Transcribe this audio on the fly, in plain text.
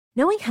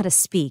Knowing how to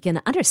speak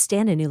and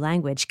understand a new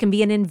language can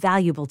be an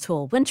invaluable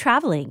tool when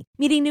traveling,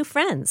 meeting new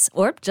friends,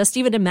 or just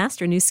even to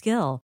master a new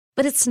skill.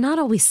 But it's not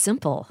always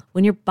simple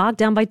when you're bogged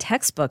down by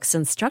textbooks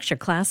and structured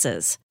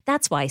classes.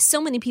 That's why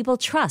so many people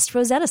trust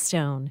Rosetta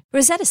Stone.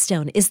 Rosetta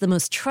Stone is the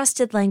most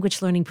trusted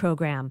language learning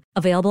program,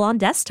 available on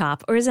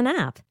desktop or as an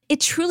app. It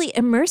truly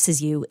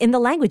immerses you in the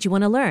language you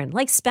want to learn,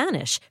 like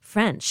Spanish,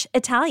 French,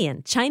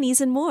 Italian,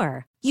 Chinese, and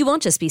more. You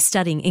won't just be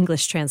studying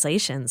English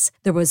translations.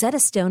 The Rosetta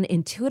Stone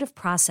intuitive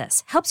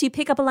process helps you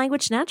pick up a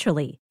language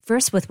naturally,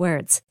 first with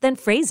words, then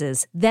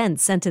phrases, then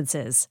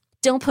sentences.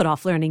 Don't put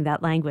off learning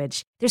that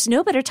language. There's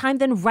no better time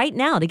than right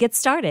now to get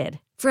started.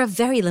 For a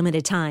very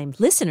limited time,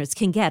 listeners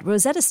can get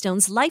Rosetta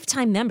Stone's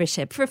lifetime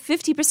membership for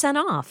 50%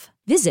 off.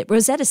 Visit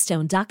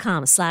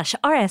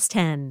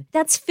rosettastone.com/rs10.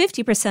 That's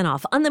 50%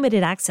 off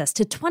unlimited access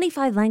to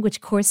 25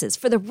 language courses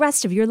for the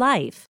rest of your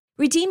life.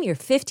 Redeem your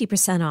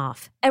 50%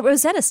 off at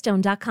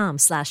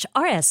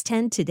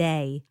rosettastone.com/rs10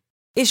 today.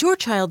 Is your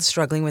child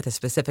struggling with a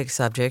specific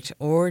subject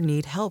or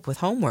need help with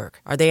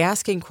homework? Are they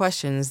asking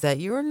questions that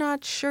you're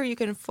not sure you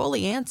can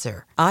fully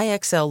answer?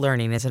 IXL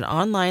Learning is an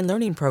online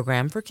learning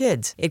program for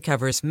kids. It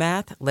covers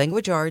math,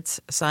 language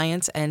arts,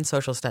 science, and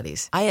social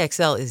studies.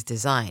 IXL is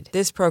designed.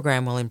 This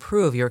program will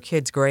improve your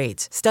kids'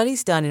 grades.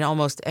 Studies done in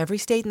almost every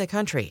state in the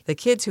country. The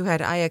kids who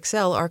had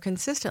IXL are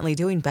consistently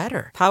doing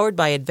better. Powered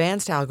by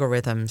advanced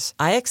algorithms,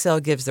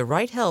 IXL gives the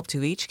right help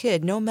to each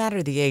kid no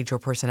matter the age or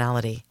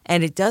personality.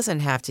 And it doesn't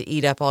have to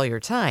eat up all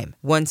your time.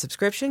 One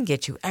subscription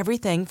gets you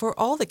everything for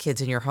all the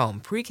kids in your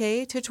home,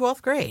 pre-K to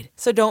 12th grade.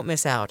 So don't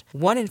miss out.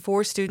 1 in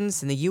 4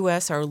 students in the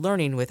U.S. are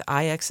learning with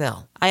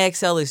IXL.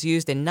 IXL is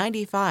used in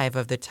 95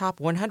 of the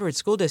top 100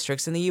 school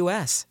districts in the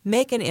U.S.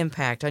 Make an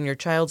impact on your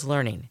child's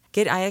learning.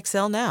 Get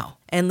IXL now.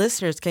 And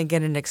listeners can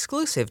get an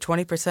exclusive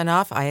 20%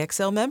 off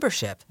IXL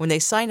membership when they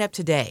sign up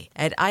today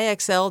at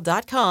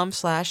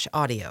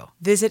IXL.com/audio.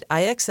 Visit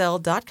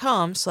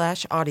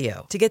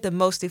IXL.com/audio to get the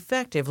most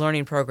effective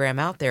learning program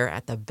out there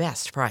at the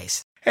best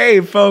price.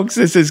 Hey folks,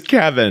 this is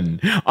Kevin.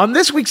 On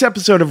this week's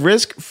episode of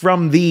Risk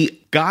from the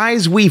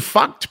Guys We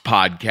Fucked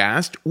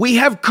podcast, we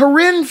have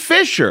Corinne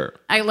Fisher.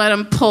 I let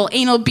him pull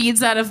anal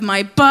beads out of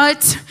my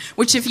butt,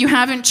 which if you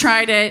haven't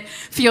tried it,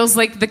 feels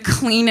like the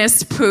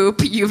cleanest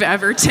poop you've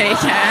ever taken.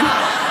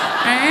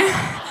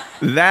 Right?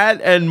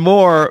 That and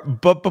more.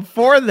 But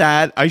before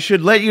that, I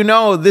should let you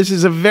know this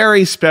is a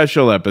very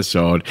special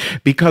episode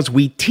because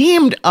we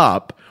teamed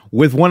up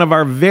with one of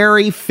our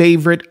very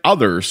favorite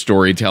other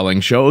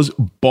storytelling shows,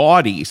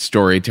 Bawdy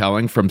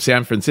Storytelling from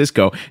San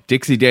Francisco.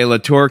 Dixie De La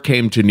Tour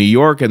came to New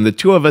York, and the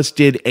two of us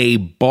did a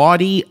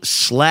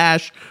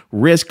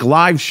Bawdy/Risk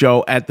live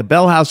show at the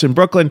Bell House in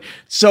Brooklyn.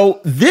 So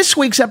this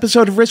week's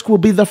episode of Risk will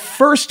be the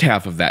first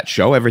half of that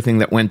show, everything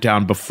that went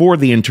down before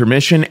the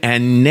intermission,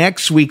 and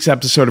next week's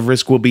episode of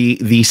Risk will be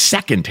the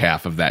second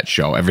half of that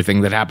show, everything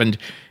that happened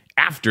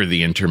after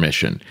the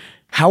intermission.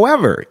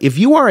 However, if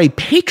you are a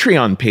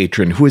Patreon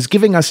patron who is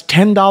giving us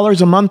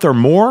 $10 a month or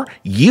more,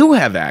 you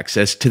have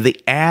access to the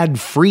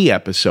ad-free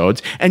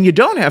episodes, and you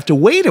don't have to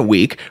wait a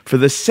week for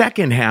the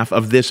second half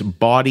of this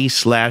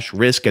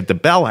Bawdy/Risk at the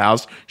Bell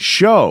House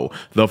show.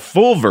 The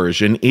full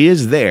version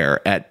is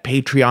there at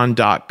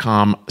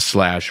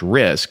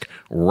patreon.com/risk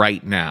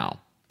right now.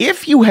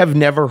 If you have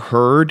never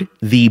heard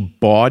the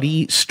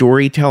Bawdy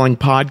Storytelling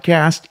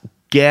podcast,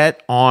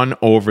 get on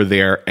over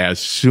there as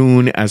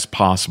soon as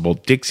possible.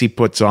 Dixie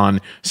puts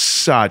on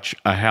such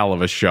a hell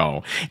of a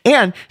show.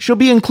 And she'll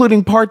be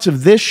including parts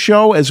of this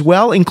show as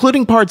well,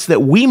 including parts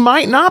that we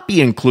might not be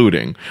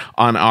including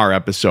on our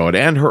episode,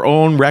 and her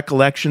own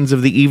recollections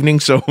of the evening,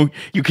 so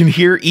you can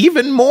hear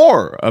even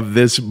more of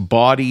this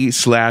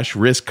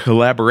Bawdy/Risk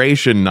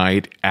collaboration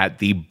night at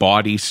the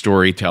Bawdy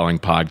Storytelling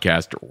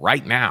podcast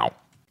right now.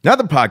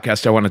 Another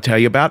podcast I want to tell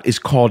you about is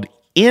called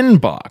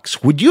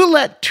Inbox. Would you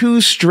let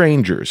two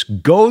strangers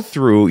go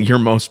through your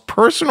most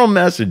personal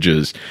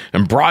messages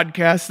and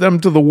broadcast them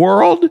to the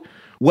world?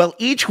 Well,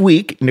 each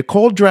week,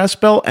 Nicole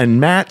Drespel and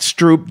Matt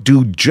Stroop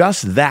do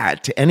just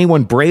that to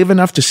anyone brave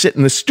enough to sit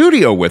in the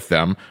studio with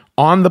them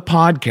on the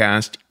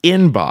podcast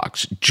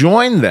Inbox.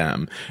 Join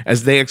them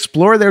as they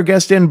explore their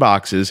guest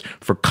inboxes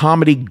for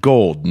comedy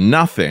gold.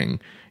 Nothing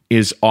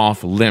is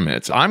off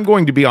limits. I'm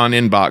going to be on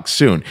Inbox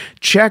soon.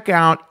 Check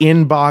out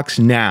Inbox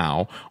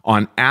now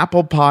on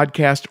Apple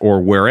Podcast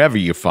or wherever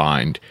you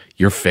find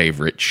your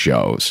favorite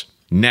shows.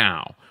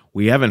 Now,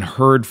 we haven't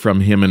heard from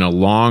him in a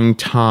long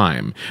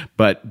time,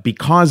 but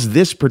because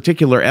this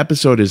particular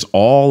episode is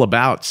all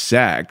about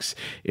sex,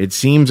 it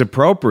seems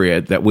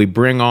appropriate that we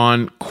bring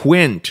on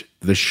Quint,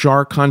 the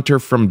shark hunter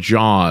from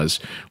Jaws,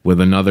 with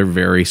another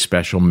very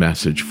special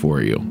message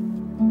for you.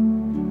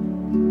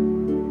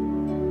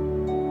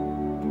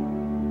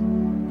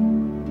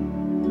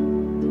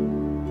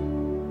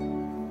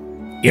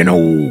 You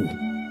know,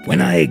 when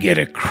I get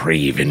a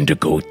craving to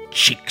go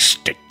cheeks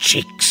to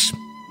cheeks,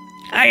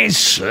 I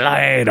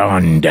slide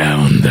on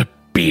down the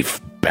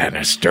beef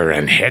banister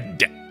and head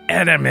to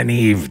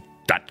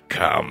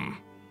AdamandEve.com.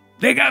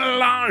 They got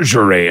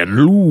lingerie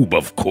and lube,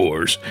 of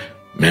course,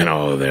 and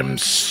all them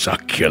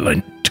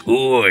succulent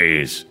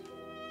toys.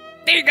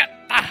 They got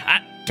the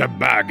hot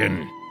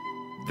toboggan,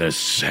 the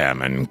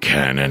salmon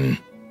cannon,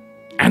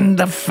 and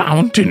the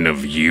fountain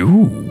of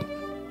youth.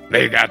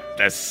 They got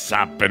the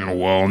sopping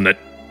walnut,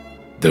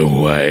 the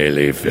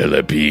wily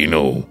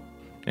Filipino,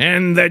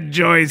 and the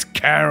Joyce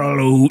Carol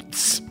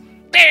Oots.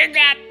 They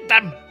got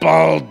the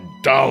bald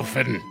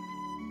dolphin,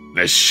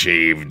 the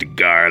shaved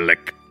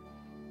garlic,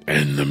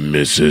 and the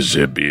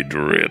Mississippi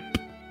drip.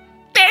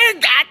 They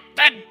got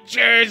the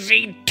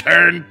Jersey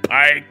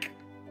Turnpike,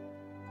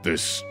 the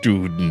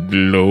student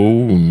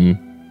loan,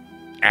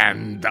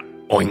 and the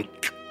oink.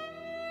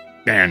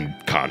 And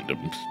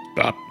condoms.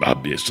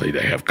 Obviously,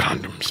 they have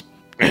condoms.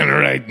 And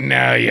right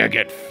now, you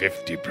get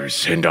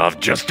 50% off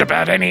just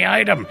about any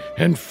item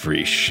and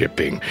free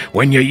shipping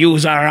when you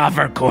use our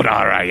offer code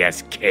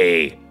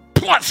RISK,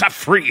 plus a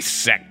free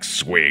sex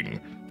swing.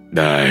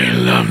 I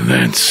love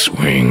that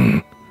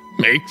swing.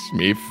 Makes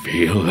me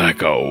feel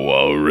like a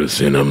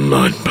walrus in a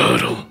mud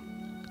puddle.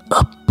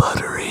 A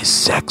buttery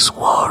sex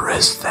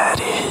walrus, that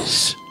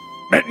is.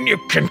 And you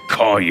can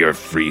call your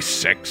free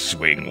sex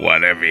swing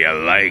whatever you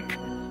like.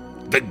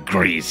 The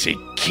Greasy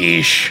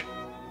Quiche,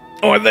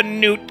 or the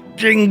Newt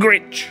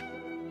Gingrich,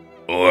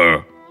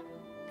 or...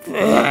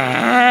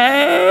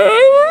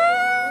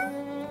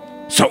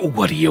 So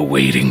what are you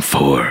waiting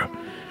for?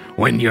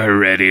 When you're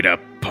ready to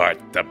part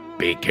the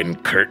bacon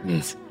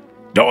curtains,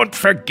 don't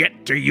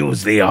forget to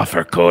use the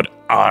offer code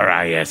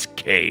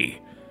RISK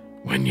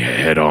when you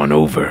head on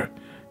over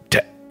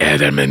to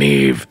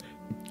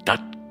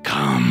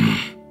AdamandEve.com.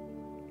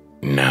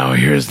 Now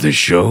here's the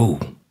show.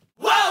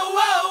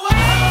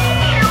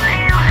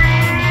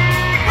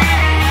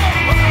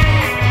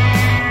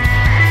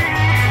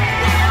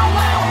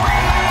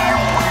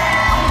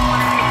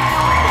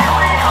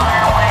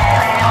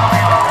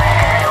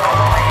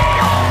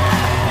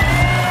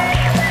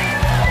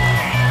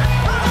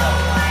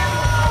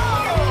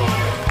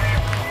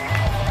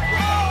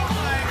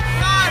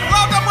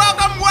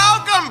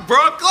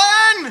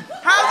 Brooklyn!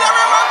 How's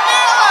everyone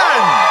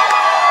feeling?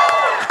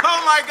 Oh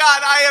my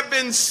God, I have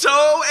been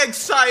so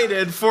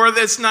excited for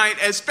this night,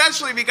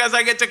 especially because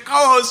I get to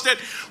co-host it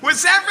with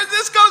San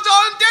Francisco's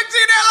own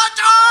Dixie De La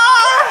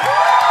Tour!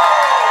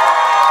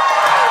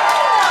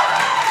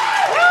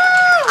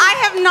 I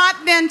have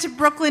not been to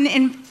Brooklyn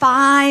in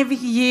 5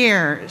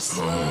 years.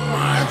 Oh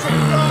my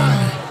God.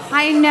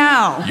 I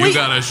know. You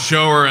gotta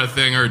show her a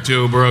thing or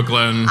two,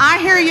 Brooklyn. I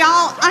hear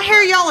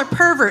y'all are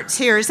perverts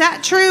here. Is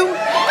that true?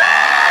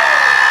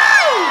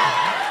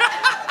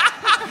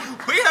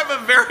 We have a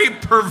very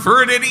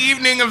perverted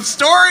evening of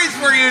stories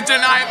for you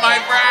tonight, my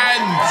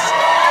friends.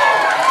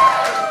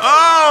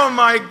 Oh,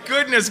 my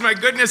goodness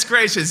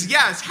gracious.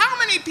 Yes, how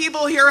many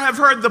people here have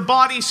heard the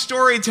Body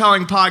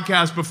Storytelling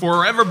podcast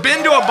before or ever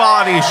been to a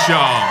body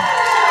show?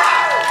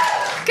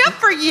 Good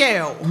for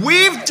you.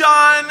 We've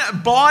done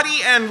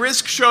body and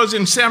risk shows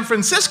in San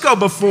Francisco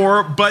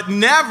before, but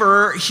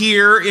never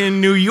here in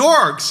New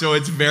York, so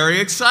it's very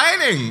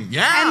exciting.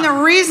 Yeah. And the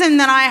reason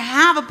that I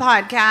have a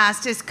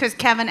podcast is because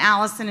Kevin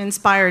Allison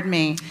inspired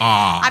me.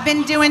 I've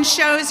been doing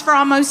shows for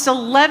almost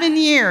 11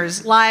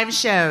 years, live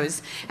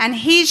shows, and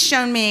he's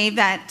shown me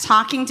that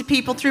talking to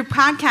people through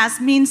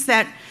podcasts means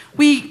that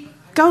we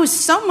go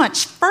so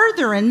much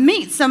further and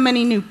meet so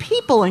many new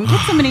people and get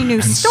so many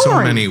new stories.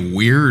 So many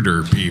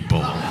weirder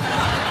people.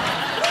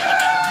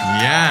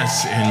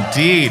 Yes,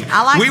 indeed.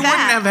 I like we that.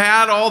 wouldn't have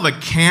had all the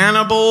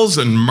cannibals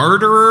and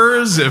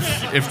murderers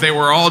if they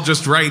were all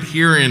just right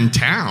here in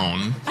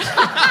town.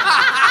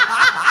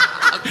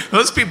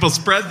 Those people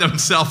spread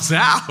themselves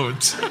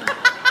out.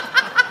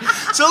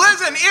 So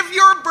listen, if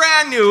you're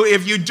brand new,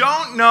 if you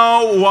don't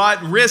know what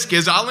Risk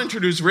is, I'll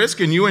introduce Risk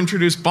and you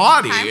introduce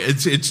Body. Okay.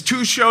 It's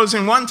two shows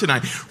in one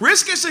tonight.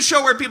 Risk is a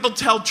show where people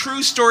tell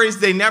true stories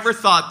they never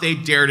thought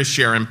they'd dare to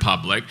share in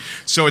public.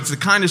 So it's the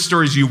kind of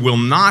stories you will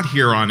not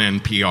hear on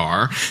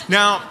NPR.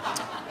 Now,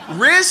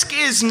 Risk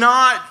is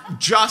not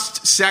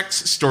just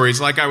sex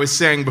stories. Like I was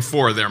saying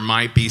before, there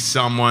might be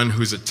someone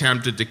who's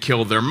attempted to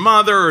kill their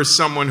mother or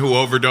someone who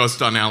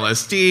overdosed on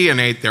LSD and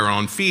ate their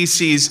own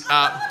feces.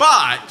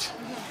 But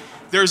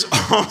there's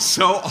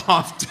also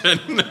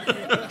often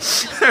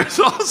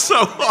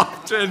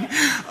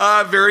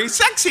very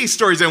sexy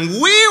stories.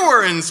 And we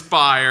were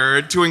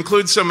inspired to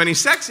include so many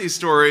sexy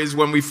stories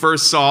when we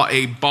first saw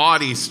a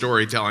Body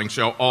storytelling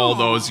show all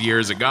those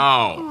years ago.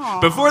 Aww.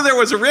 Before there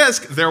was a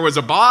Risk, there was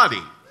a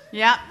Body.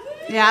 Yep.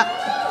 Yeah.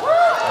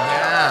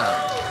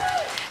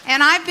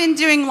 And I've been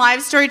doing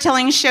live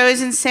storytelling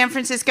shows in San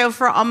Francisco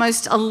for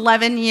almost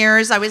 11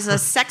 years. I was a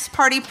sex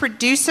party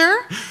producer,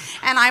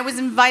 and I was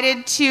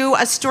invited to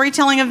a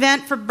storytelling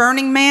event for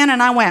Burning Man,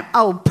 and I went,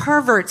 oh,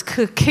 perverts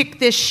could kick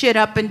this shit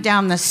up and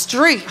down the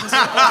street.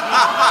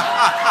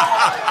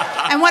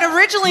 And what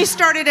originally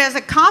started as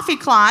a coffee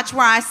clutch,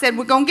 where I said,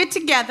 we're going to get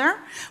together,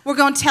 we're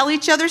going to tell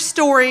each other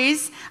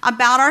stories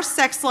about our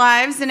sex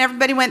lives, and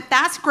everybody went,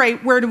 that's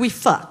great, where do we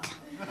fuck?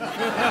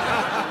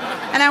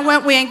 And I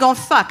went, we ain't gonna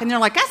fuck. And they're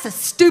like, that's the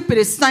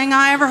stupidest thing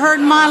I ever heard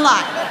in my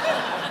life.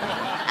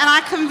 And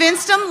I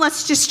convinced them,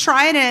 let's just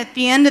try it. And at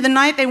the end of the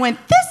night, they went,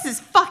 this is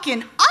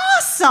fucking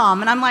awesome.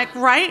 And I'm like,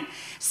 right?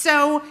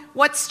 So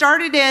what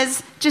started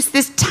as just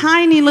this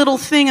tiny little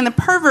thing in the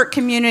pervert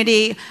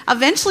community,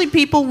 eventually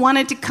people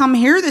wanted to come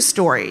hear the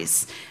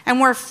stories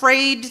and were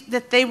afraid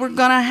that they were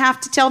going to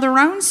have to tell their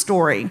own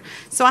story.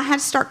 So I had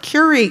to start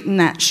curating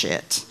that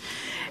shit.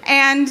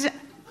 And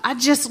I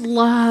just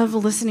love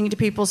listening to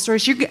people's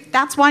stories.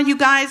 That's why you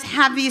guys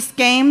have these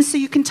games, so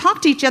you can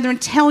talk to each other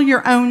and tell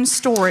your own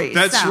stories.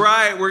 That's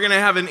right. We're going to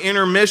have an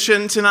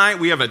intermission tonight.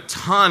 We have a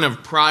ton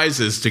of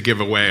prizes to give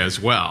away as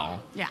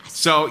well. Yes.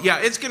 So, yeah,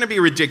 it's going to be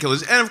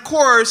ridiculous. And, of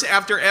course,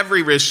 after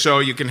every Risk show,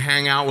 you can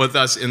hang out with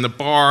us in the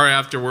bar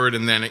afterward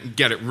and then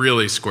get it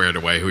really squared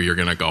away who you're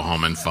going to go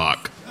home and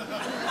fuck.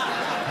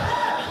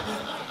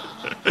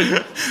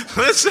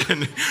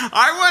 Listen,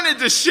 I wanted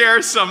to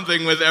share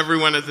something with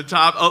everyone at the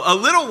top. A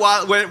little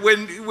while,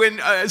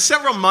 when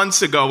several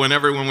months ago, when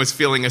everyone was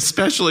feeling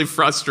especially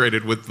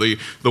frustrated with the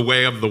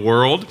way of the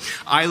world,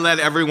 I let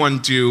everyone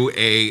do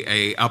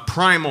a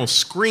primal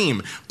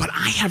scream. But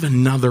I have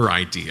another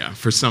idea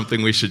for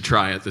something we should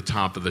try at the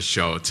top of the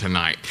show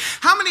tonight.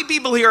 How many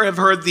people here have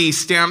heard the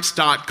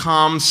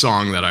Stamps.com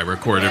song that I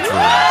recorded for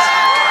us?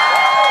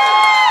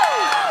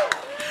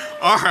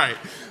 All right.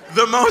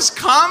 The most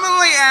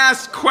commonly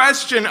asked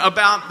question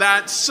about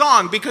that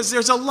song, because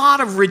there's a lot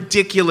of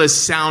ridiculous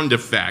sound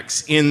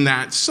effects in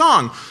that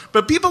song,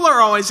 but people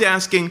are always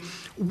asking,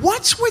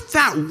 what's with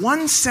that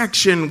one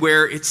section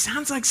where it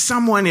sounds like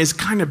someone is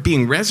kind of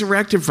being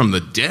resurrected from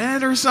the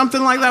dead or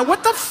something like that?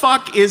 What the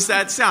fuck is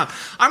that sound?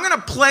 I'm going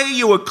to play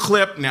you a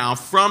clip now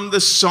from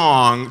the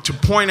song to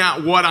point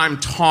out what I'm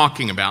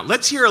talking about.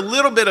 Let's hear a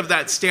little bit of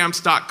that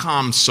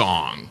Stamps.com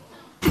song.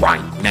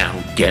 Right now,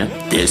 get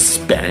this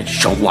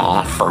special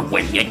offer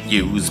when you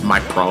use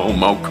my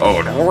promo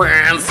code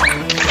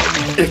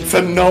RISK. It's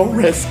a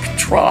no-risk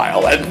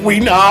trial, and we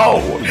know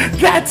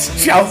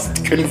that's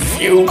just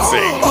confusing.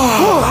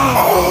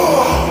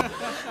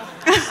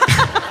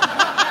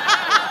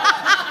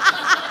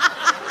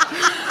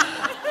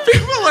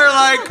 People are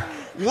like,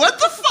 what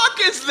the fuck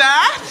is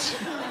that?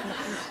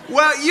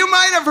 Well, you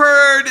might have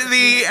heard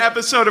the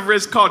episode of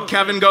Risk called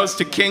Kevin Goes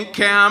to Kink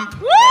Camp.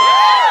 Woo!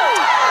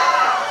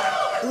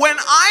 When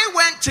I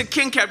went to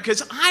Kink Camp,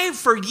 because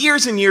for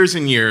years and years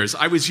and years,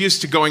 I was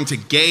used to going to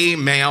gay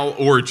male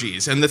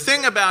orgies. And the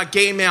thing about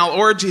gay male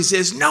orgies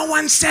is no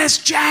one says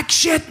jack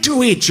shit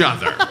to each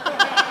other.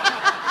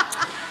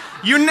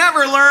 You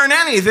never learn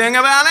anything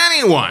about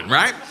anyone,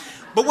 right?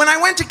 But when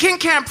I went to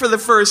Kink Camp for the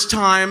first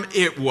time,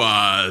 it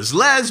was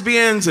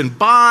lesbians and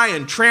bi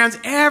and trans.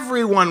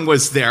 Everyone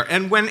was there.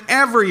 And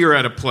whenever you're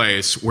at a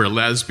place where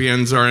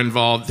lesbians are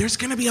involved, there's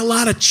going to be a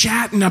lot of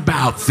chatting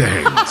about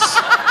things.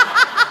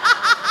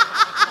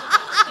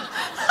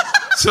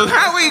 So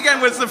that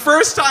weekend was the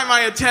first time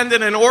I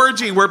attended an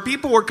orgy where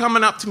people were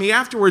coming up to me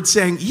afterwards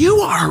saying, "You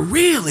are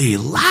really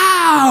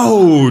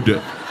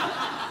loud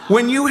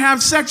when you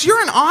have sex. You're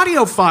an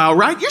audiophile,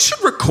 right? You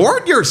should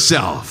record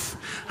yourself."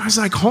 I was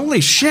like, holy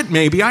shit,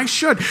 maybe I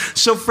should.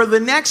 So for the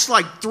next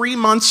 3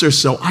 months or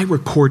so, I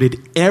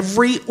recorded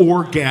every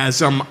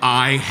orgasm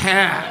I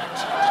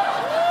had.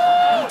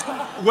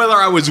 Whether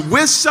I was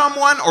with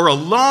someone or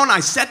alone,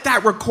 I set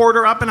that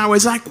recorder up and I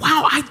was like,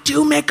 wow, I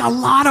do make a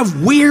lot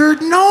of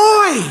weird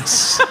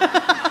noise.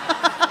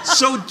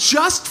 So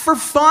just for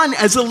fun,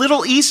 as a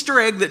little Easter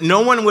egg that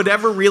no one would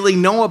ever really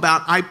know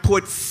about, I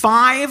put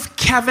 5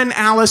 Kevin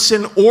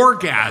Allison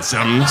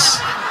orgasms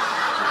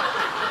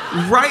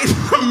right in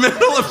the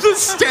middle of the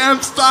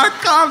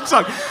Stamps.com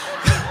song.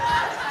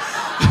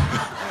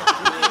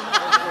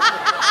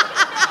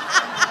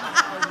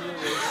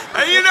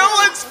 And you know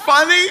what's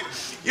funny?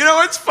 You know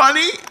what's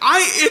funny?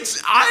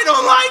 I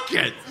don't like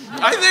it.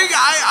 I think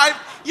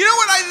you know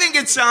what I think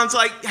it sounds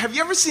like? Have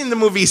you ever seen the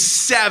movie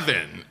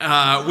Seven?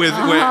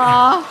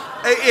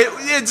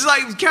 It's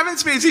like Kevin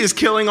Spacey is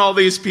killing all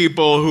these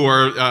people who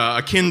are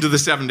akin to the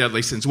 7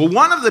 deadly sins. Well,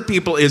 one of the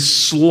people is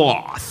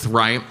sloth,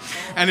 right?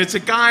 And it's a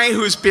guy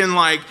who's been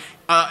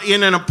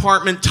in an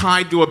apartment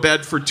tied to a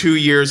bed for 2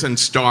 years and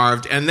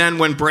starved. And then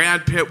when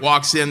Brad Pitt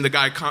walks in, the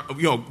guy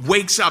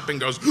wakes up and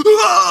goes,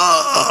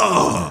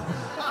 "Ugh!"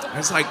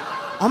 It's like,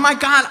 oh my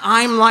God,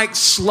 I'm like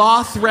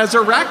sloth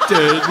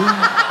resurrected.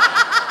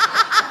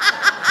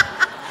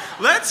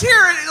 Let's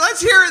hear it.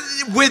 Let's hear it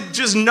with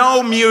just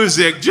no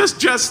music, just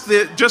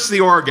the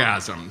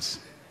orgasms.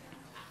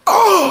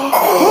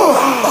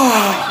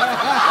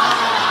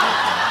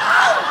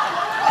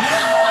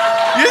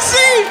 You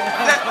see?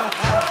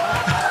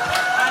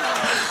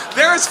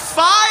 There's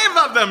 5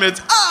 of them.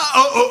 It's 5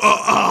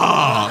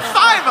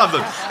 of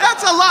them.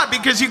 That's a lot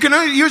because you can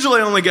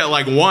usually only get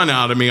 1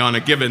 out of me on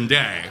a given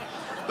day.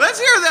 Let's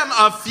hear them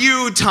a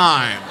few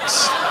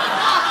times.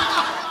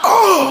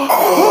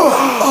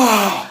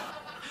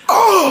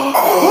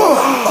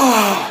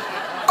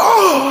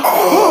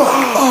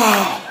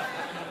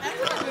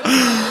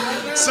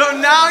 So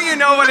now you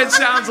know what it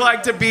sounds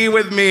like to be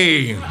with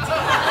me.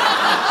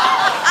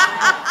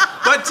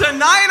 But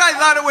tonight I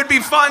thought it would be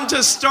fun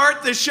to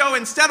start the show,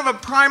 instead of a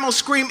primal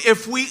scream,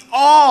 if we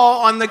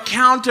all, on the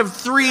count of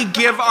 3,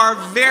 give our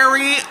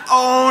very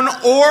own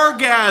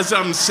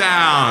orgasm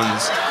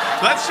sounds.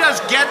 Let's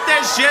just get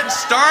this shit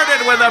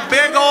started with a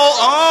big ol'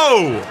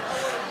 O.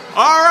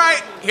 All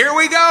right, here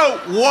we go.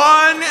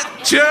 1,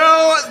 2,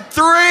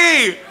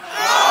 3.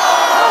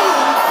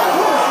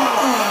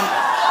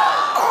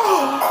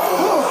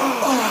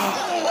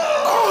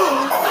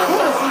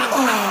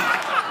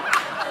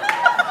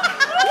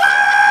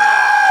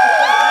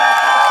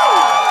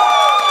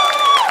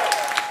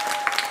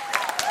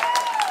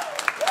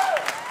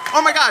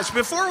 Oh my gosh,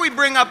 before we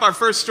bring up our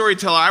first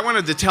storyteller, I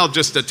wanted to tell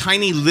just a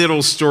tiny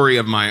little story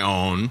of my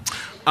own.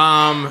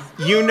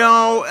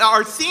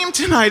 Our theme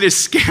tonight is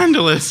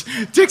scandalous.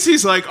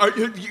 Dixie's like,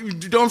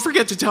 don't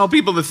forget to tell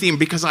people the theme,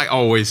 because I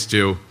always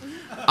do.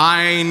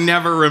 I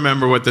never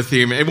remember what the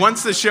theme is.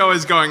 Once the show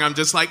is going, I'm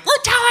just like,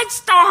 we're telling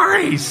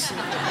stories.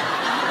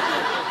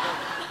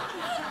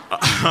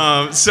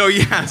 So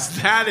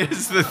yes, that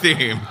is the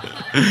theme.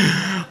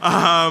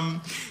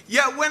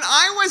 When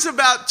I was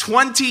about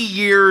 20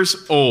 years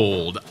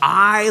old,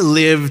 I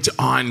lived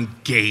on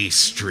Gay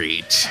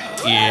Street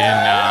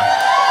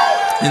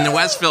in the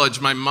West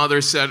Village. My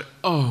mother said,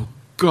 oh,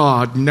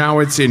 God, now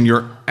it's in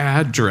your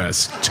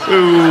address,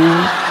 too.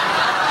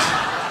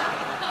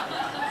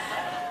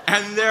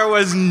 And there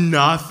was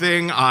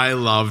nothing I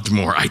loved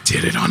more. I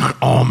did it on an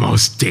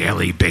almost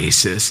daily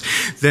basis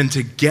than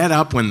to get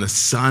up when the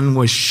sun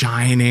was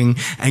shining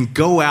and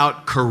go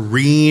out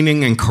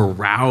careening and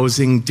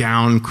carousing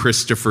down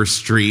Christopher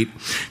Street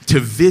to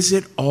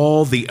visit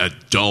all the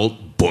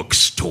adult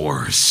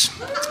bookstores.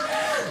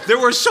 There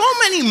were so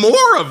many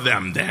more of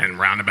them then,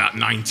 around about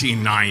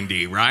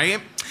 1990, right?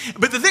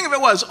 But the thing of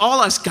it was, all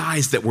us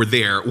guys that were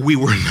there, we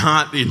were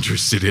not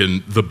interested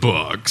in the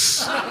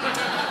books.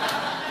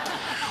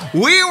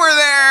 We were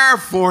there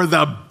for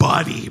the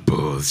buddy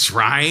booths,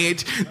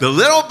 right? The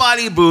little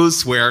buddy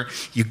booths where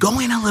you go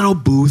in a little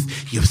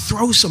booth, you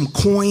throw some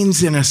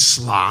coins in a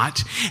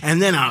slot,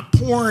 and then a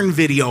porn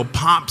video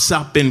pops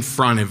up in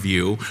front of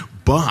you.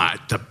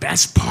 But the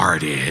best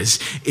part is,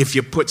 if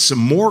you put some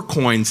more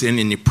coins in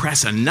and you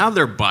press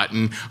another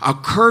button, a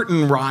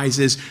curtain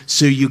rises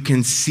so you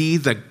can see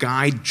the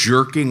guy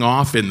jerking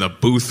off in the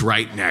booth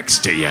right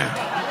next to you.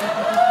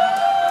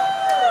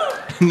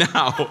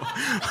 Now,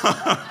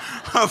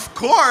 of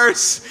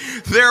course,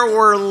 there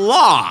were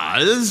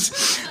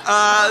laws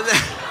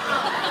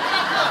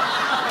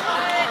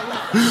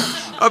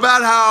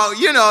about how,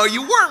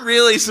 you weren't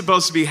really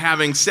supposed to be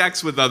having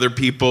sex with other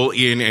people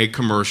in a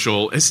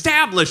commercial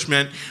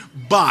establishment,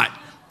 but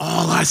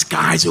all us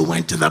guys who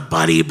went to the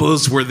buddy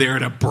booths were there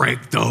to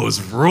break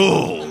those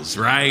rules,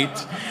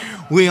 right?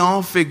 We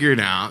all figured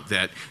out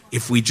that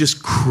if we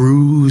just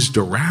cruised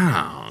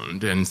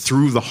around and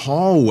through the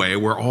hallway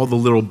where all the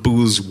little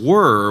booths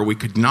were, we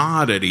could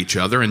nod at each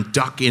other and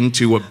duck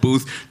into a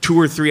booth 2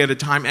 or 3 at a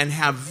time and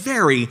have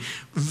very,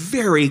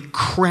 very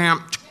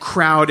cramped,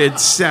 crowded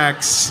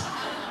sex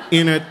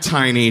in a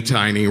tiny,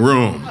 tiny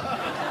room.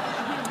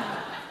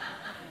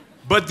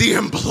 But the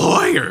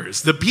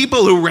employers, the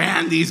people who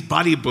ran these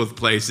buddy booth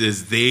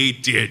places, they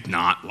did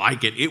not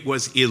like it. It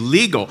was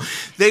illegal.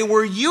 They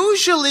were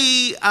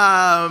usually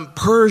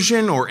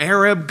Persian or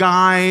Arab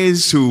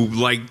guys who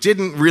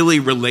didn't really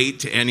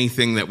relate to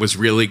anything that was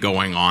really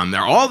going on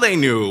there. All they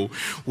knew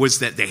was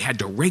that they had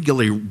to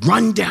regularly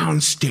run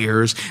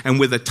downstairs and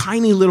with a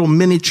tiny little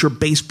miniature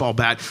baseball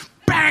bat,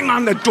 bang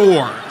on the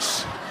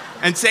doors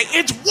and say,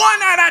 "It's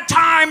one at a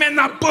time in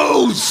the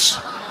booths."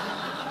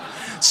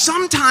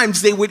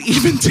 Sometimes they would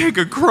even take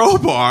a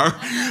crowbar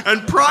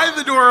and pry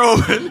the door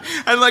open,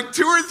 and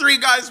 2 or 3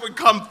 guys would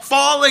come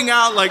falling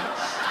out like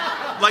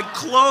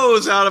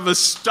clothes out of a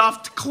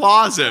stuffed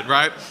closet,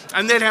 right?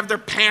 And they'd have their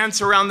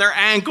pants around their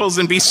ankles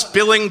and be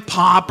spilling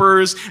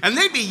poppers, and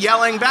they'd be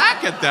yelling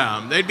back at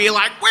them. They'd be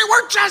like, "We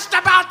were just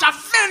about to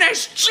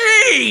finish,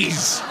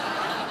 jeez!"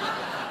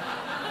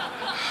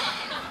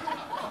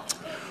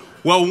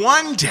 Well,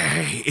 one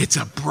day, it's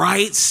a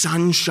bright,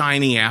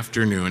 sunshiny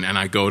afternoon, and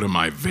I go to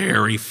my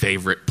very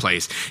favorite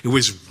place. It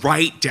was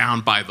right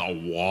down by the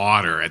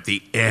water at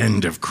the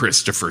end of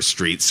Christopher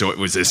Street, so it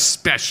was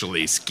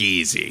especially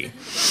skeezy.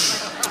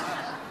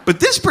 But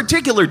this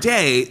particular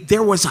day,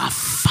 there was a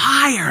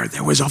fire.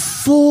 There was a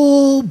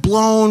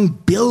full-blown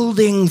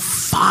building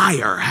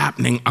fire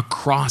happening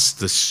across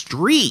the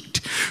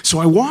street. So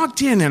I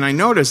walked in and I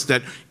noticed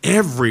that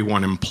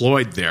everyone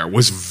employed there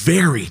was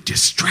very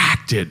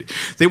distracted.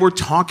 They were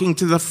talking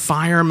to the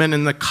firemen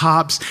and the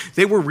cops.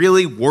 They were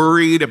really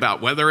worried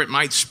about whether it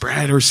might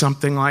spread or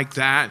something like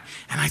that.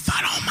 And I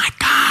thought, oh my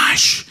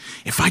gosh,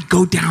 if I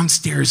go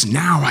downstairs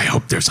now, I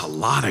hope there's a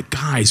lot of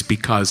guys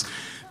because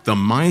the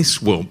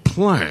mice will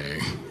play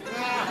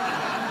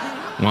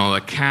while the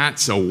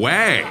cat's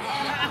away.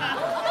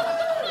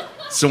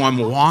 So I'm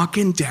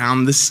walking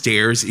down the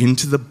stairs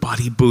into the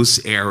buddy booths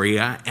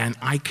area, and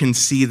I can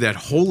see that,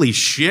 holy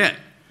shit,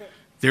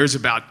 there's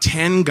about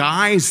 10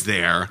 guys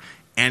there,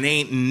 and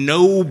ain't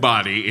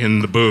nobody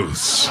in the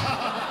booths.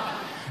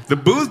 The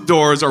booth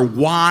doors are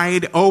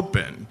wide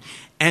open,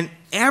 and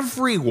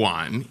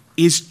everyone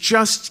is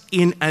just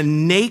in a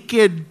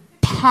naked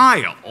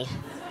pile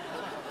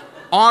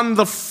on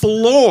the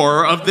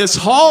floor of this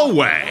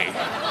hallway.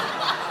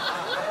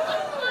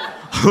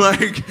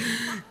 Like,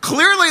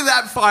 clearly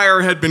that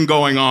fire had been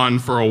going on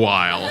for a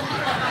while.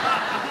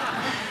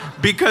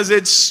 Because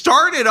it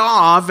started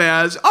off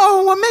as,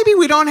 oh, well, maybe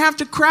we don't have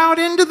to crowd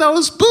into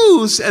those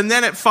booths. And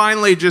then it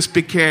finally just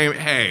became,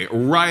 hey,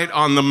 right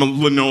on the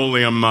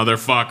linoleum,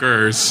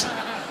 motherfuckers.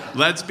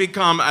 Let's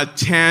become a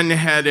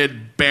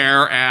 10-headed,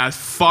 bare-ass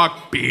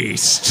fuck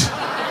beast.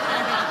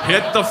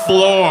 Hit the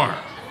floor.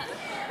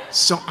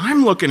 So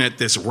I'm looking at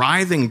this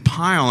writhing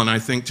pile, and I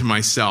think to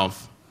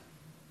myself,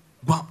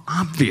 well,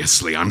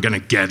 obviously I'm going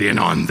to get in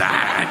on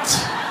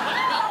that.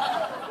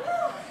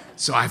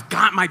 So I've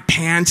got my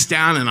pants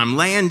down, and I'm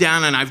laying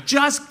down, and I've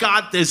just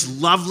got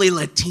this lovely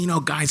Latino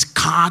guy's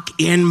cock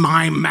in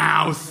my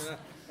mouth.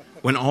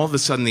 When all of a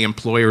sudden the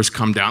employers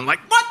come down like,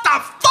 what the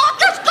fuck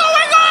is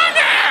going on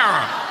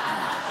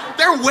here?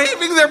 They're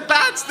waving their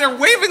bats. They're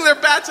waving their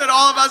bats at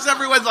all of us.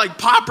 Everyone's like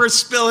popper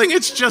spilling.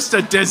 It's just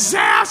a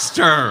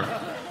disaster.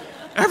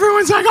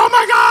 Everyone's like, oh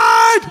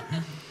my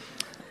God.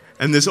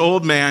 And this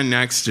old man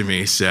next to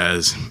me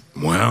says,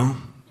 well,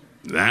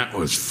 that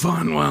was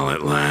fun while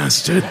it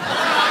lasted.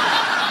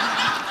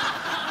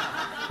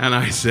 And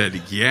I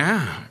said,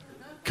 yeah,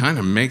 kind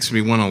of makes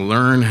me want to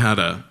learn how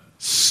to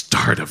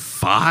start a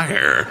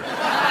fire.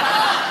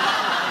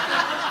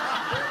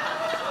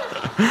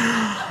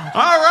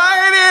 All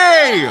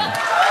righty.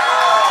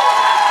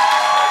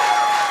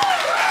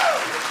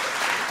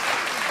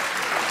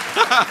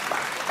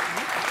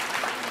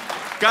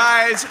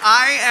 Guys,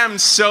 I am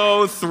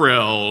so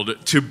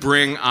thrilled to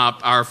bring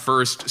up our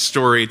first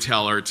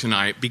storyteller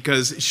tonight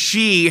because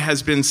she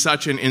has been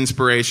such an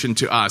inspiration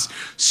to us.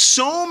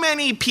 So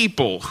many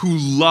people who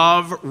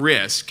love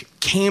Risk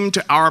came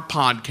to our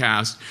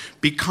podcast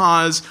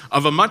because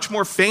of a much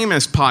more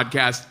famous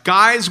podcast,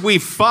 Guys We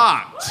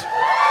Fucked.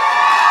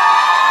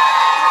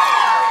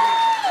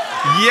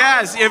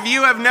 Yes, if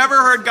you have never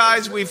heard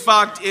Guys We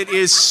Fucked, it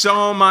is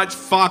so much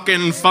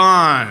fucking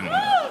fun.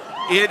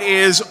 It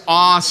is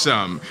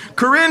awesome.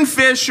 Corinne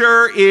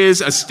Fisher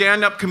is a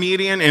stand-up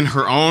comedian in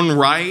her own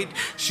right.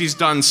 She's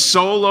done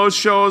solo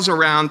shows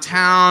around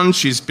town.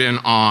 She's been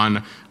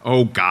on,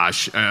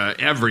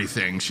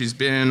 everything. She's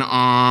been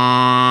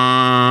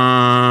on...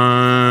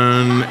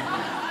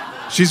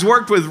 She's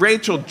worked with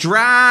Rachel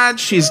Dratch.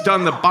 She's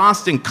done the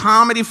Boston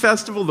Comedy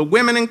Festival, the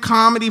Women in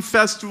Comedy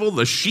Festival,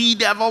 the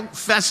She-Devil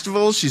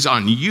Festival. She's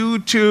on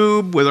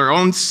YouTube with her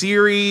own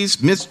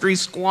series, Mystery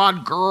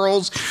Squad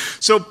Girls.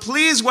 So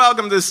please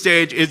welcome to the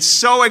stage. It's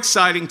so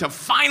exciting to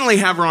finally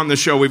have her on the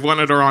show. We've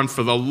wanted her on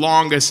for the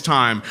longest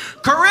time.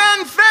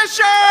 Corinne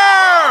Fisher!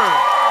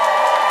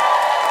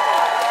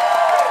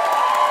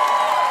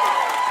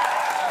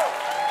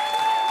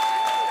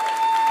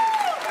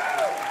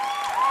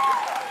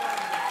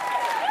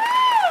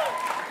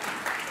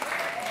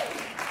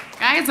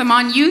 Guys, I'm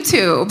on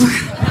YouTube.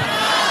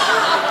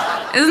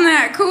 Isn't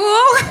that cool?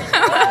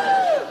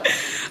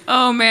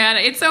 Oh, man.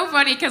 It's so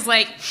funny because,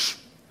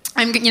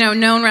 I'm,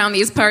 known around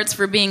these parts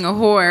for being a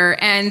whore.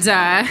 And,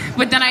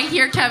 but then I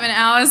hear Kevin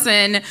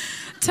Allison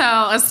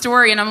tell a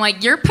story, and I'm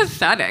like, you're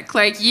pathetic.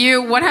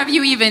 What have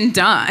you even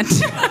done?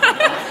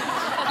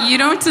 You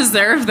don't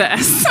deserve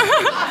this.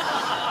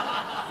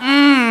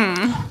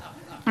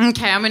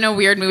 Okay, I'm in a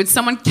weird mood.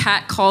 Someone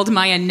catcalled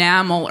my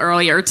enamel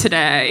earlier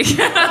today.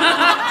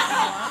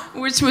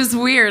 Which was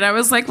weird. I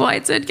was like, well, I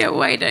did get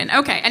whitened.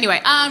 Okay,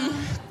 anyway.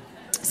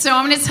 So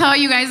I'm going to tell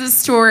you guys a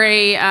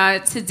story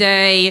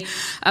today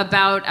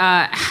about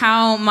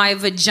how my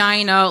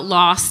vagina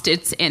lost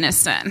its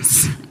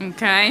innocence.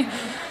 Okay?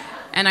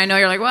 And I know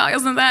you're like, well,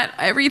 isn't that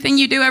everything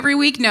you do every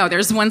week? No,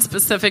 there's one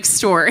specific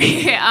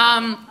story.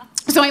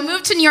 So I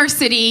moved to New York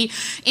City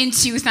in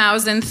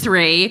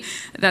 2003.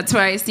 That's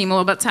why I seem a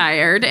little bit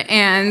tired.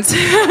 And...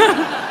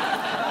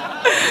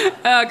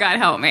 oh, God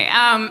help me.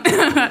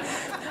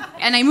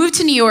 And I moved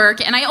to New York,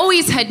 and I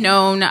always had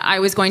known I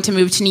was going to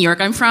move to New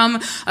York. I'm from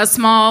a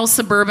small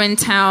suburban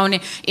town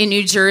in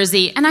New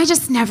Jersey, and I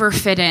just never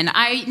fit in.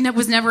 I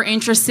was never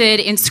interested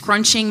in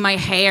scrunching my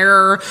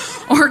hair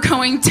or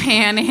going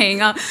tanning.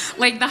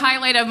 The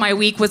highlight of my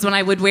week was when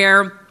I would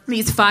wear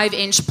these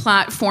 5-inch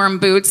platform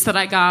boots that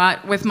I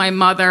got with my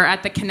mother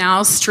at the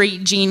Canal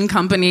Street Jean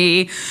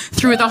Company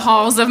through the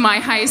halls of my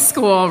high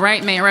school,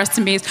 right? May it rest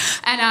in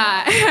peace.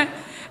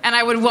 And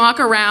I would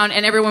walk around,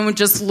 and everyone would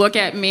just look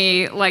at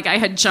me like I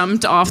had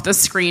jumped off the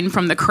screen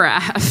from The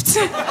Craft.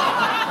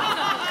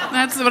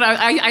 That's what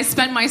I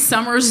spent my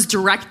summers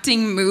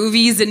directing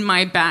movies in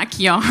my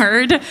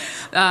backyard.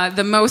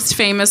 The most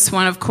famous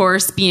one, of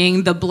course,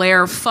 being the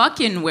Blair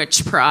Fucking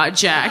Witch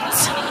Project,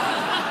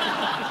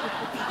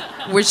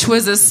 which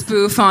was a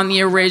spoof on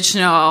the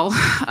original,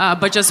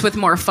 but just with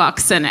more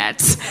fucks in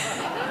it.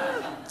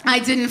 I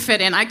didn't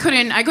fit in. I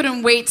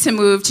couldn't wait to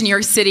move to New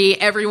York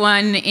City.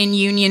 Everyone in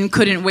Union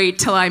couldn't wait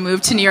till I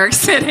moved to New York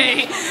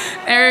City.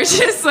 They were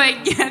just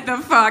like, get the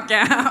fuck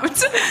out.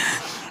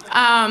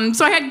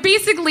 So I had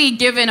basically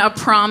given a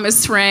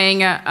promise ring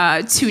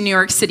to New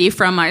York City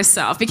from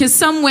myself because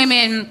some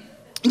women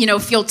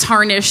feel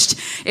tarnished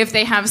if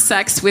they have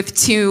sex with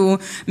too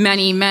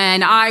many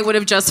men. I would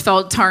have just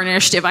felt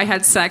tarnished if I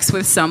had sex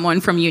with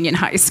someone from Union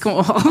High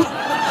School.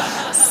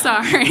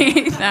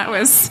 Sorry, that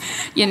was,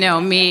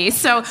 me.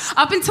 So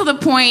up until the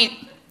point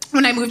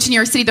when I moved to New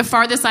York City, the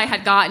farthest I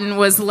had gotten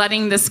was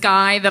letting this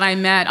guy that I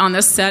met on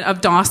the set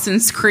of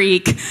Dawson's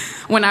Creek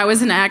when I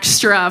was an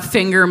extra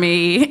finger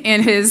me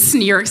in his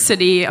New York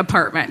City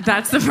apartment.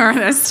 That's the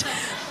farthest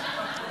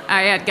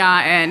I had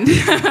gotten.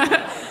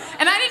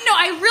 And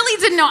I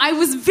really didn't know. I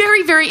was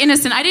very, very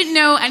innocent. I didn't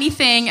know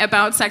anything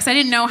about sex. I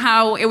didn't know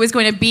how it was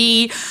going to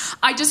be.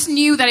 I just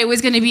knew that it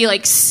was going to be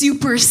like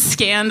super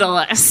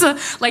scandalous.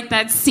 Like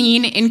that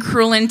scene in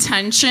Cruel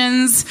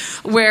Intentions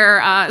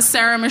where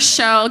Sarah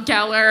Michelle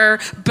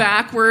Gellar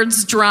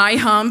backwards dry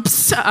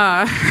humps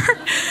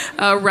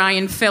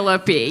Ryan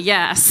Phillippe.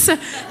 Yes.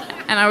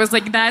 And I was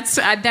like, that's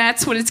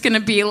what it's going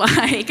to be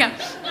like.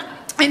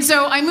 And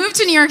so I moved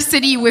to New York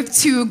City with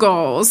two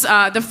goals.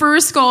 The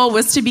first goal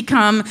was to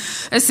become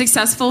a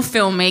successful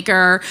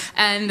filmmaker,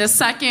 and the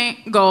second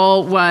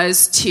goal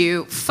was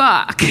to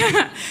fuck.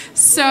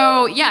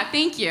 So, yeah,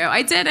 thank you.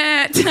 I did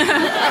it. Yay!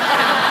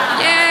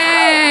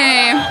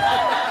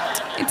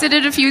 I did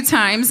it a few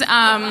times.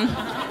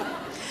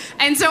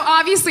 And so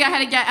obviously I had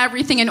to get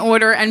everything in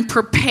order and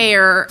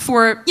prepare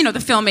for, the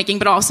filmmaking,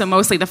 but also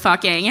mostly the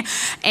fucking.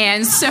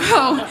 And so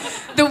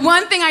the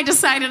one thing I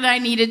decided I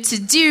needed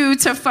to do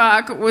to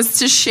fuck was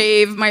to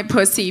shave my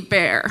pussy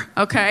bare,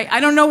 okay?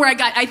 I don't know where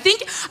I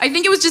think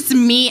it was just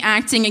me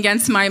acting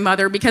against my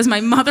mother, because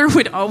my mother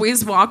would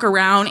always walk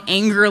around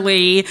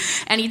angrily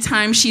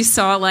anytime she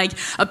saw like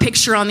a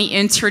picture on the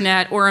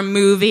internet or a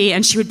movie,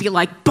 and she would be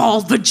like,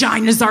 bald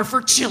vaginas are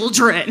for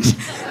children.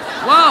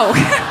 Whoa.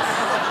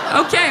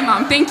 Okay,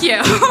 Mom, thank you.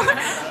 And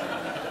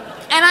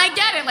I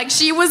get it. Like,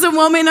 she was a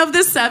woman of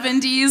the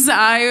 70s.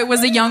 I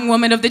was a young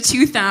woman of the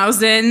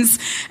 2000s.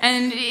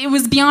 And it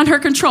was beyond her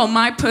control.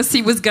 My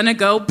pussy was gonna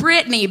go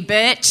Britney,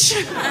 bitch.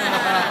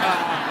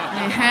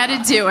 I had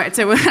to do it.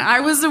 I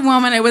was a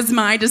woman. It was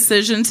my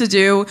decision to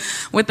do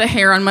with the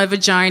hair on my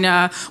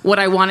vagina what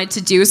I wanted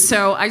to do.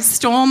 So I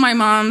stole my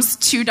mom's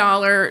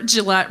 $2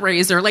 Gillette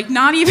razor. Like,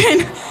 not even a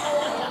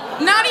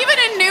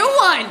new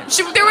one.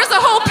 There was a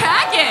whole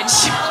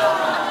package.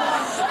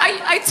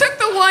 I took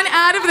the one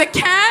out of the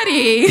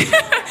caddy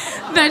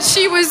that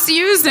she was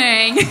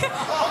using,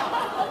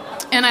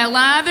 and I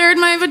lathered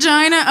my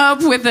vagina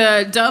up with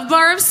a Dove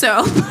bar of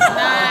soap.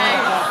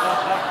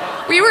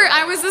 We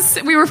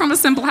were from a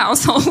simple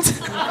household.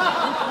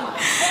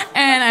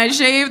 And I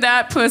shaved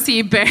that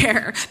pussy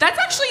bare. That's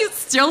actually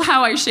still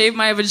how I shave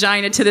my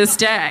vagina to this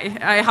day.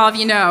 I have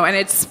you know, and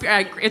it's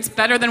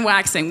better than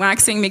waxing.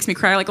 Waxing makes me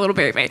cry like a little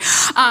baby.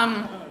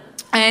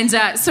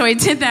 So I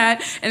did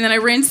that, and then I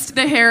rinsed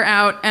the hair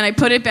out, and I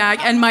put it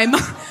back, and my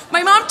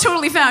mom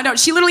totally found out.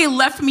 She literally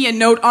left me a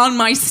note on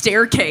my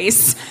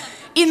staircase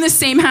in the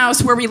same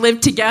house where we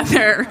lived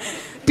together,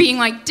 being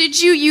like,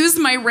 did you use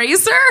my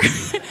razor?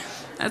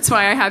 That's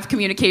why I have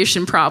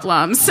communication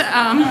problems.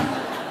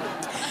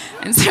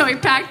 And so I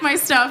packed my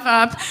stuff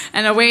up,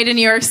 and away to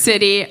New York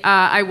City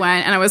I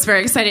went, and I was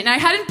very excited. And I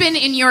hadn't been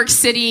in New York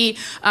City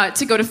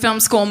to go to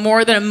film school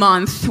more than a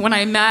month when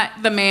I met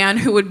the man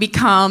who would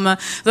become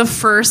the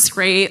first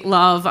great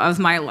love of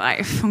my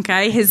life,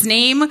 okay? His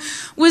name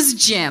was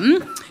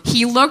Jim.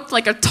 He looked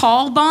like a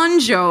tall Bon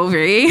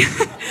Jovi.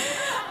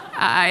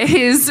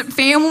 His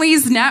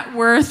family's net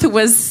worth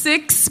was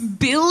 $6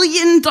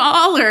 billion.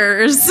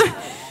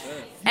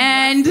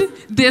 And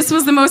this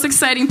was the most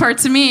exciting part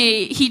to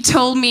me. He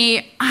told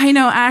me, I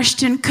know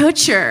Ashton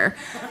Kutcher.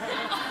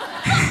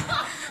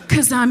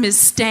 Because I'm his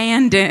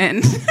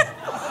stand-in.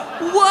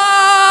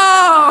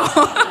 Whoa!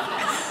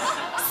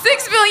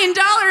 $6 billion,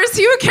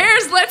 who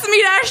cares? Let's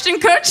meet Ashton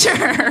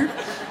Kutcher.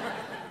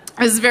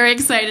 I was very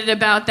excited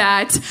about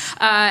that.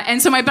 And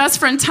so my best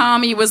friend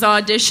Tommy was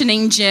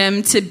auditioning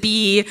Jim to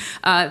be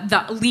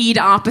the lead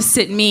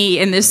opposite me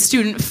in this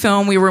student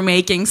film we were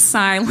making,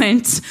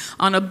 Silent,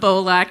 on a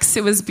Bolex.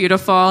 It was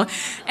beautiful.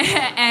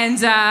 And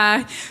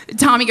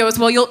Tommy goes,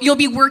 well, you'll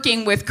be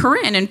working with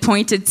Corinne, and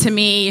pointed to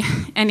me.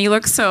 And he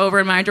looks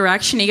over in my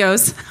direction. He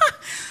goes,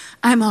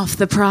 I'm off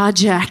the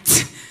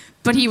project.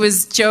 But he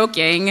was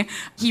joking.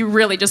 He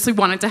really just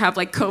wanted to have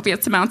like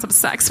copious amounts of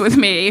sex with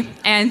me.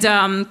 And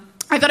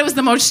I thought it was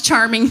the most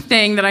charming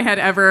thing that I had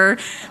ever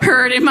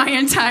heard in my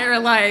entire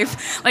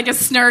life. Like a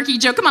snarky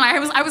joke. Come on,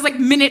 I was like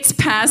minutes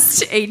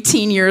past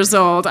 18 years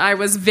old. I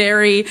was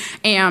very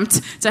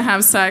amped to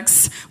have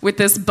sex with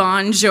this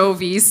Bon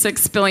Jovi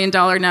 $6 billion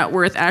net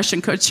worth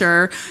Ashton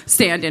Kutcher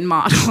stand-in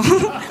model.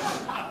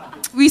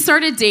 We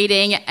started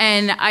dating,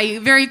 and I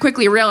very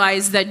quickly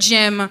realized that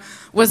Jim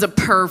was a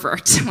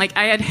pervert. Like,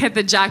 I had hit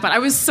the jackpot. I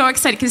was so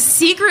excited because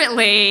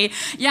secretly,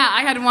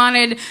 I had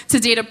wanted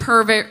to date a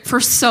pervert for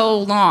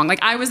so long. Like,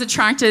 I was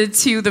attracted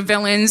to the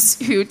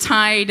villains who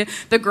tied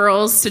the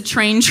girls to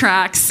train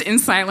tracks in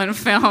silent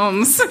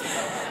films.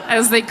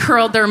 as they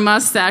curled their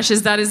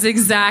mustaches. That is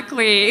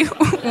exactly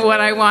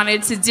what I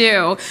wanted to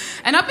do.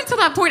 And up until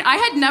that point, I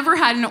had never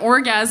had an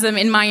orgasm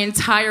in my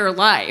entire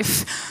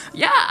life.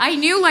 Yeah, I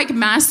knew like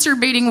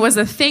masturbating was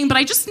a thing, but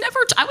I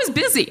was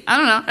busy. I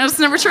don't know. I just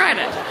never tried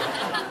it.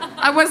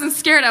 I wasn't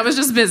scared. I was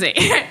just busy.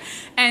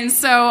 And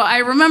so I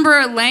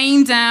remember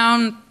laying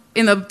down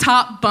in the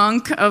top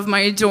bunk of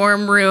my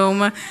dorm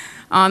room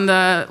on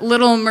the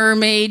Little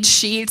Mermaid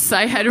sheets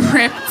I had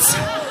ripped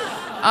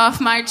off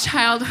my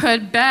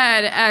childhood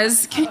bed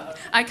as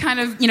I kind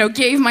of,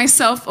 gave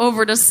myself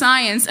over to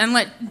science and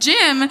let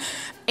Jim,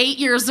 8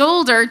 years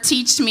older,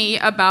 teach me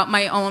about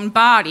my own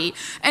body.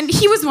 And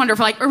he was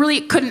wonderful. I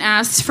really couldn't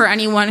ask for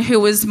anyone who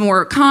was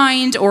more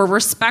kind or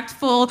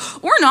respectful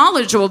or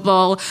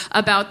knowledgeable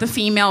about the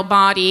female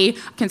body,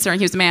 considering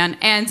he was a man.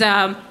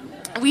 And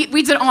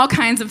we did all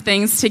kinds of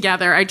things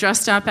together. I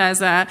dressed up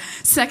as a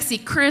sexy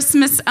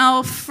Christmas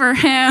elf for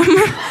him.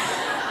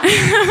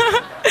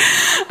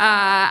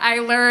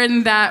 I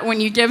learned that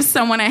when you give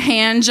someone a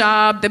hand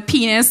job, the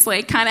penis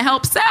kind of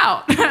helps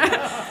out.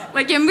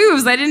 It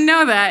moves. I didn't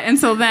know that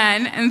until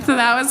then, and so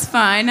that was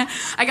fun.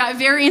 I got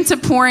very into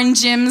porn.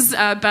 Jim's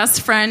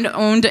best friend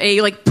owned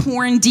a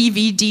porn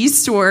DVD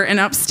store in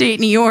upstate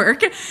New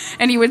York,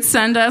 and he would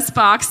send us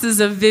boxes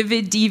of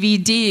Vivid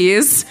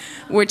DVDs,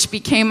 which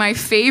became my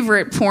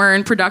favorite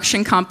porn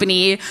production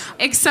company,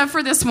 except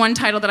for this one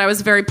title that I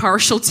was very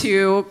partial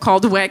to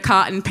called Wet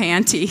Cotton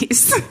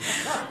Panties.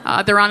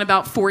 They're on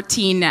about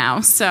 14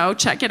 now, so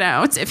check it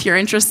out if you're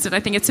interested. I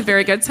think it's a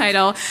very good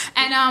title.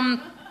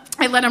 And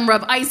I let him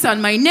rub ice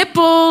on my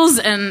nipples,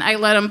 and I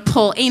let him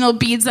pull anal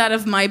beads out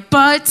of my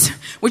butt,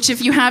 which,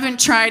 if you haven't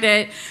tried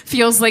it,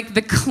 feels like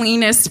the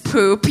cleanest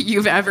poop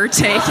you've ever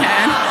taken.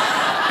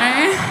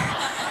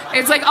 Right?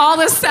 It's like all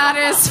the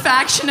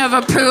satisfaction of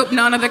a poop,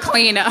 none of the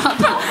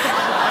cleanup.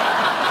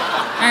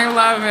 I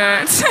love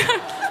it.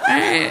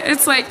 Right?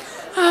 It's like,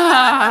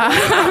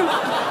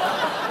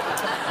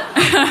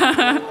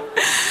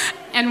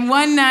 And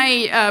one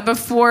night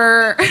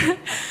before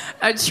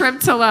a trip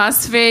to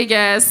Las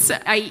Vegas,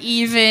 I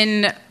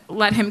even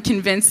let him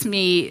convince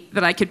me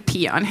that I could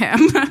pee on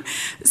him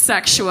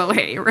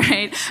sexually,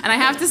 right? And I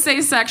have to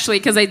say sexually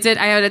because I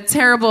had a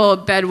terrible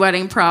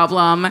bedwetting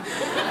problem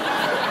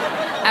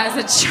as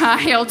a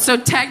child, so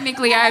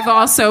technically I've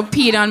also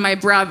peed on my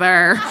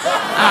brother.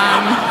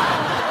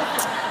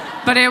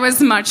 But it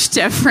was much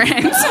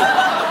different.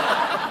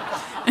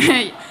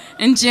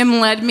 And Jim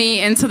led me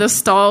into the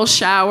stall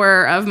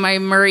shower of my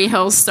Murray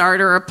Hill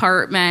starter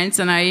apartment,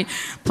 and I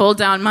pulled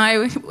down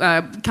my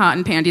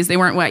cotton panties. They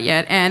weren't wet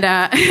yet. And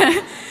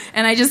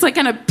and I just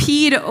kind of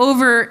peed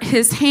over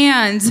his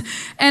hands.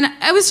 And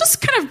I was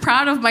just kind of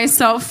proud of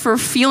myself for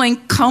feeling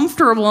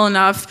comfortable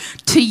enough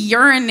to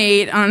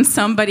urinate on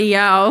somebody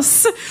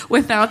else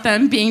without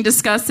them being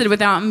disgusted,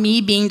 without me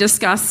being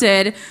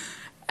disgusted.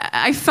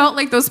 I felt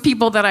like those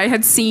people that I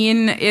had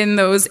seen in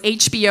those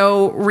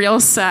HBO Real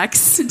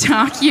Sex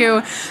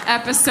docu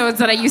episodes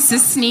that I used to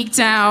sneak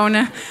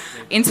down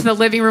into the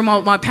living room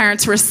while my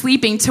parents were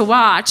sleeping to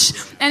watch.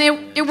 And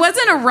it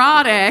wasn't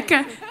erotic,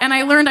 and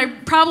I learned I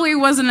probably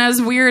wasn't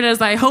as weird as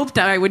I hoped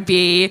that I would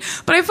be,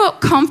 but I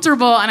felt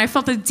comfortable, and I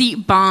felt a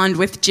deep bond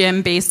with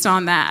Jim based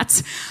on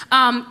that.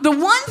 The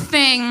one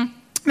thing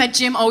that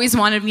Jim always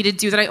wanted me to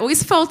do that I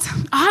always felt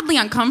oddly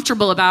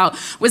uncomfortable about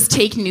was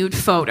take nude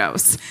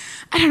photos.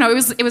 I don't know,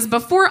 it was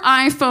before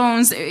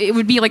iPhones. It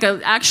would be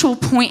an actual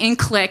point and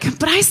click,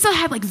 but I still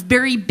had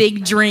very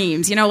big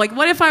dreams,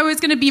 what if I was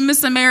going to be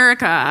Miss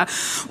America?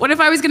 What if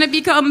I was going to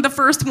become the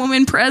first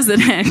woman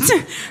president?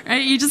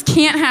 Right? You just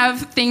can't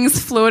have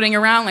things floating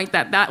around like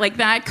that.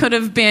 That could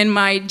have been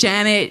my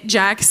Janet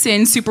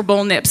Jackson Super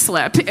Bowl nip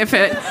slip if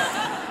it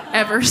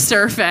ever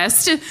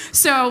surfaced.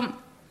 So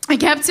I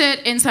kept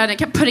it inside. I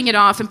kept putting it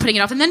off.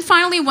 And then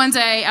finally one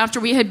day, after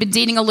we had been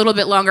dating a little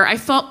bit longer, I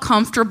felt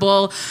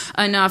comfortable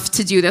enough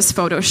to do this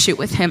photo shoot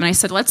with him. And I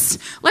said, let's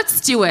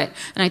do it.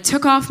 And I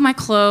took off my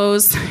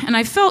clothes, and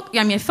I felt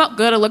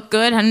good. I looked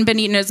good. I hadn't been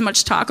eating as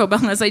much Taco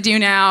Bell as I do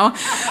now.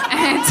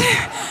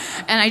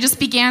 And I just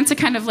began to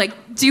kind of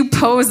do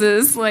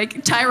poses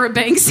like Tyra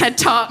Banks had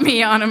taught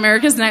me on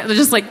America's Night,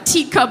 just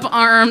teacup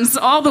arms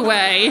all the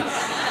way.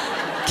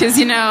 Because,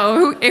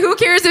 who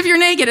cares if you're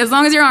naked as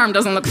long as your arm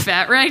doesn't look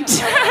fat, right?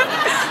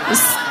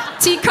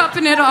 Just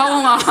teacupping it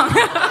all along.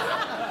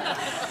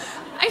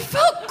 I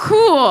felt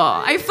cool.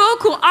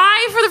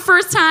 For the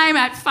first time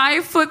at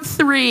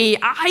 5'3",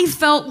 I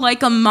felt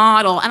like a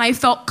model, and I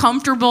felt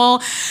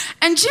comfortable.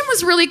 And Jim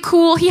was really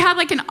cool. He had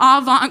an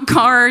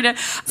avant-garde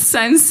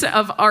sense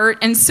of art,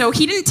 and so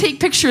he didn't take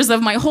pictures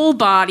of my whole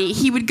body.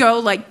 He would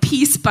go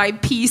piece by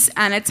piece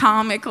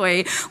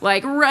anatomically,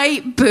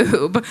 right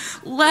boob,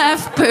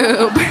 left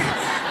boob,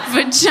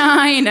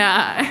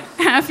 vagina,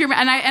 half your,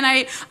 and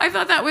I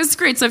thought that was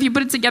great. So if you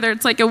put it together,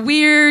 it's a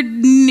weird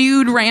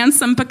nude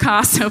ransom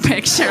Picasso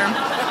picture.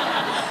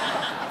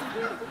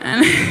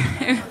 And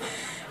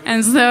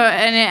And it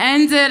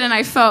ended, and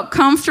I felt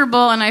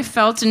comfortable, and I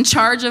felt in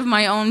charge of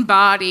my own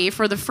body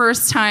for the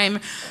first time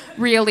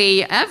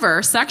really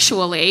ever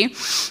sexually.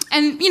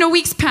 And,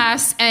 weeks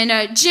passed,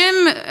 and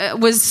Jim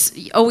was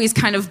always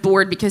kind of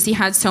bored because he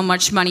had so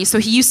much money, so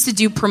he used to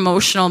do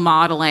promotional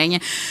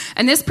modeling.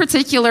 And this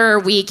particular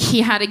week,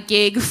 he had a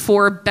gig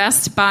for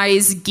Best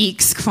Buy's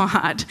Geek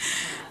Squad.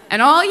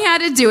 And all he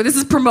had to do, this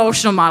is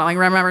promotional modeling,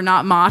 remember,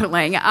 not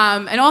modeling.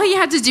 And all he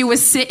had to do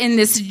was sit in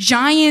this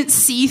giant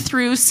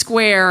see-through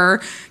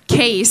square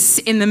case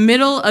in the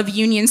middle of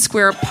Union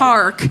Square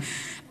Park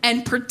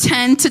and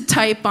pretend to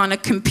type on a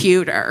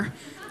computer.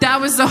 That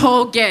was the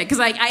whole gig. Because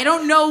I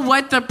don't know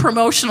what the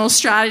promotional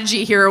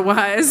strategy here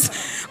was.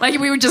 Like,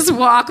 we would just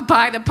walk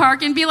by the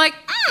park and be like,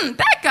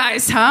 that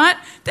guy's hot.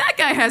 That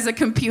guy has a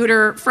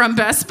computer from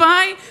Best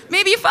Buy.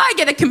 Maybe if I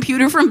get a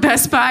computer from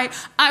Best Buy,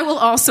 I will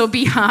also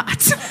be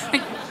hot.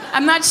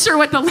 I'm not sure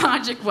what the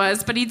logic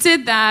was, but he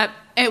did that.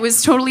 It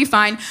was totally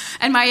fine.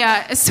 And my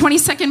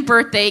 22nd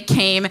birthday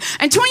came.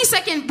 And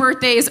 22nd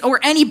birthdays, or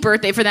any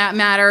birthday for that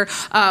matter,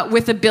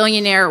 with a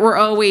billionaire were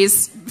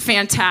always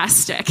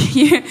fantastic.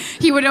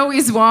 He would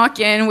always walk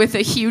in with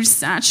a huge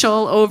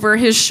satchel over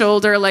his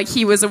shoulder like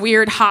he was a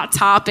weird Hot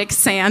Topic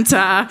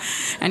Santa.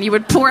 And he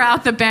would pour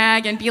out the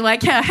bag and be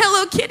like,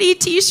 Hello Kitty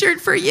t-shirt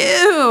for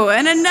you.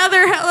 And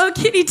another Hello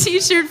Kitty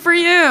t-shirt for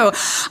you.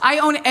 I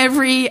own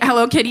every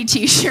Hello Kitty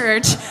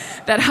t-shirt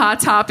that Hot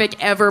Topic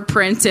ever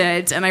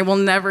printed, and I will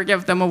never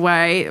give them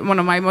away. One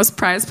of my most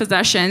prized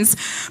possessions.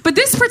 But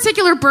this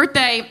particular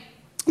birthday,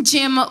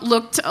 Jim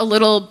looked a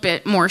little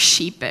bit more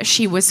sheepish.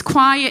 He was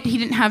quiet. He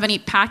didn't have any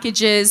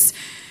packages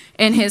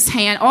in his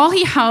hand. All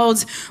he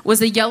held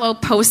was a yellow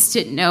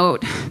Post-it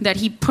note that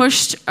he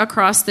pushed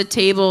across the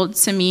table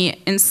to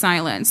me in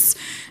silence.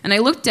 And I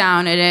looked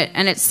down at it,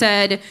 and it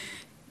said,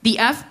 "The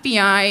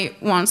FBI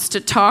wants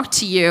to talk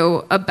to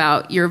you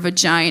about your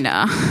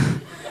vagina."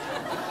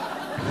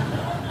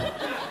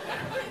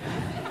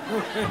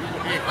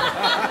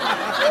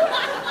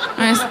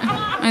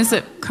 I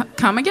said,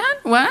 come again?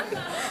 What?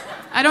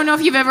 I don't know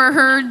if you've ever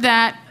heard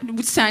that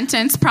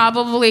sentence.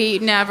 Probably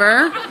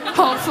never.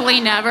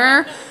 Hopefully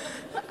never.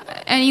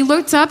 And he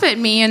looked up at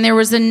me, and there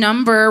was a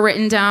number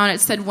written down. It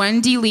said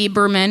Wendy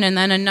Lieberman, and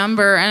then a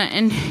number.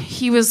 And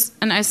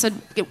I said,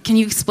 can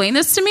you explain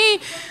this to me?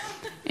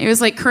 He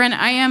was like, Corinne,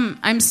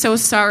 I'm so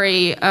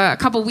sorry. A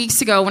couple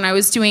weeks ago when I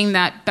was doing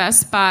that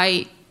Best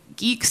Buy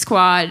Geek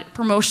Squad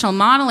promotional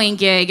modeling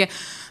gig,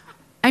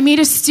 I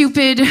made a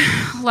stupid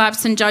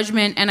lapse in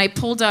judgment, and I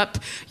pulled up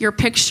your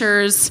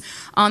pictures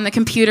on the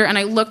computer, and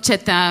I looked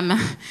at them,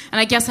 and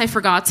I guess I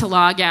forgot to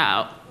log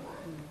out.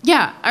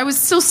 Yeah, I was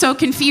still so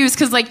confused,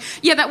 because,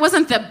 that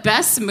wasn't the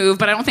best move,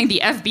 but I don't think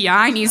the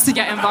FBI needs to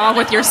get involved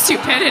with your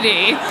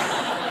stupidity,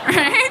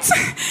 right?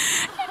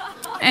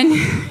 And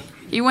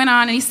he went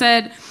on, and he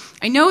said,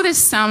 I know this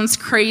sounds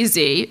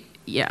crazy,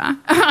 yeah.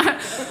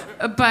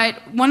 But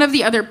one of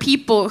the other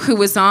people who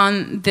was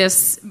on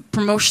this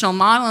promotional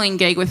modeling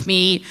gig with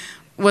me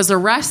was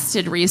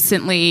arrested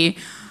recently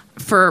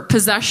for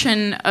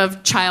possession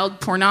of child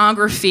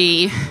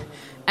pornography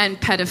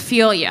and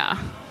pedophilia.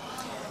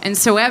 And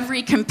so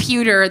every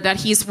computer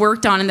that he's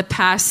worked on in the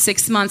past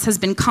 6 months has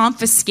been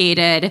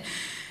confiscated.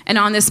 And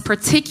on this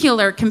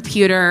particular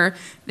computer,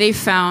 they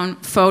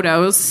found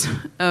photos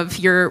of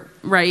your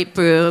right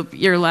boob,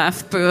 your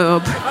left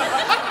boob,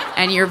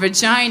 and your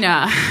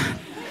vagina,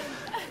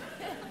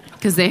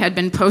 because they had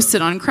been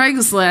posted on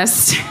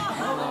Craigslist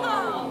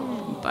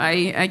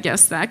by, I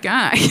guess, that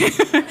guy.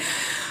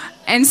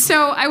 And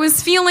so I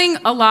was feeling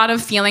a lot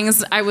of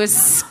feelings. I was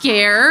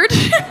scared.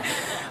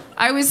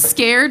 I was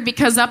scared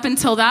because up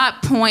until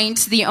that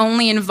point, the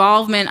only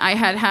involvement I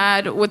had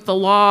had with the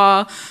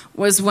law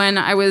was when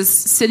I was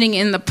sitting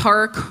in the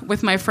park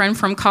with my friend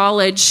from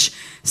college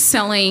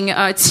selling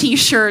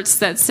T-shirts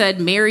that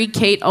said, Mary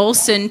Kate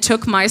Olsen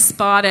took my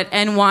spot at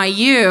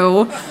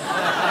NYU.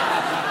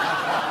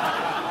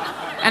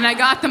 And I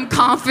got them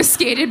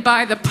confiscated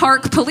by the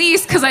park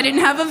police because I didn't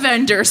have a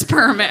vendor's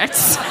permit.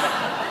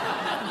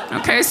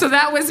 Okay, so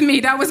that was me.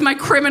 That was my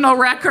criminal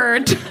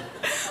record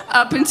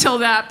up until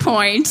that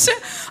point.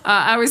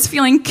 I was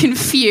feeling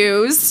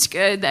confused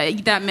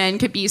that men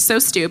could be so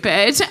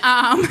stupid.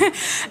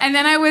 And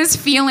then I was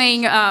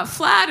feeling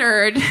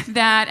flattered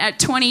that at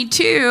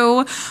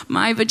 22,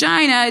 my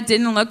vagina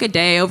didn't look a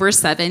day over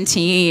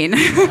 17.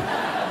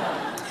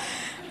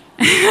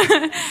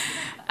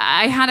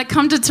 I had to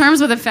come to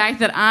terms with the fact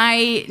that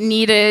I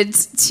needed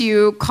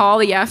to call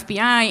the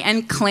FBI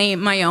and claim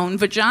my own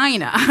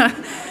vagina.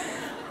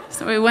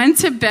 So I went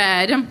to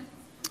bed, and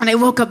I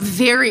woke up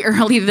very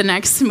early the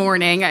next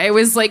morning. It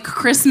was like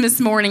Christmas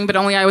morning, but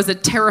only I was a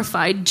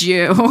terrified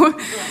Jew.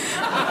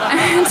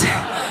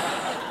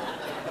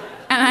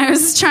 And I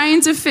was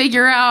trying to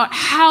figure out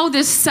how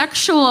this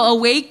sexual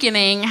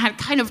awakening had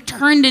kind of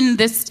turned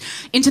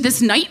into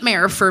this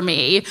nightmare for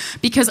me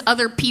because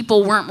other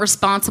people weren't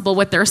responsible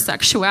with their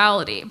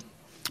sexuality.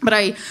 But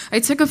I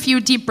took a few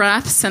deep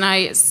breaths and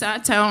I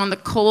sat down on the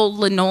cold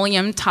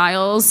linoleum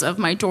tiles of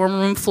my dorm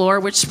room floor,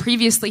 which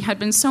previously had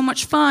been so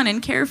much fun and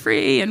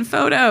carefree and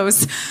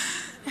photos.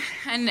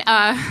 And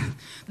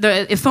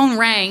the phone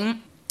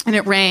rang, and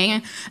it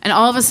rang, and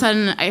all of a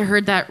sudden I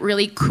heard that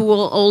really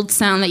cool old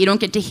sound that you don't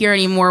get to hear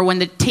anymore when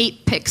the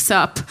tape picks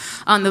up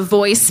on the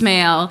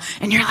voicemail,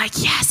 and you're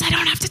like, yes, I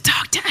don't have to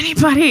talk to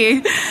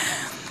anybody.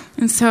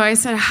 And so I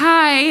said,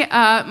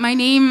 hi, my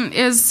name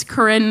is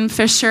Corinne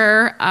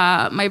Fisher.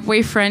 My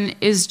boyfriend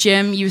is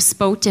Jim. You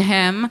spoke to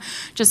him.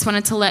 Just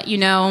wanted to let you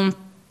know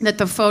that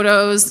the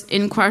photos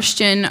in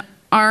question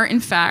are, in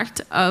fact,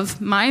 of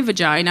my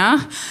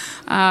vagina.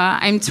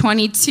 I'm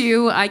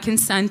 22. I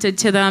consented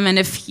to them. And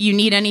if you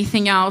need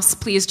anything else,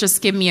 please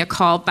just give me a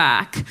call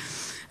back.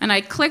 And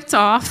I clicked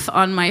off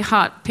on my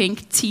hot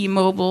pink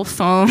T-Mobile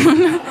phone.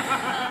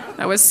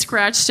 I was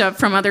scratched up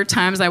from other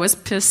times I was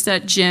pissed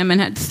at Jim and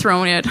had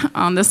thrown it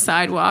on the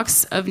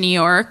sidewalks of New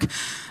York.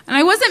 And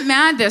I wasn't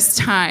mad this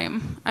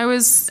time. I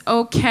was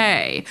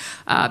okay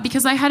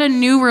because I had a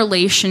new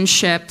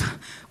relationship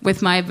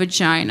with my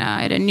vagina.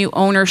 I had a new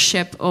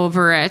ownership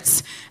over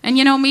it. And,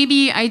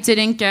 maybe I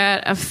didn't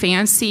get a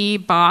fancy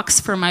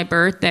box for my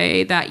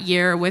birthday that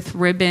year with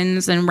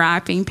ribbons and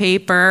wrapping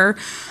paper,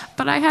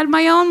 but I had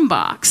my own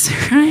box,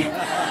 right?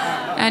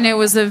 And it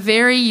was a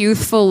very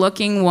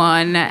youthful-looking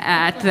one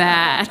at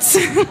that.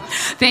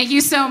 Thank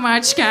you so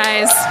much,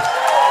 guys.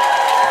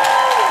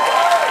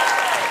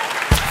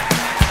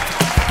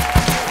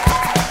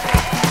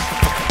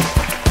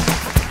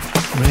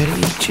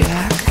 Ready,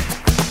 Jack?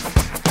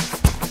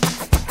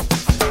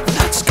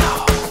 Let's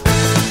go.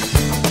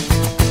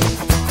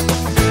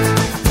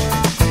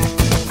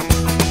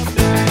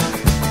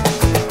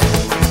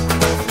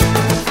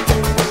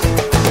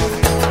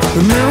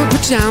 Remember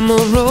Pajama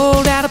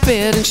rolled out of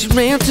bed and she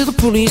ran to the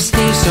police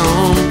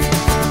station.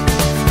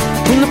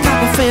 When the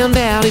papa found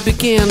out, he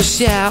began to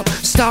shout,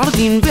 started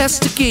the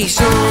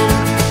investigation.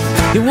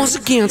 It was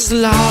against the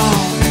law.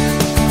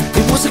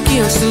 It was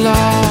against the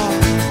law.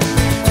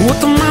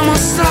 What the mama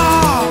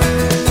saw,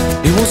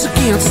 it was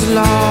against the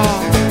law.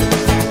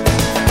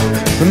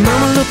 The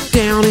mama looked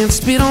down and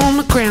spit on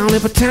the ground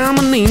every time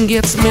my name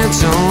gets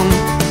mentioned.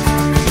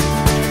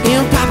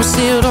 And Papa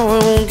said, oh, I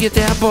won't get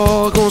that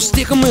boy, gonna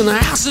stick him in the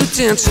house of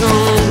detention.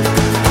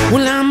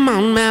 Well, I'm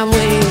on my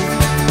way,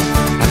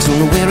 I don't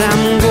know where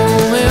I'm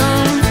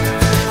going.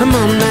 I'm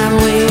on my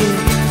way,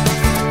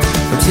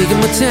 I'm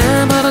taking my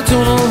time, but I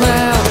don't know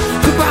how.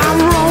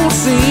 Goodbye,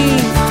 Rosie,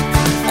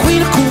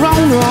 Queen of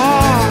Corona.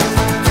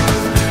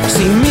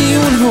 See me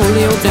and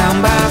Julio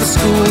down by the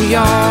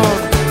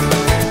schoolyard.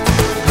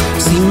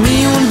 See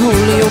me and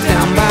Julio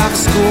down by the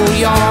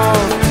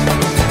schoolyard.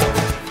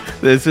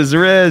 This is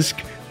Risk.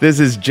 This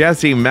is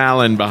Jesse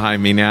Malin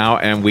behind me now,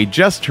 and we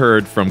just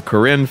heard from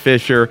Corinne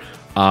Fisher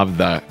of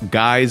the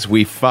Guys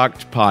We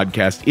Fucked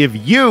podcast.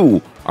 If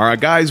you are a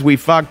Guys We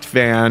Fucked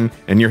fan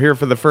and you're here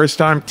for the first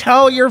time,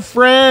 tell your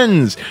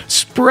friends.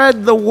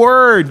 Spread the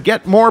word.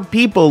 Get more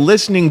people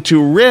listening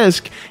to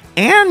Risk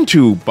and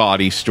to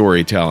Body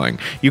Storytelling.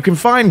 You can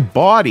find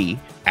Body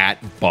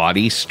at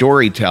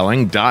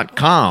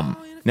bodystorytelling.com.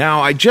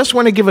 Now, I just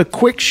want to give a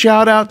quick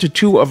shout out to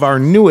two of our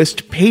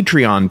newest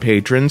Patreon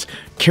patrons,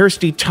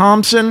 Kirsty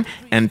Thompson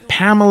and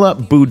Pamela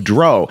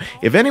Boudreau.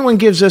 If anyone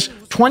gives us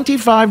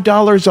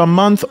 $25 a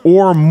month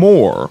or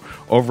more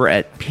over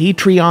at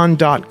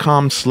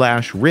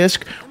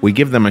patreon.com/risk, we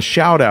give them a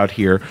shout out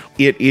here.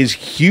 It is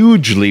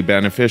hugely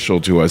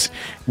beneficial to us.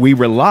 We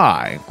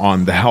rely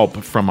on the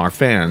help from our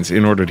fans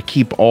in order to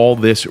keep all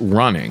this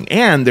running.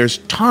 And there's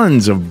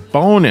tons of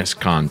bonus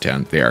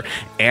content there.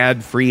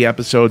 Ad-free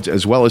episodes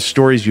as well as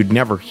stories you'd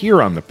never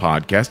hear on the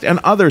podcast and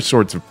other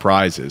sorts of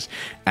prizes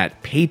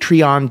at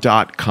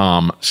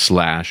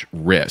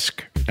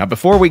patreon.com/risk. Now,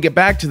 before we get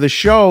back to the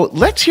show,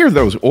 let's hear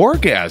those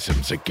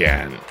orgasms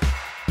again.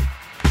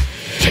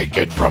 Take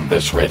it from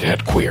this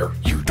redhead queer.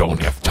 You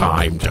don't have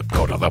time to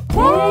go to the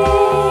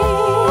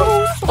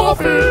post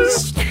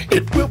office.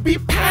 It will be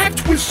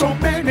packed with so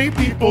many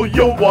people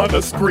you'll want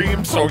to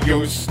scream. So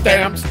use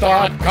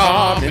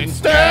Stamps.com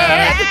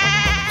instead.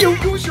 You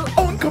use your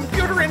own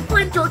computer and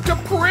printer to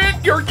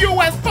print your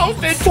U.S.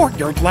 postage for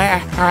your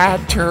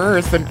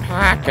letters and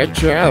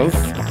packages.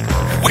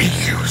 We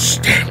use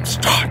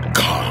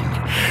Stamps.com.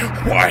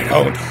 Why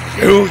don't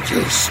you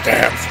use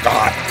Stamps.com?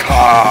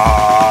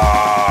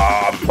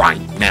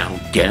 Right now,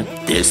 get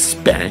this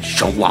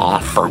special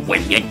offer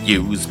when you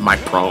use my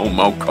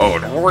promo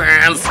code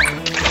RISK.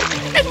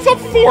 It's a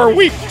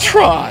 4-week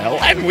trial,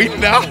 and we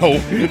know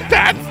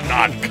that's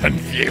not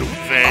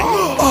confusing.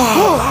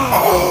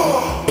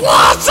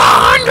 Plus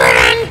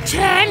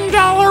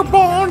 $110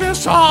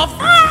 bonus off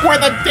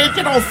with a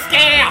digital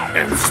scale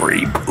and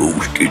free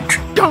postage.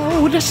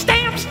 Go to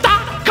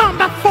Stamps.com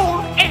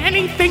before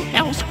anything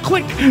else.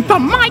 Click the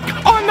mic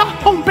on the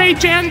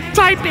homepage and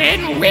type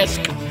in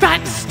RISK.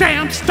 That's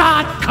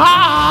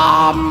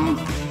Stamps.com.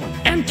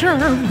 Enter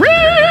RISK.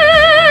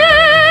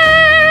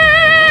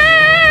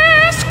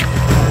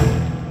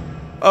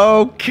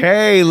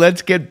 Okay,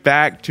 let's get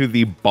back to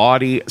the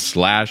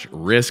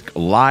Body/Risk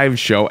live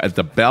show at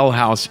the Bell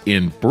House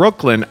in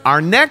Brooklyn. Our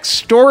next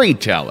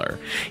storyteller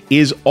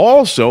is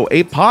also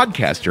a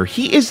podcaster.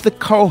 He is the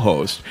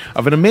co-host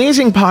of an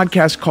amazing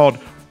podcast called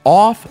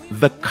Off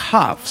the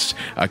Cuffs,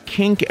 a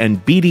kink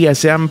and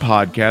BDSM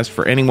podcast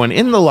for anyone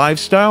in the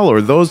lifestyle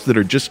or those that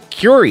are just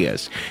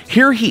curious.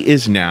 Here he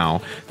is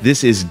now.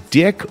 This is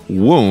Dick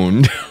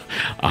Wound.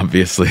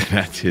 Obviously,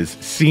 that's his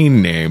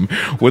scene name,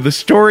 with a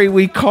story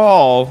we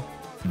call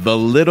The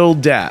Little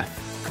Death.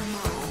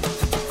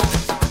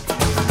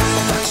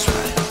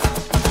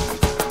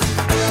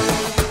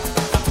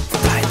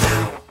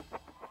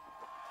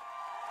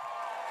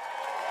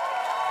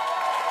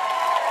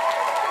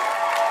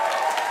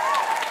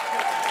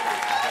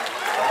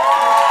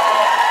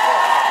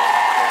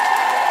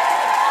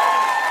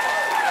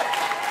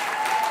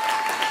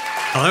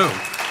 Hello.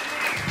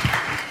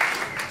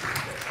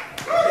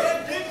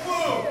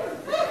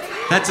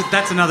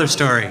 That's another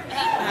story.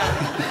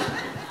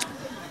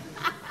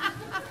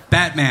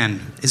 Batman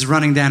is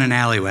running down an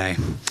alleyway.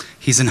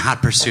 He's in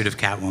hot pursuit of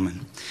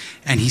Catwoman.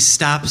 And he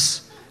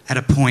stops at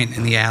a point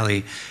in the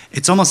alley.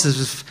 It's almost as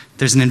if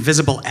there's an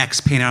invisible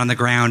X painted on the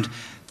ground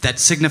that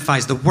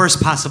signifies the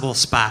worst possible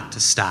spot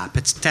to stop.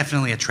 It's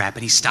definitely a trap,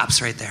 and he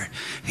stops right there.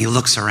 And he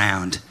looks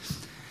around.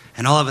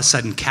 And all of a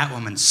sudden,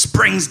 Catwoman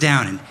springs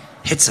down and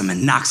hits him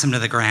and knocks him to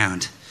the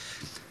ground.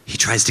 He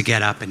tries to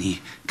get up, and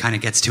he kind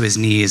of gets to his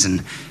knees,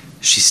 and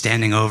she's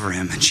standing over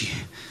him, and she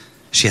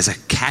has a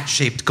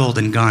cat-shaped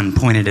golden gun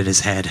pointed at his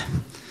head.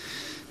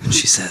 And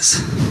she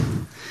says,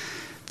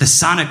 "The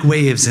sonic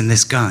waves in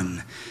this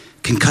gun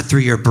can cut through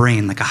your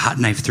brain like a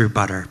hot knife through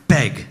butter.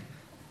 Beg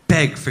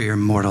for your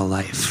mortal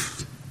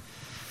life."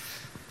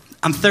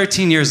 I'm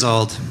 13 years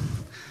old.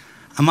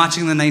 I'm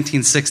watching the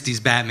 1960s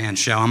Batman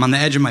show. I'm on the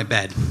edge of my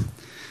bed.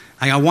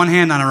 I got one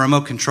hand on a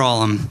remote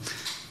control. I'm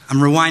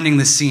rewinding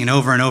the scene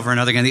over and over and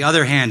over again. The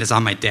other hand is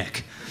on my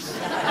dick.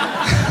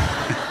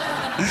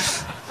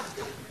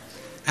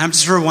 And I'm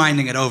just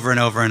rewinding it over and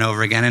over and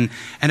over again.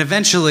 And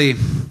eventually,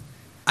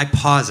 I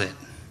pause it.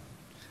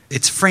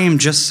 It's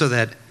framed just so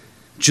that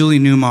Julie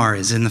Newmar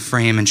is in the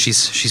frame, and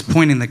she's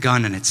pointing the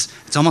gun, and it's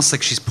almost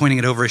like she's pointing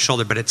it over his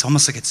shoulder, but it's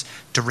almost like it's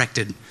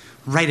directed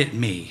right at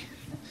me.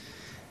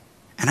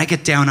 And I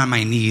get down on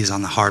my knees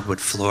on the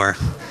hardwood floor.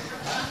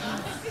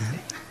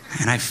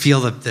 And I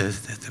feel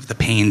the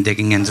pain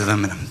digging into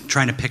them, and I'm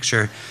trying to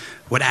picture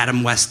what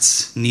Adam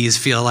West's knees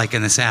feel like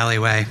in this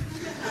alleyway.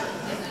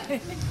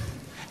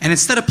 And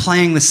instead of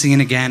playing the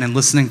scene again and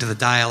listening to the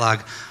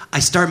dialogue, I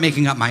start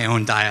making up my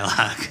own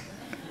dialogue.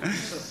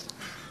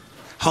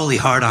 Holy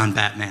hard on,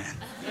 Batman.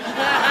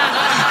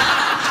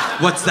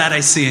 What's that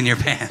I see in your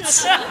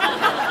pants?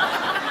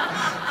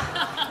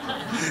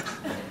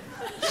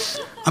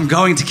 I'm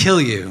going to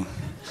kill you,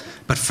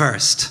 but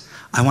first,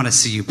 I want to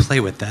see you play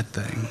with that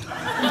thing.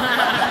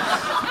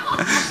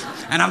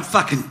 And I'm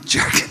fucking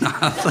jerking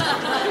off.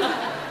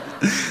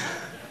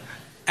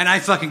 And I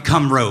fucking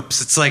come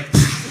ropes. It's like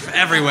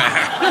everywhere.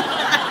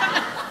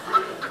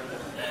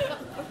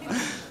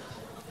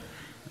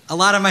 A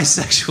lot of my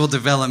sexual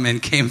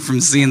development came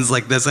from scenes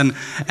like this and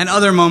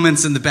other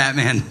moments in the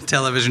Batman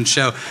television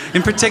show.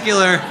 In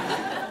particular,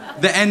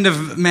 the end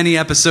of many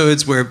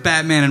episodes where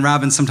Batman and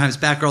Robin, sometimes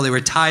Batgirl, they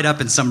were tied up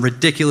in some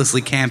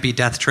ridiculously campy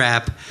death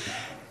trap.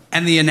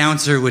 And the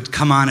announcer would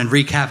come on and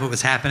recap what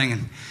was happening,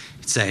 and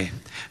he'd say,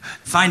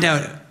 "Find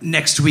out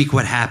next week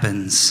what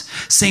happens.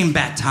 Same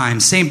bat time,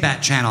 same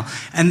bat channel."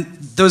 And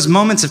those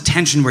moments of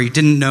tension where you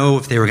didn't know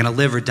if they were going to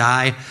live or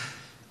die,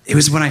 it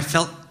was when I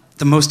felt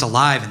the most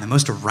alive and the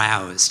most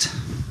aroused.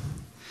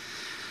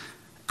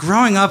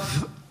 Growing up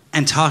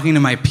and talking to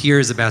my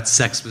peers about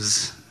sex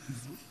was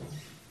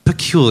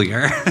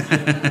peculiar.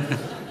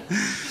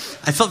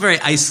 I felt very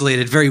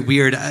isolated, very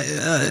weird,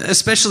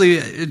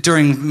 especially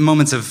during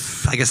moments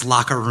of, I guess,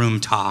 locker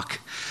room talk.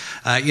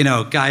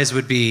 Guys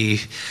would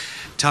be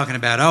talking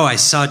about, "Oh, I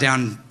saw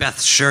down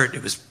Beth's shirt.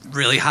 It was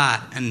really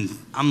hot." And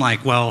I'm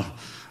like, "Well,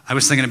 I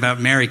was thinking about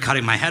Mary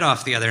cutting my head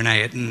off the other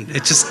night." And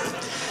it just,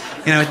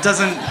 it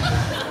doesn't...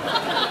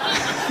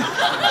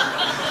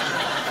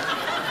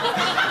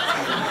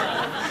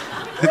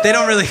 They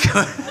don't really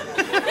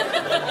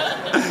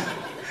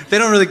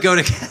go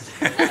together.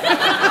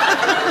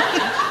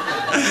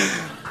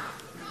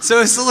 So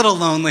it's a little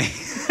lonely.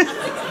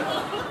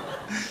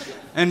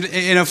 And,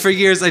 for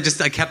years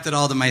I kept it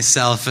all to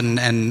myself.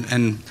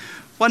 And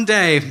one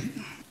day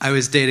I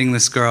was dating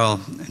this girl,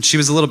 and she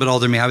was a little bit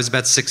older than me. I was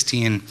about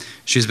 16.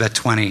 She was about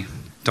 20.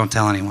 Don't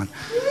tell anyone.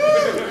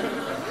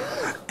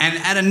 And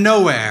out of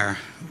nowhere,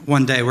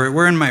 one day,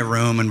 we're in my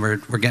room, and we're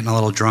getting a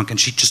little drunk, and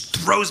she just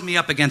throws me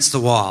up against the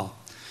wall.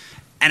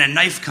 And a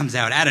knife comes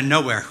out of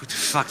nowhere.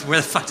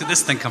 Where the fuck did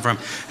this thing come from?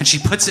 And she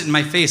puts it in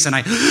my face, and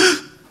I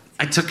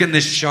took in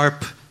this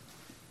sharp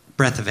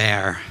breath of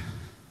air.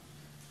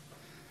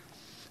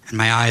 And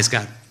my eyes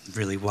got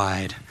really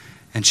wide.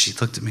 And she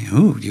looked at me,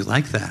 "Ooh, you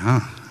like that, huh?"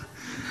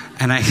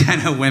 And I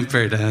kind of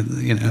whimpered,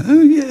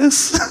 "Oh,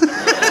 yes."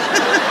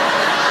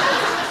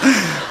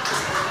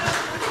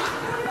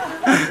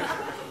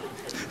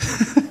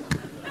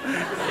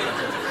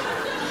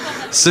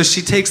 So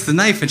she takes the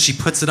knife and she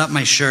puts it up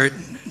my shirt.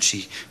 And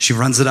she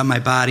runs it up my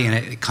body, and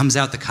it comes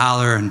out the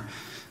collar, and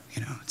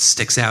it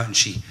sticks out, and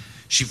she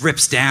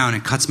rips down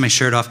and cuts my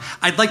shirt off.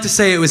 I'd like to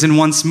say it was in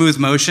one smooth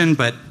motion,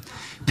 but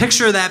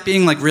picture that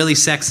being like really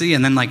sexy,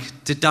 and then like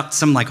deduct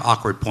some like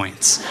awkward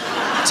points.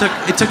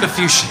 It took a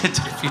few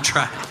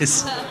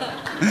tries.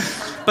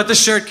 But the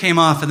shirt came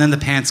off, and then the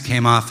pants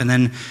came off, and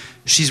then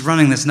she's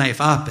running this knife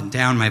up and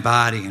down my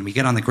body, and we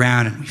get on the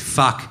ground and we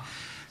fuck.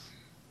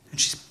 And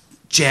she's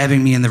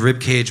jabbing me in the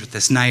ribcage with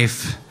this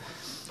knife.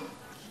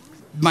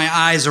 My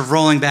eyes are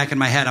rolling back in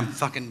my head.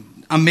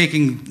 I'm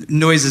making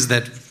noises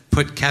that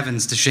put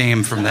Kevin's to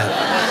shame from that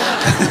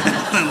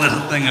little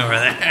thing over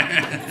there.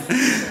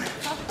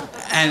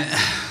 And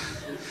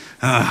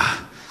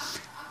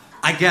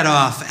I get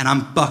off, and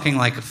I'm bucking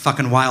like a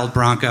fucking wild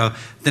bronco.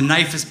 The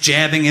knife is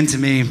jabbing into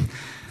me.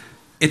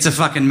 It's a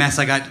fucking mess.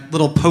 I got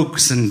little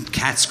pokes and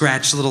cat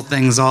scratch little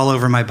things all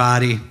over my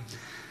body.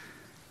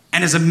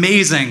 And as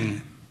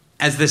amazing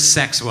as this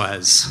sex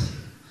was,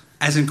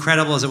 as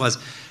incredible as it was,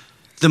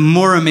 the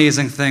more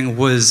amazing thing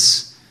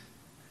was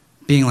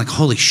being like,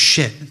 holy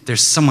shit,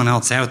 there's someone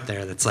else out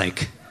there that's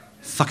like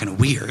fucking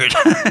weird.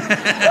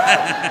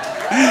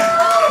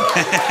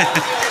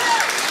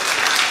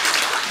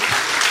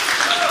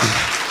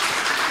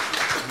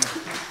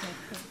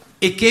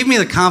 It gave me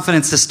the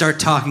confidence to start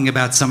talking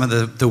about some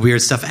of the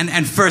weird stuff.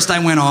 And first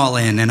I went all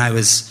in, and I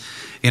was,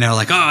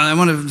 like, oh, I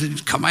want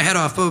to cut my head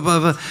off, blah, blah,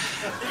 blah.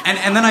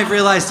 And then I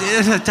realized,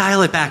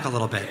 dial it back a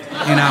little bit,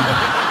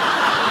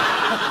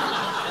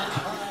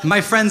 My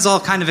friends all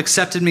kind of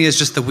accepted me as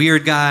just the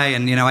weird guy,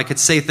 and, I could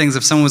say things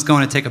if someone was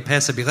going to take a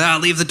piss, I'd be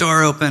like, leave the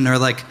door open, or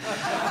like,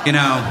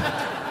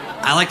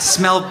 I like to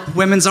smell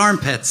women's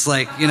armpits,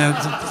 like,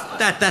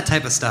 that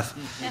type of stuff.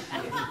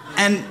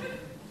 And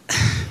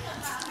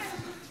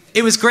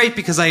it was great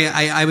because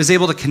I was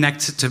able to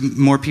connect to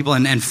more people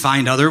and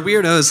find other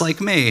weirdos like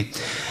me.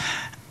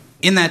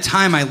 In that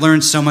time, I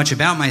learned so much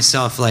about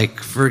myself. Like,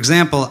 for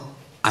example,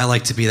 I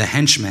like to be the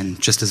henchman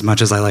just as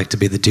much as I like to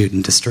be the dude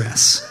in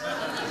distress.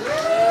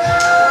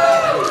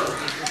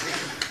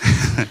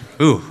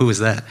 Ooh, who was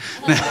that?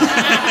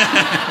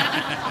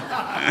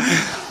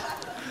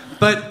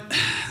 But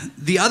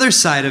the other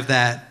side of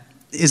that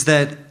is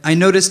that I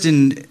noticed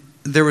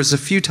there was a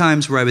few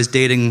times where I was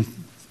dating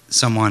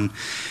someone,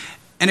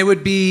 and it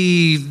would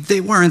be,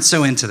 they weren't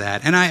so into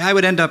that. And I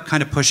would end up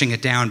kind of pushing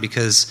it down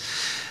because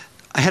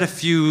I had a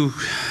few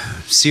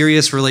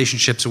serious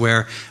relationships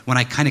where when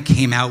I kind of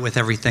came out with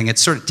everything, it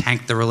sort of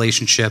tanked the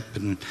relationship,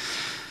 and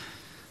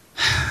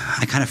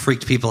I kind of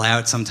freaked people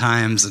out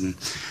sometimes. And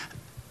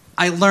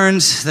I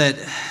learned that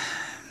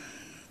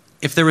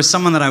if there was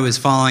someone that I was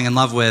falling in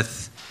love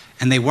with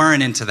and they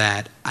weren't into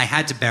that, I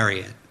had to bury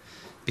it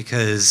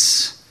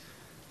because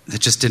it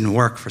just didn't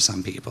work for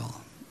some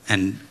people.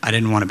 And I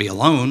didn't want to be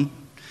alone.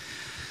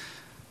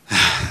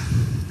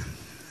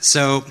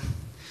 So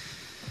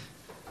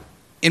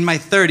in my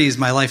 30s,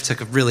 my life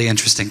took a really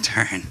interesting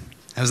turn.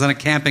 I was on a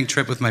camping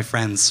trip with my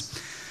friends.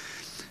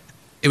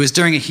 It was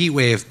during a heat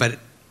wave, but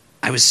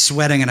I was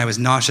sweating and I was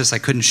nauseous. I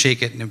couldn't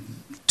shake it. And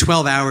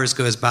 12 hours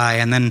goes by,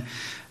 and then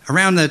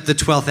around the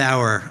 12th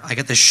hour, I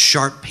got this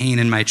sharp pain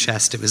in my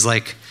chest. It was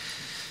like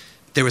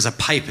there was a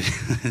pipe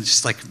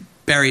just like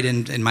buried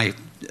in my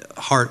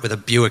heart with a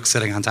Buick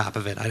sitting on top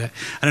of it. I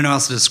don't know how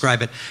else to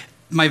describe it.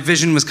 My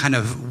vision was kind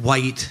of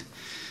white.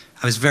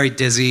 I was very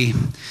dizzy.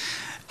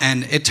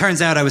 And it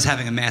turns out I was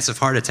having a massive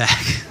heart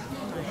attack.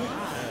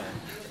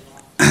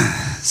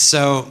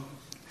 So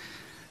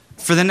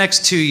for the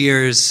next 2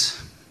 years,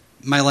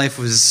 my life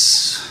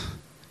was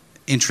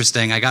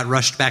interesting. I got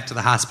rushed back to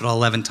the hospital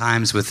 11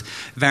 times with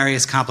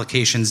various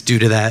complications due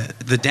to that,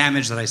 the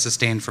damage that I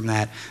sustained from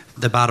that.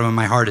 The bottom of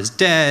my heart is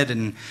dead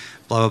and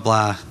blah, blah,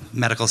 blah.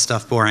 Medical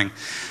stuff, boring.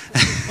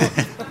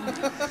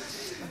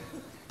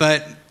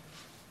 But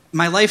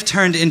my life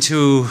turned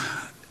into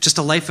just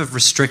a life of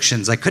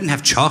restrictions. I couldn't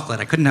have chocolate.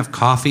 I couldn't have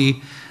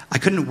coffee. I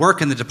couldn't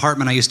work in the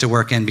department I used to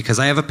work in because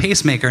I have a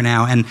pacemaker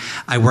now, and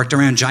I worked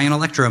around giant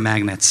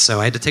electromagnets,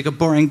 so I had to take a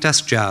boring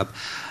desk job.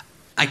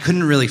 I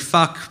couldn't really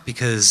fuck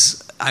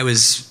because I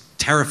was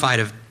terrified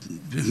of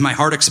my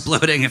heart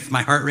exploding if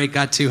my heart rate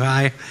got too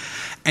high.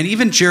 And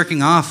even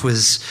jerking off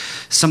was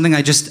something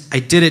I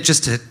did it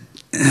just to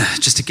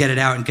get it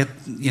out and get,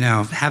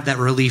 have that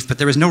relief, but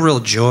there was no real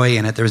joy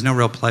in it. There was no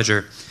real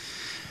pleasure.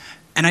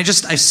 And I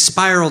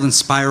spiraled and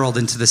spiraled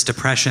into this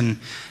depression,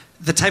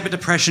 the type of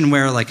depression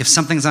where, like, if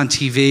something's on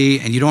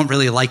TV and you don't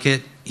really like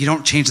it, you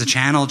don't change the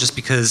channel just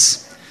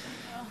because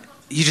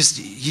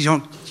you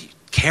don't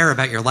care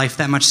about your life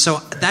that much. So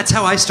that's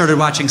how I started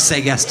watching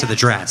Say Yes to the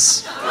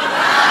Dress.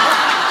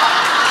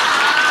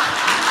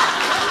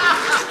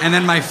 And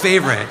then my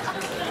favorite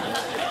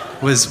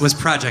was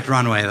Project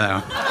Runway,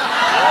 though.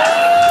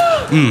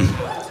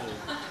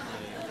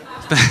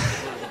 But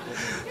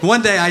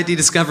one day ID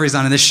Discovery's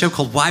on, and this show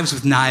called Wives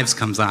with Knives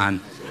comes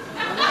on.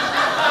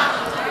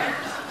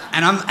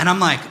 And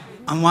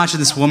I'm watching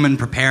this woman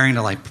preparing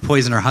to, like,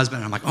 poison her husband,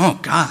 and I'm like, oh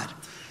God,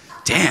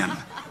 damn,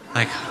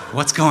 like,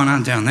 what's going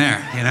on down there?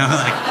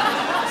 Like,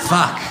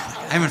 fuck.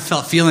 I haven't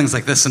felt feelings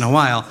like this in a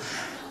while.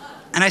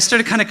 And I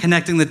started kind of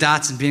connecting the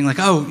dots and being like,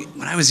 oh,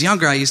 when I was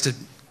younger, I used to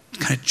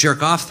kind of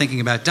jerk off thinking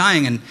about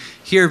dying. And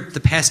here, the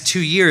past 2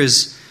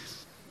 years,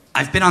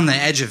 I've been on the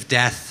edge of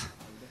death,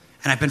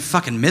 and I've been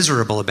fucking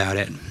miserable about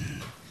it.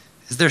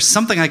 Is there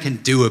something I can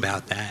do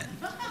about that?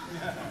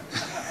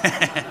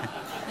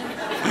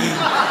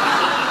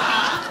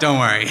 Don't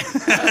worry.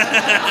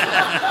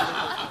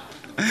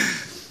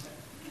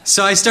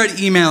 So I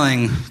start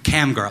emailing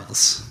cam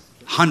girls,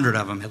 100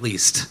 of them at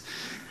least.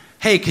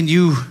 Hey, can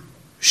you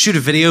shoot a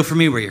video for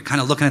me where you're kind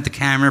of looking at the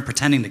camera,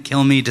 pretending to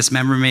kill me,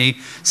 dismember me,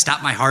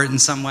 stop my heart in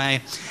some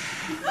way?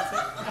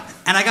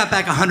 And I got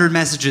back 100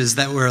 messages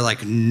that were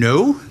like,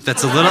 no,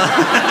 that's a little...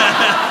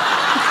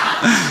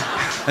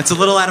 that's a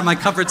little out of my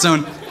comfort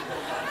zone.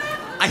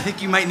 I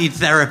think you might need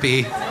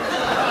therapy.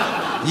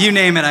 You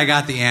name it, I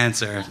got the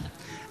answer.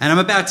 And I'm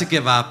about to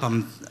give up.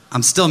 I'm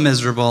still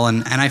miserable,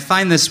 and I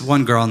find this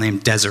one girl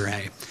named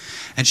Desiree.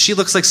 And she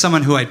looks like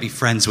someone who I'd be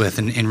friends with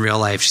in real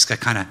life. She's got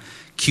kind of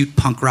cute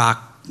punk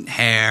rock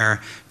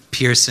hair,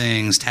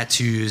 piercings,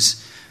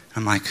 tattoos.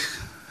 I'm like,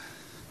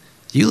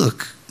 you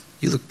look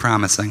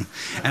promising.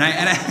 And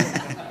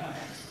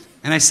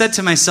I said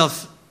to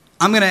myself,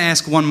 I'm going to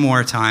ask one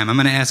more time. I'm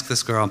going to ask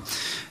this girl.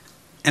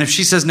 And if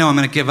she says no, I'm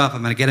going to give up.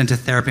 I'm going to get into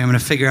therapy. I'm going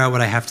to figure out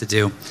what I have to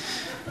do.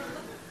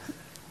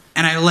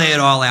 And I lay it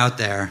all out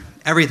there.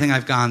 Everything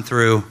I've gone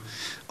through,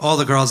 all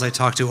the girls I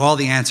talked to, all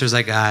the answers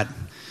I got.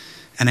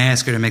 And I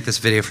ask her to make this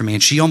video for me.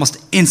 And she almost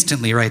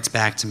instantly writes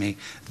back to me,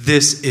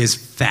 this is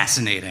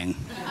fascinating.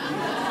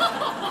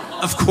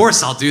 Of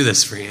course I'll do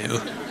this for you.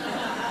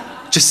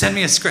 Just send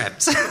me a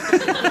script.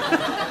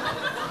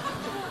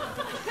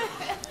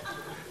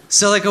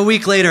 So like a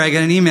week later, I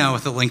get an email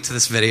with a link to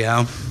this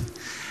video.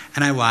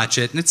 And I watch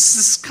it. And it's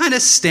this kind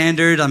of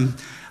standard. I'm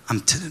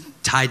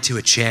tied to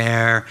a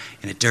chair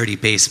in a dirty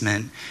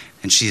basement.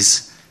 And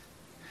she's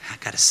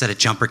got a set of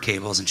jumper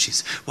cables. And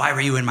she's, why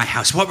were you in my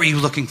house? What were you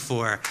looking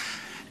for?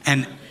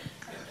 And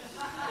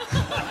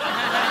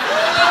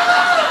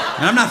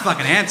I'm not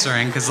fucking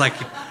answering because, like,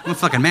 I'm a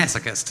fucking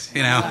masochist,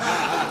 you know?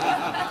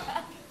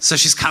 So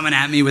she's coming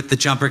at me with the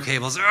jumper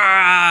cables. And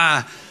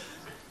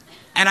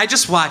I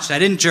just watched it. I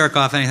didn't jerk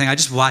off anything. I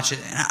just watched it.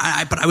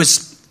 But I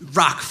was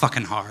rock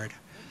fucking hard.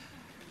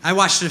 I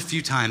watched it a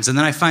few times, and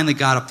then I finally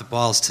got up the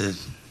balls to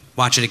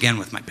watch it again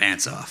with my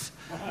pants off.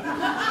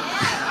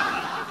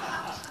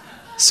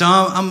 So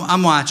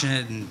I'm watching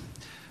it, and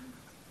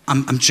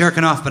I'm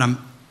jerking off, but I'm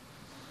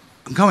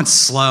going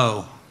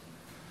slow.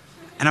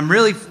 And I'm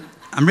really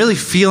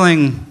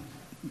feeling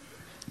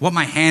what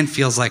my hand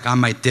feels like on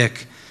my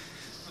dick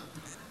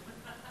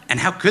and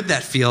how good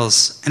that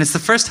feels. And it's the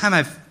first time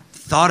I've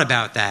thought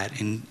about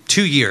that in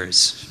 2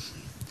 years.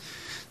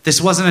 This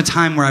wasn't a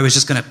time where I was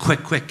just gonna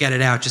quick get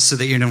it out just so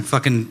that you don't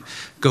fucking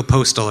go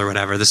postal or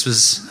whatever. This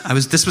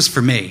was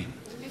for me.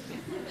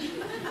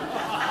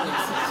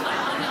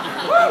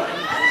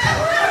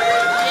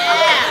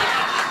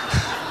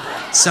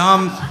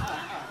 So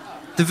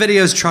the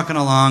video's trucking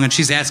along, and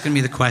she's asking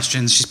me the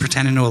questions. She's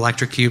pretending to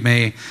electrocute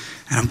me,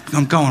 and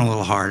I'm going a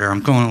little harder.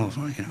 I'm going a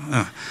little, you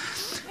know.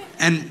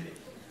 And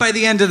by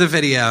the end of the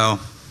video,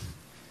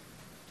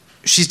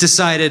 she's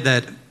decided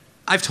that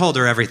I've told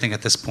her everything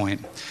at this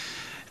point.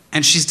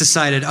 And she's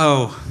decided,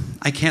 oh,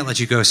 I can't let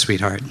you go,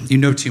 sweetheart. You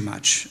know too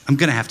much. I'm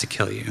going to have to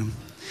kill you.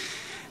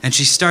 And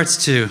she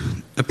starts to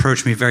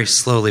approach me very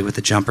slowly with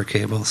the jumper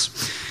cables.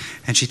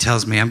 And she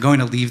tells me, I'm going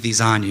to leave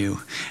these on you,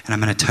 and I'm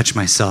going to touch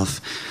myself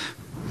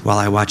while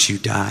I watch you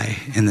die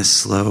in this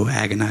slow,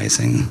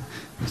 agonizing,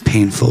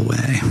 painful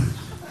way.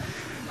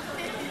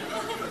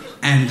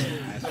 And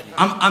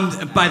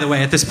I'm by the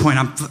way, at this point,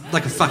 I'm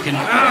like a fucking...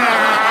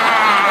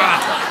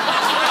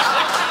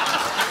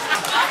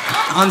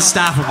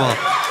 unstoppable.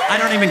 I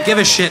don't even give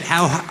a shit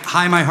how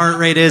high my heart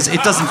rate is.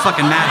 It doesn't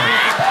fucking matter.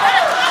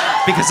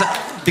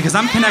 Because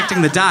I'm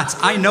connecting the dots.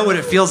 I know what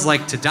it feels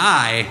like to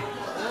die.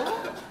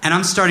 And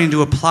I'm starting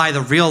to apply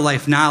the real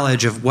life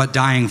knowledge of what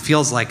dying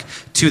feels like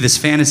to this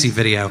fantasy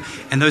video.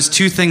 And those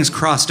two things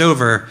crossed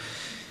over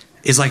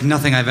is like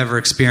nothing I've ever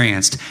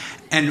experienced.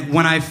 And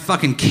when I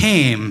fucking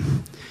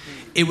came,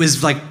 it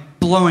was like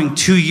blowing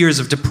 2 years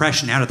of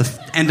depression out of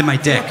the end of my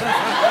dick.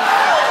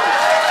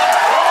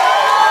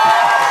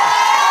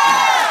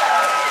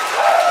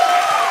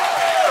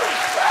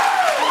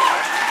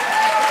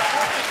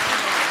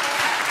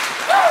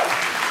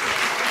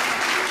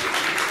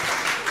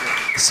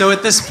 So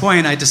at this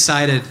point, I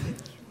decided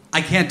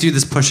I can't do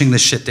this pushing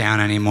this shit down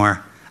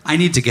anymore. I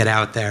need to get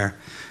out there.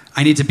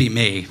 I need to be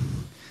me.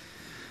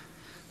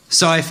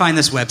 So I find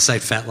this website,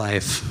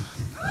 FetLife.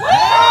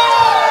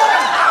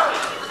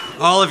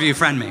 All of you,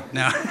 friend me.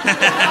 No.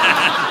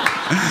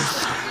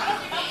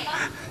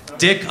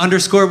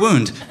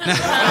 Dick_wound.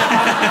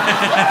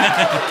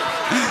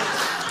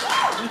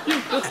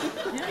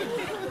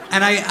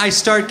 And I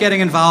start getting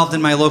involved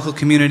in my local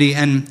community,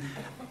 and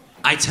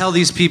I tell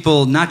these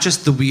people not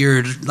just the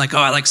weird, like, oh,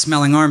 I like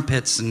smelling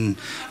armpits and,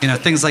 you know,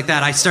 things like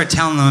that. I start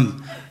telling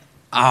them,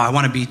 oh, I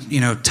want to be,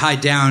 you know,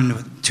 tied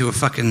down to a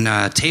fucking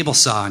table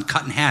saw and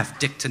cut in half,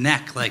 dick to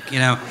neck, like, you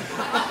know,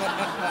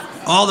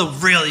 all the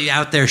really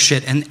out there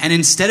shit. And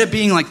instead of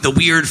being like the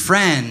weird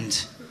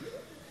friend,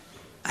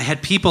 I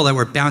had people that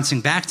were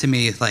bouncing back to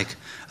me like,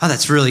 oh,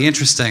 that's really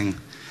interesting.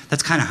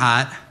 That's kind of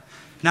hot.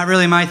 Not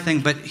really my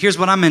thing, but here's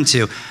what I'm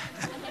into.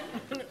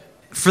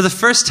 For the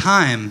first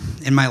time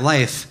in my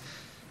life,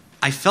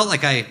 I felt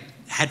like I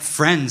had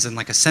friends and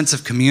like a sense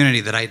of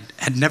community that I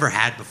had never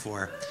had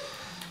before.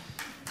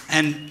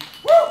 And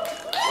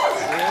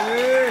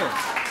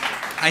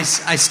I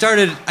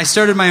started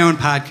my own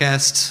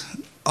podcast,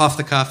 Off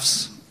the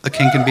Cuffs, a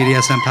kink and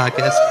BDSM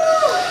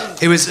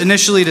podcast. It was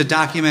initially to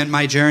document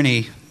my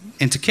journey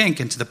into kink,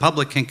 into the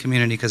public kink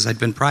community, because I'd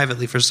been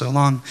privately for so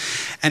long.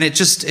 And it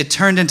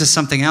turned into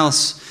something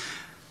else.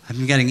 I've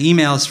been getting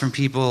emails from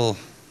people.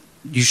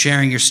 You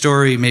sharing your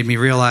story made me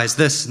realize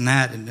this and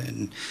that.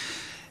 And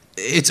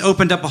it's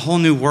opened up a whole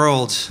new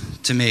world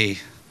to me.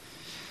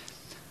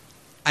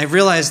 I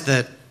realized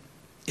that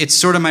it's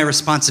sort of my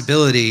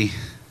responsibility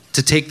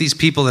to take these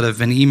people that have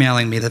been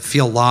emailing me that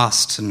feel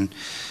lost and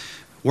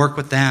work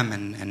with them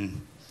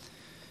and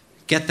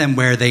get them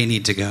where they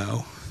need to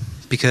go.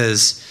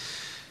 Because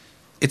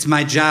it's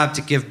my job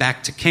to give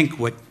back to kink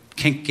what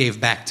kink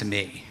gave back to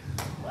me.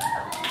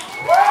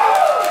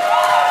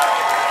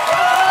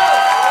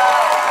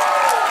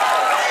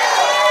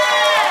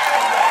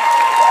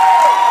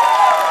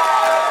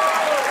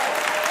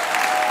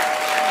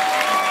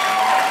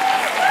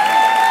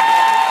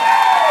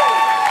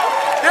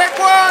 Dick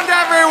Wound,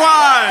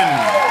 everyone!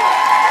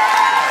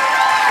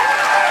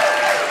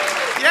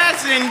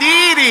 Yes,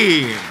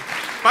 indeedy.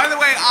 By the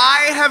way,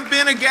 I have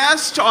been a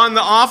guest on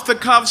the Off the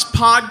Cuffs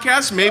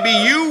podcast. Maybe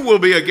you will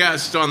be a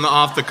guest on the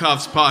Off the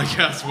Cuffs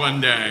podcast one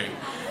day.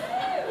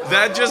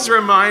 That just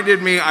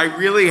reminded me, I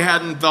really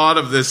hadn't thought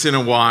of this in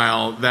a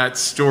while. That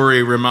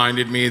story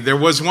reminded me. There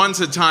was once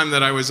a time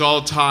that I was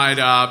all tied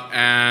up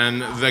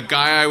and the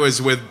guy I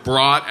was with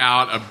brought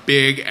out a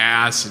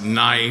big-ass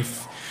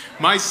knife.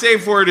 My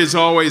safe word is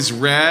always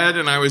red,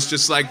 and I was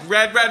just like,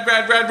 red, red,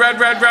 red, red, red,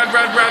 red, red,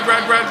 red, red,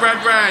 red, red,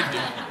 red,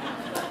 red.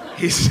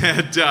 He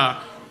said,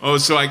 oh,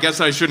 so I guess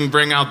I shouldn't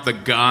bring out the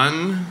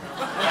gun?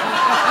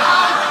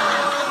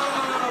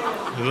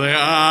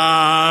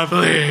 Like,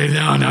 please,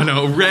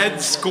 no,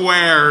 red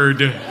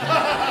squared.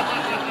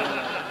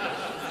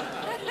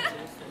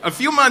 A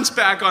few months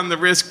back on the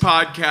Risk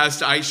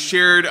podcast, I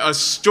shared a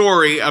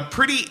story, a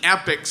pretty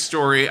epic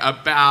story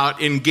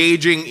about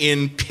engaging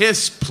in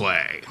piss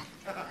play.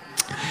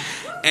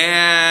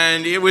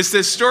 And it was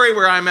this story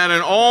where I'm at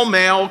an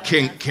all-male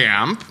kink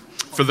camp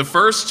for the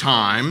first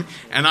time,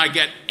 and I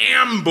get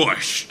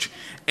ambushed.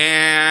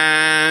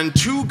 And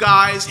two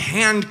guys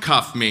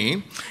handcuff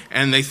me,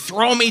 and they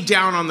throw me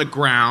down on the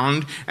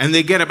ground, and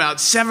they get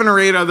about 7 or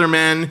 8 other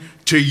men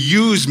to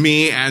use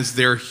me as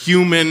their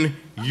human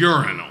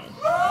urinal.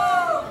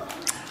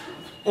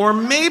 Or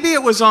maybe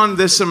it was on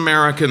This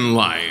American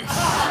Life.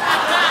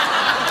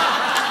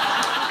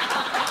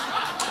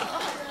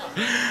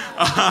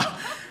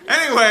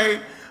 Anyway,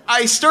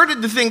 I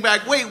started to think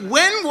back, wait,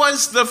 when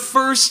was the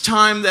first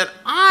time that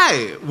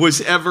I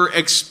was ever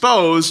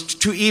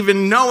exposed to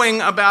even knowing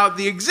about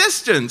the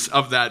existence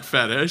of that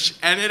fetish?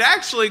 And it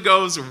actually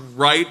goes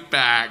right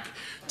back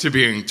to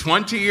being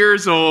 20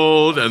 years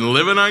old and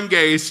living on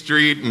Gay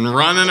Street and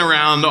running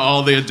around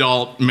all the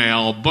adult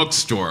male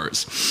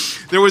bookstores.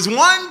 There was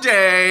one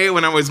day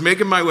when I was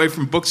making my way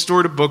from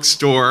bookstore to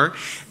bookstore,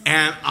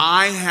 and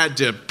I had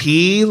to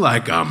pee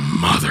like a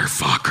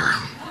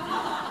motherfucker.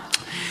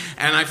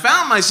 And I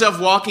found myself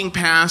walking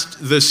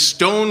past the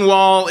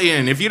Stonewall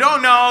Inn. If you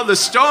don't know, the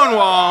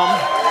Stonewall,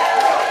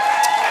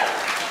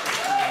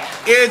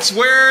 it's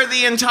where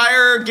the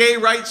entire gay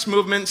rights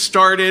movement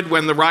started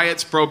when the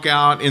riots broke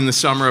out in the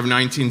summer of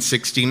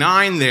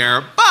 1969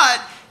 there.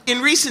 But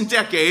in recent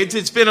decades,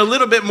 it's been a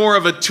little bit more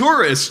of a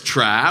tourist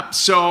trap.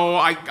 So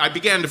I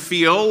began to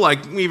feel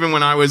like, even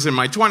when I was in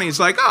my 20s,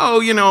 like,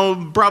 oh, you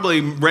know, probably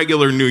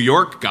regular New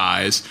York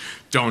guys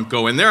don't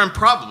go in there, and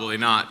probably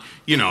not,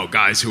 you know,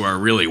 guys who are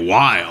really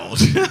wild.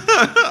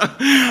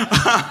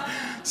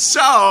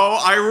 So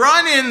I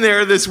run in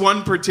there this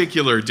one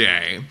particular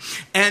day,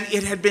 and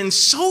it had been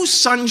so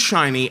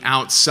sunshiny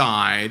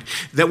outside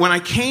that when I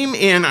came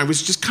in, I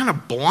was just kind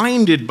of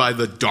blinded by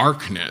the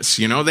darkness.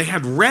 You know, they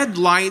had red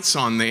lights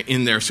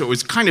in there, so it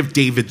was kind of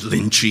David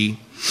Lynchy.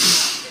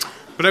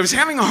 But I was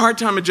having a hard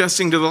time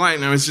adjusting to the light,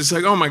 and I was just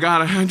like, oh my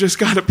God, I just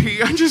gotta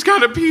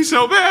pee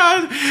so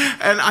bad.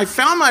 And I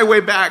found my way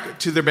back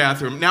to the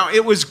bathroom. Now,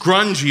 it was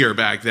grungier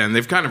back then.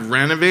 They've kind of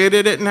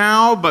renovated it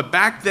now, but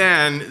back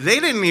then, they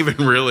didn't even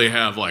really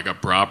have like a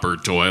proper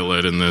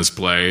toilet in this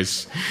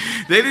place.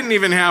 They didn't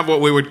even have what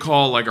we would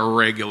call like a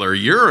regular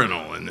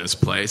urinal in this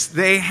place.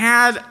 They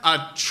had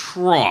a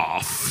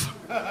trough.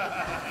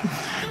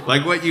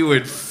 Like what you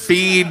would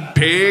feed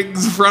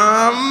pigs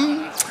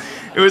from.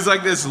 It was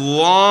like this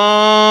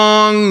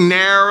long,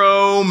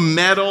 narrow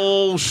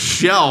metal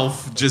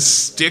shelf trough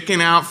just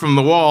sticking out from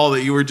the wall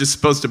that you were just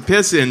supposed to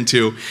piss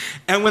into.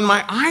 And when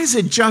my eyes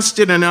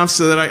adjusted enough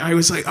so that I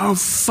was like, oh,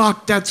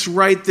 fuck, that's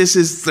right, this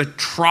is the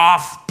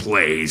trough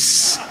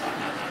place.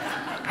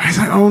 I was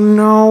like, oh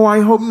no, I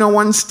hope no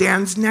one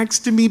stands next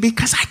to me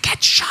because I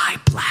get shy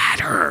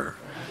bladder.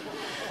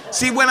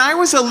 See, when I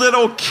was a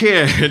little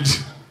kid,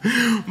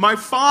 my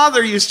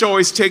father used to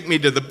always take me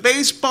to the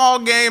baseball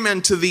game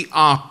and to the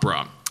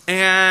opera.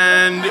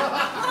 And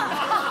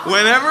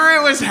whenever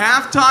it was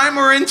halftime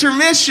or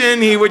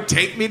intermission, he would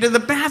take me to the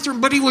bathroom,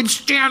 but he would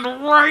stand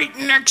right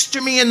next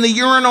to me in the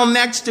urinal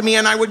next to me,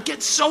 and I would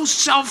get so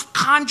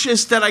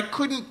self-conscious that I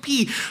couldn't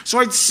pee. So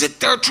I'd sit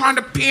there trying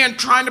to pee,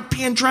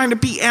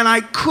 and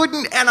I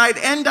couldn't, and I'd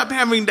end up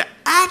having to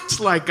act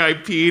like I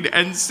peed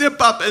and zip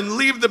up and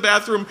leave the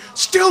bathroom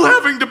still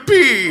having to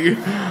pee.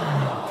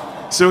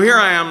 So here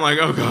I am like,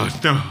 oh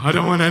God, no, I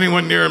don't want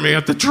anyone near me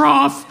at the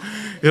trough.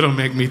 It'll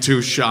make me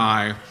too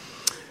shy.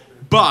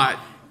 But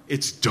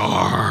it's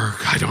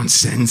dark. I don't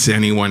sense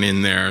anyone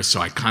in there,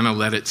 so I kind of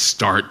let it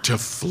start to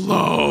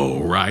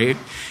flow, right?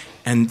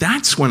 And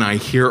that's when I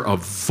hear a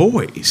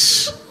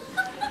voice.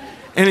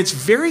 And it's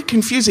very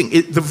confusing.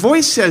 The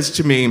voice says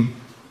to me,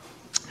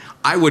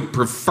 I would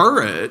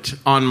prefer it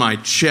on my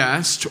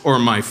chest or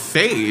my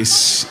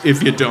face,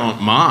 if you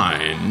don't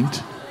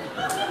mind.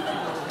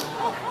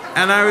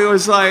 And I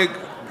was like,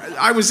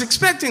 I was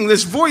expecting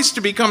this voice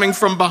to be coming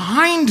from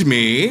behind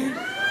me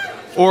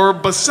or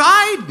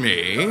beside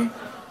me,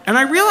 and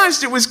I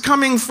realized it was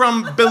coming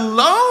from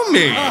below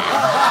me.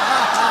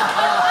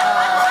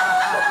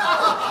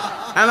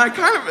 And I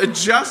kind of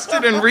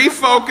adjusted and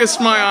refocused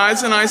my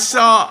eyes, and I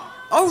saw,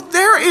 oh,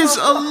 there is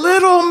a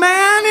little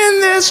man in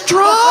this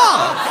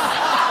trough.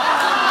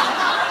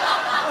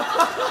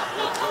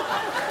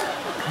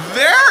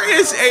 There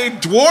is a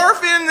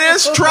dwarf in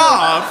this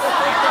trough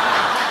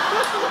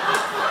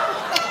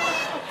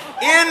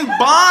in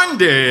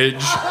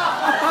bondage.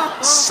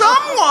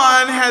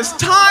 Someone has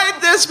tied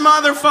this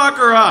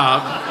motherfucker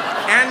up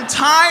and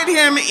tied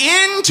him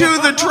into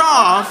the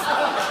trough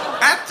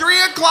at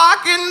 3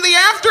 o'clock in the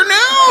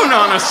afternoon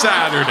on a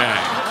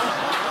Saturday.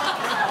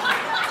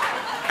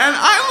 And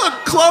I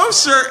look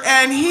closer,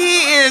 and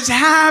he is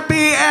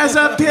happy as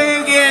a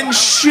pig in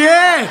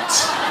shit.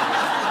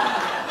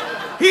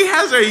 He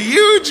has a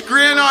huge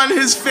grin on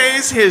his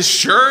face. His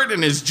shirt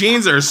and his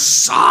jeans are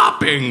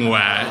sopping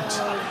wet.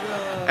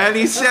 And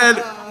he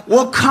said,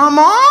 well, come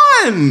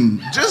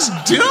on. Just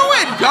do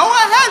it. Go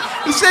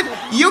ahead. He said,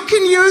 you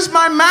can use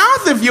my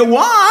mouth if you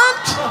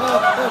want.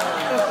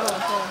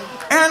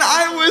 And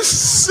I was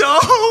so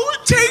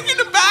taken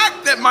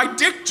aback that my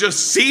dick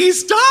just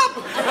seized up.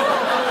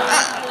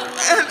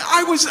 And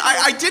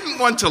I didn't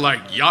want to,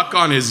 like, yuck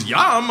on his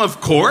yum,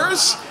 of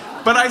course.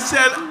 But I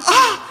said,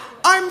 oh,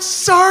 I'm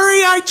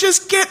sorry, I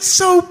just get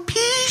so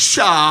pee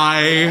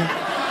shy.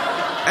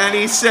 And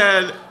he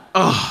said,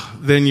 oh,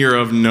 then you're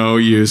of no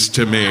use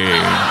to me.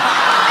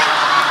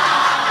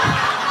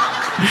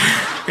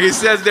 He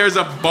says there's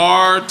a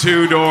bar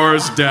 2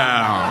 doors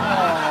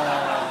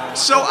down.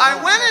 So I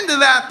went into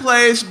that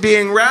place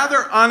being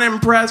rather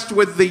unimpressed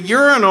with the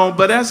urinal,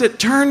 but as it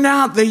turned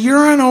out, the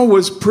urinal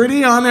was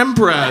pretty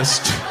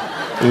unimpressed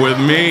with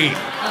me.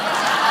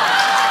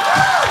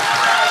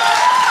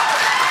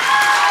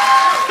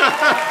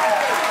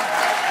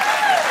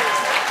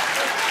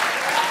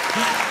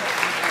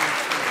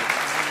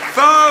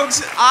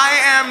 Folks, I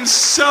am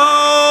so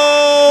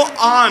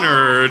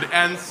honored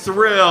and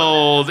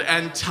thrilled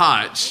and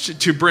touched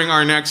to bring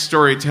our next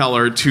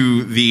storyteller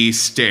to the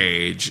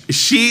stage.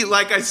 She,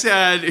 like I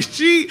said,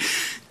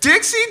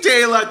 Dixie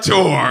De La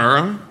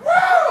Tour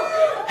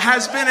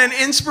has been an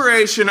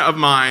inspiration of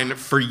mine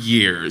for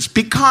years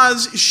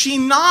because she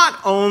not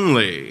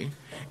only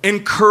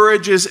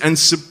encourages and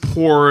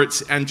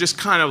supports and just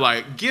kind of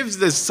like gives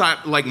this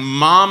like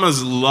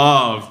mama's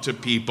love to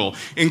people,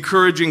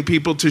 encouraging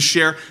people to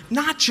share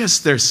not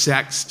just their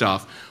sex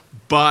stuff,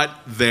 but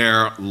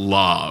their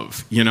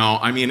love. You know,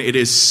 I mean, it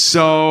is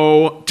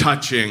so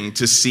touching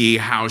to see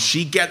how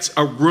she gets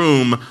a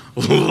room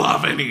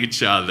loving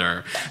each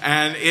other.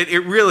 And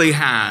it really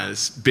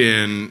has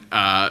been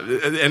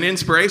an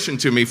inspiration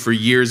to me for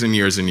years and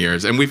years and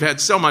years. And we've had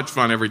so much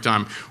fun every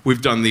time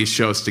we've done these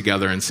shows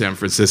together in San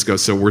Francisco.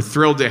 So we're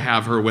thrilled to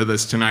have her with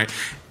us tonight.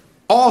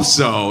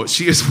 Also,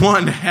 she is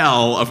one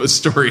hell of a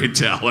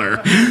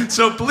storyteller.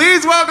 So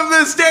please welcome to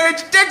the stage,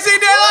 Dixie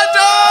De La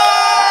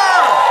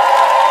Tour!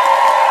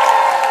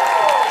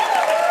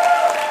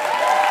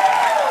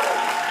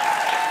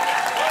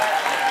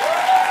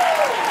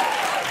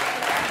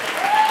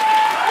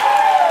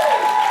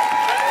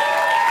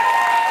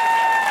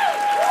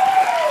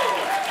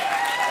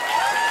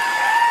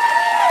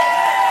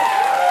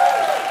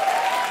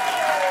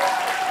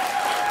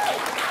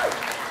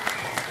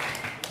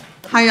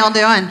 How y'all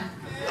doing?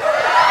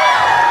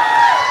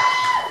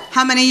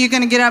 How many of you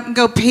gonna get up and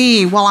go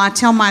pee while I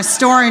tell my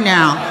story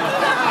now?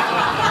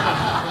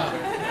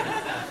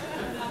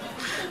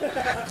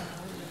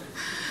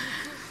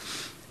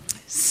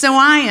 So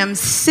I am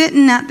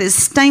sitting at this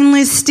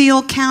stainless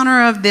steel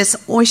counter of this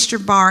oyster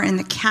bar in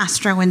the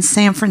Castro in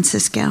San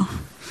Francisco.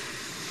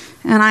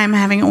 And I am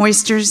having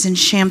oysters and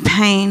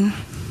champagne.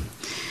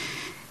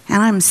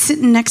 And I'm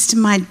sitting next to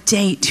my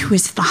date, who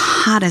is the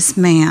hottest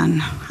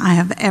man I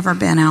have ever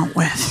been out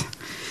with.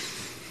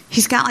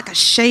 He's got like a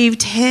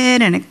shaved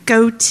head and a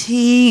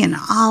goatee and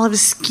olive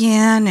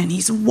skin, and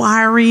he's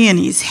wiry and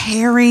he's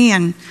hairy,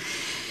 and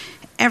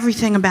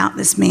everything about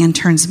this man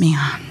turns me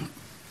on.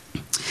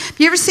 Have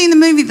you ever seen the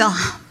movie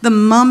The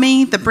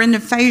Mummy, the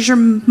Brendan Fraser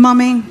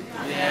Mummy?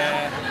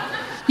 Yeah.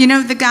 You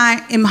know the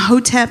guy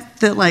Imhotep,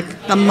 the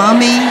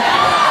mummy?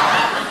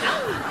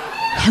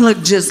 He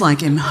looked just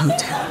like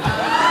Imhotep.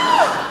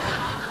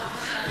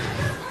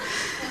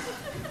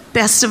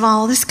 Best of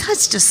all, this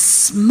guy's just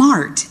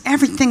smart.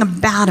 Everything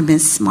about him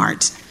is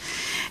smart.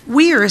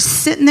 We are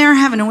sitting there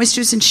having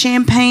oysters and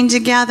champagne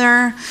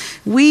together.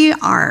 We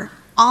are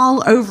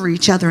all over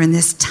each other in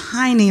this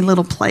tiny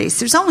little place.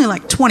 There's only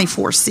like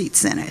 24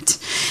 seats in it.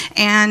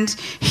 And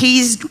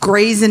he's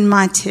grazing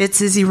my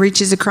tits as he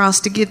reaches across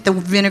to get the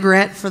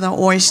vinaigrette for the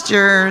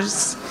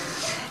oysters.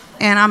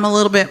 And I'm a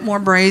little bit more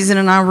brazen,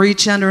 and I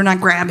reach under and I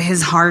grab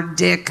his hard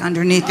dick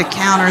underneath the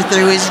counter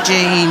through his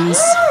jeans.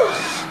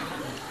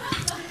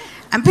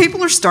 And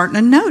people are starting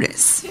to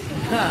notice.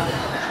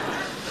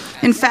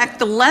 In fact,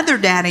 the leather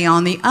daddy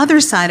on the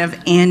other side of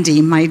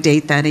Andy, my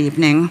date that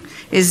evening,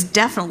 is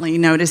definitely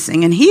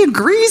noticing. And he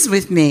agrees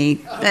with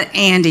me that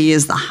Andy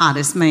is the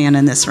hottest man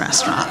in this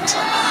restaurant.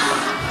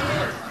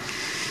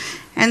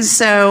 And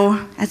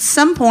so at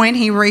some point,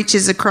 he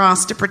reaches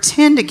across to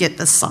pretend to get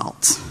the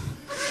salt.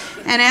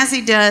 And as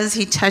he does,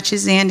 he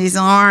touches Andy's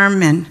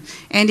arm, and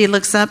Andy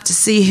looks up to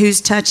see who's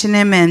touching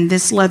him, and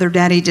this leather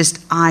daddy just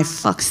eye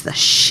fucks the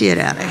shit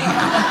out of him.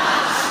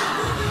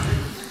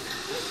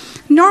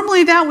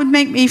 Normally that would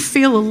make me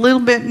feel a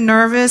little bit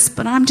nervous,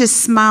 but I'm just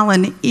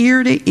smiling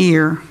ear to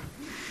ear.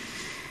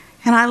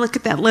 And I look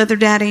at that leather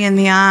daddy in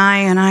the eye,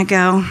 and I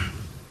go,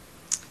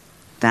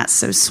 that's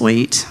so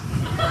sweet.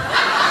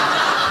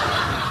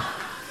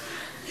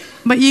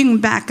 But you can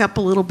back up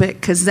a little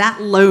bit, because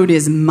that load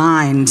is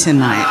mine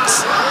tonight.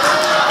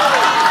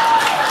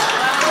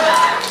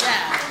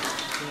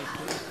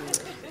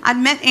 I'd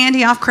met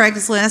Andy off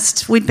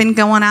Craigslist. We'd been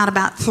going out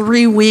about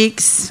 3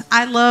 weeks.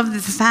 I loved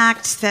the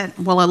fact that,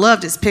 I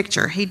loved his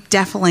picture. He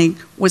definitely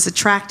was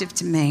attractive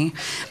to me.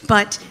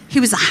 But he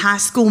was a high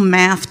school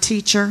math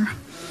teacher.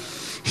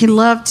 He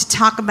loved to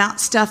talk about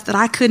stuff that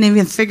I couldn't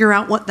even figure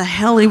out what the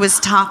hell he was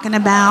talking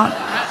about.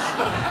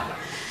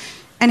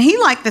 And he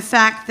liked the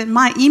fact that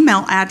my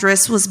email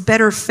address was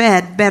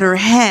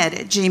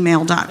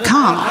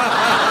betterfedbetterhead@gmail.com.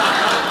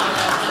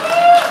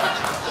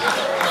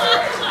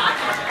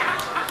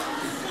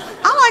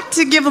 I like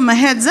to give him a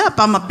heads up.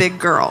 I'm a big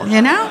girl,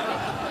 you know?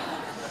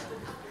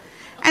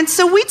 And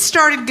so we'd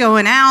started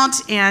going out,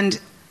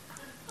 and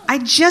I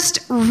just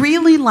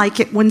really like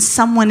it when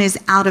someone is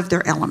out of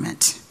their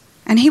element.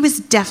 And he was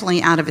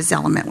definitely out of his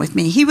element with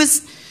me. You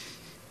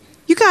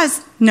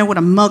guys know what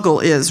a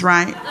muggle is,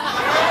 right?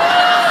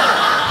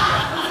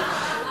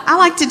 I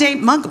like to date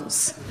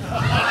muggles.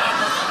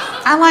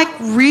 I like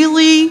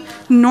really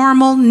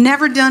normal,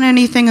 never done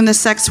anything in the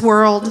sex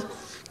world,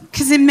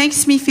 because it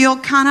makes me feel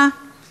kind of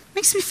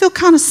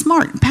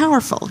smart and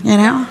powerful, you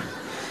know?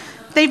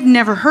 They've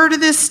never heard of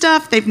this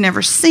stuff. They've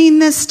never seen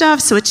this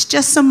stuff, so it's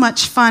just so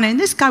much fun. And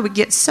this guy would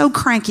get so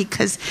cranky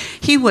because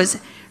he was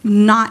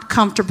not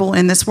comfortable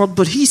in this world,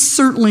 but he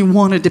certainly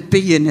wanted to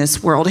be in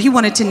this world. He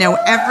wanted to know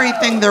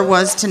everything there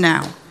was to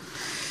know.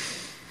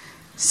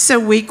 So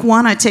week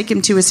 1, I take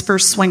him to his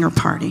first swinger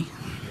party.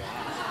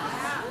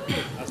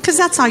 Because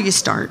that's how you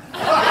start.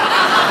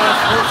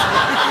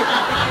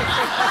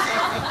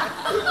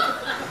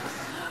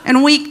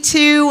 And week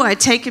 2, I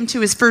take him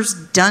to his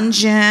first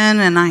dungeon,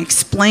 and I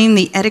explain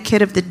the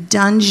etiquette of the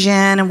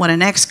dungeon and what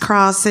an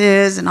X-Cross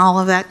is and all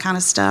of that kind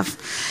of stuff.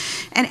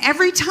 And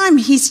every time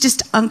he's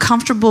just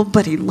uncomfortable,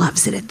 but he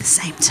loves it at the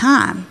same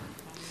time.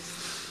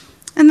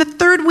 And the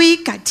 3rd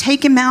week, I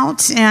take him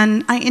out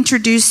and I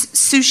introduce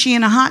sushi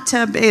in a hot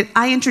tub.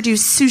 I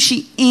introduce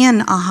sushi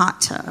in a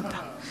hot tub.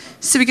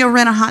 So we go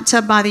rent a hot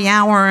tub by the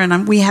hour,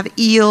 and we have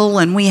eel,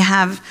 and we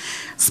have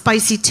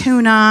spicy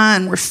tuna,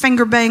 and we're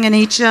finger banging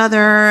each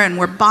other, and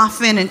we're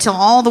boffing until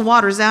all the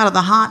water's out of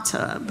the hot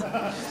tub.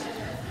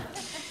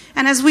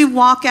 And as we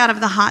walk out of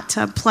the hot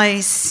tub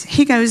place,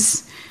 he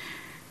goes,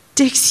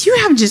 Dix, you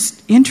have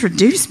just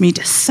introduced me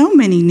to so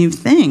many new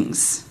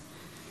things.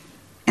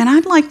 And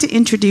I'd like to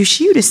introduce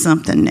you to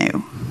something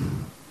new.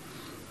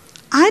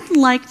 I'd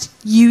like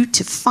you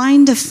to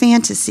find a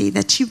fantasy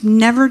that you've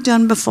never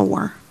done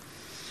before,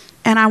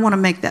 and I want to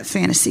make that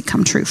fantasy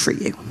come true for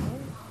you.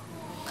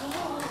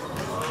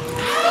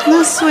 Isn't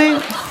that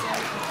sweet?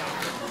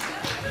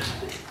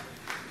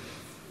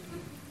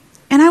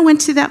 And I went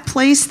to that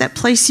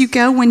place you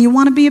go when you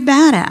want to be a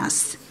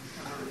badass.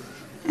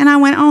 And I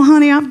went, oh,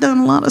 honey, I've done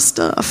a lot of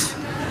stuff.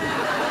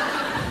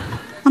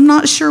 I'm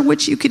not sure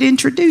what you could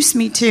introduce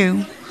me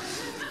to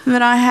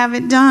that I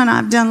haven't done.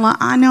 I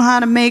know how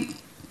to make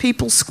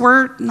people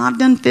squirt, and I've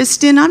done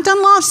fisting. I've done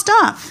a lot of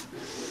stuff.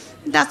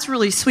 That's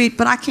really sweet,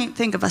 but I can't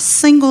think of a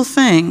single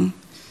thing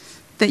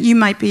that you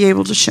might be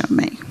able to show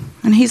me.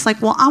 And he's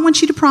like, well, I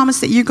want you to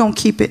promise that you're going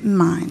to keep it in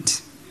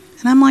mind.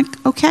 And I'm like,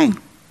 okay,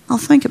 I'll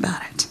think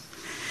about it.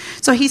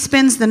 So he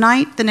spends the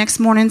night. The next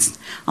morning's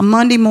a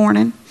Monday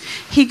morning.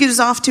 He goes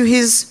off to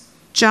his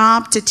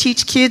job to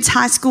teach kids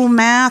high school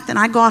math, and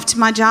I go off to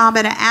my job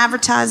at an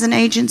advertising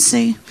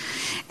agency.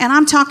 And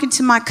I'm talking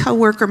to my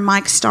coworker,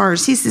 Mike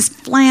Stars. He's this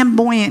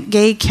flamboyant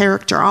gay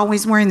character,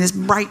 always wearing this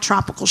bright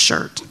tropical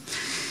shirt.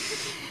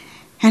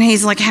 And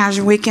he's like, how's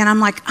your weekend? I'm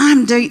like,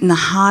 I'm dating the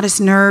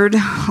hottest nerd.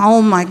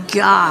 Oh my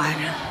God.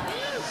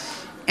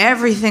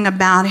 Everything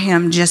about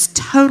him just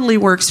totally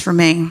works for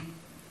me.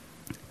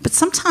 But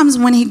sometimes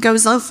when he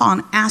goes off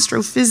on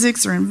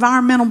astrophysics or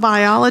environmental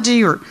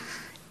biology or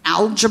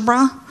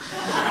algebra,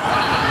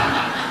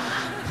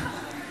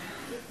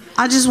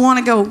 I just want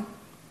to go,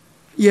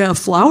 yeah,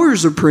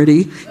 flowers are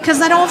pretty,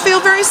 because I don't feel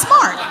very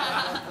smart.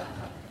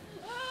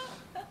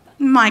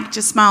 Mike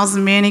just smiles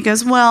at me and he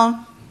goes,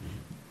 well,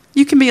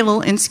 you can be a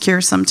little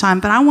insecure sometime,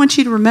 but I want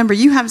you to remember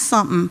you have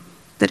something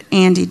that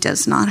Andy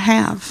does not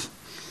have.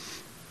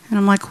 And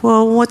I'm like,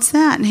 well, what's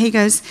that? And he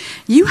goes,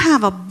 you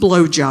have a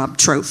blowjob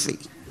trophy.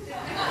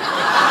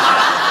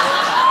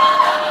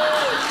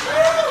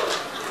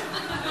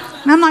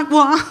 And I'm like,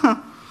 well,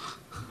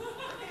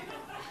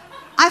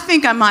 I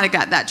think I might have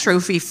got that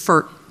trophy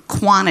for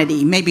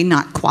quantity, maybe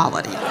not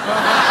quality.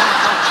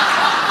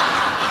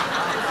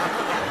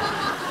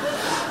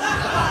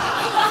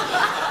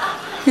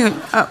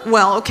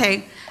 Well,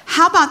 okay,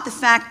 how about the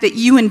fact that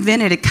you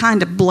invented a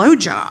kind of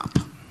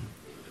blowjob?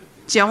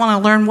 Do y'all want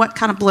to learn what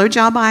kind of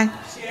blowjob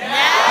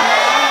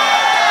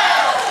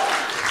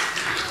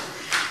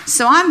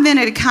So I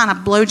invented a kind of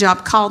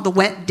blowjob called the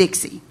Wet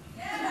Dixie.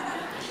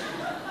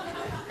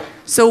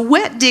 So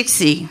Wet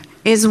Dixie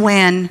is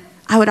when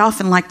I would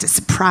often like to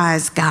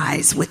surprise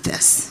guys with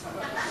this.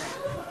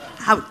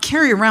 I would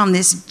carry around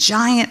this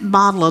giant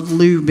bottle of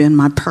lube in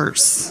my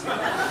purse.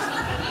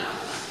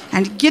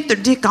 And get their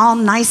dick all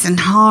nice and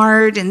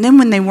hard, and then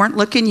when they weren't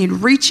looking, you'd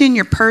reach in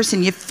your purse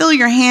and you'd fill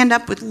your hand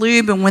up with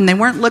lube, and when they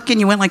weren't looking,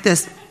 you went like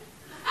this.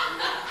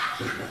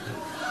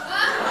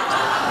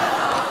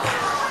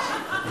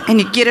 And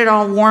you'd get it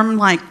all warm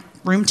like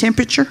room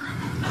temperature.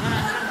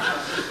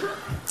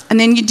 And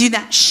then you do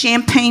that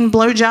champagne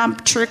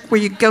blowjob trick where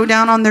you go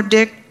down on their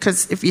dick,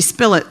 because if you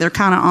spill it, they're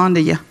kind of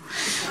onto you.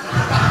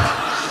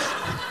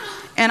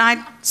 And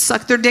I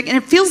suck their dick, and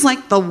it feels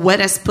like the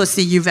wettest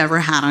pussy you've ever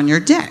had on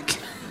your dick.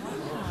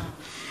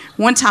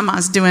 One time I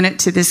was doing it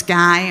to this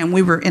guy, and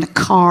we were in a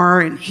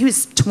car, and he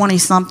was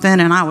 20-something,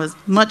 and I was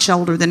much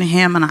older than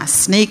him, and I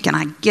sneak, and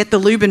I get the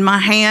lube in my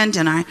hand,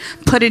 and I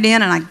put it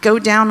in, and I go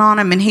down on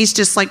him, and he's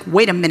just like,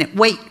 wait a minute,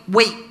 wait.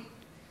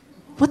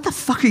 What the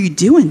fuck are you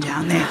doing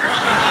down there?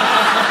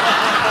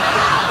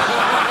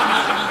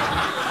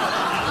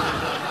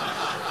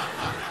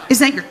 Is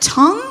that your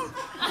tongue?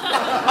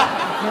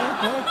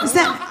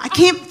 I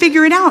can't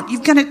figure it out.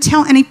 You've got to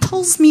tell. And he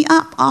pulls me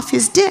up off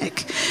his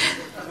dick.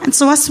 And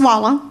so I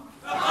swallow.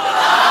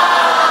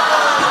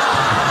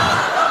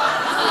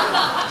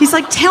 He's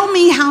like, tell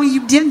me how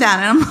you did that.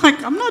 And I'm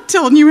like, I'm not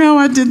telling you how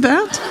I did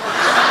that.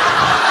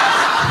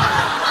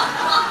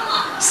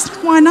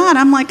 Why not?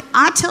 I'm like,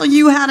 I tell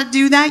you how to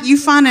do that. You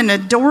find an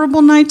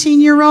adorable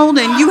 19-year-old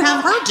and you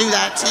have her do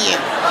that to you.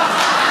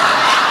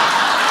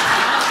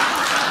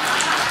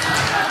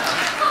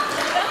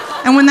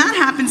 And when that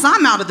happens,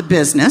 I'm out of the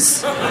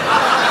business.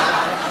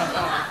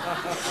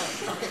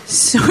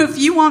 So if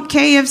you want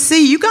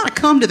KFC, you got to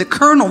come to the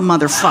Colonel,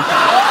 motherfucker.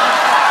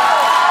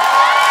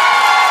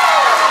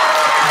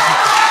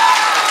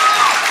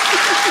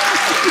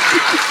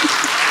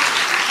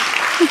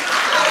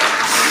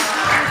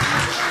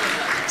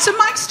 So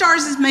Mike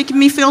Stars is making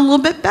me feel a little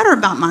bit better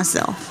about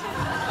myself.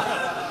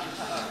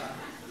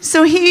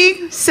 So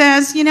he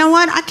says, you know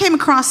what? I came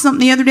across something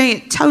the other day.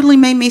 It totally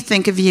made me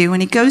think of you.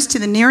 And he goes to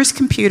the nearest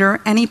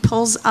computer and he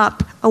pulls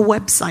up a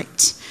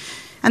website.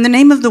 And the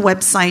name of the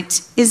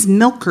website is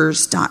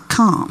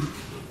milkers.com.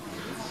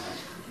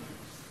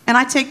 And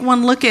I take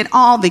one look at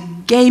all the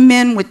gay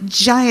men with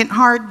giant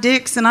hard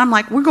dicks, and I'm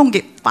like, we're going to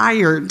get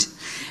fired.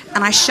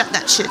 And I shut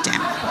that shit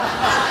down.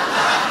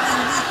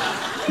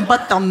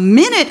 But the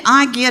minute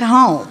I get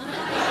home,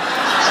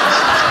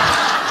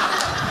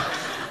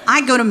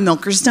 I go to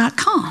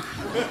milkers.com.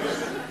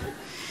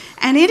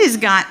 And it has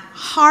got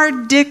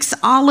hard dicks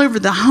all over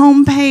the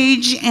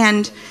homepage,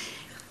 and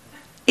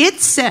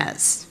it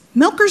says,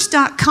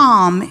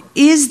 milkers.com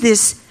is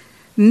this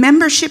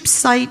membership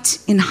site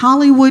in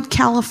Hollywood,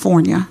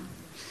 California.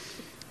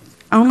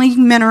 Only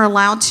men are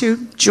allowed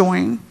to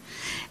join.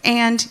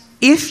 And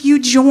if you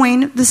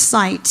join the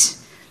site,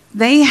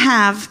 they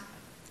have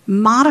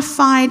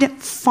modified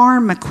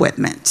farm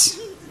equipment.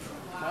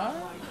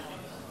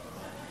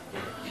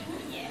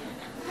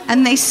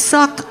 And they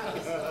suck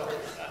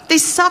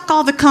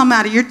all the cum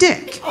out of your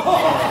dick.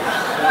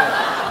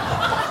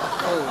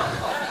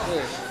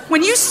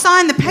 when you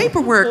sign the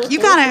paperwork, you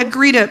got to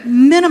agree to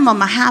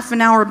minimum a half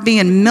an hour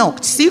being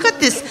milked. So you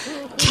got this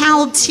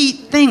cow teat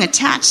thing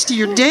attached to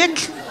your dick,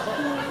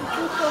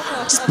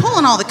 just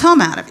pulling all the cum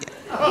out of you.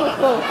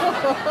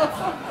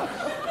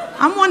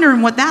 I'm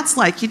wondering what that's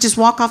like. You just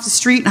walk off the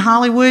street in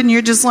Hollywood and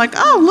you're just like,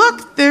 oh,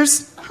 look,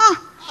 there's,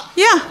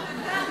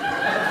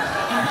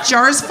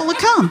 jars full of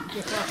cum.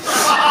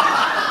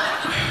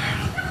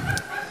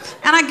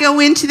 And I go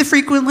into the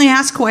frequently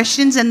asked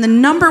questions, and the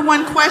number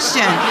one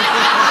question.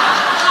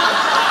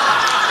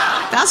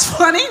 That's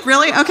funny?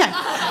 Really? Okay.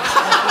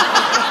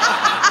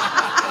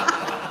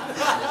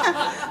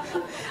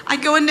 I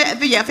go into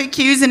the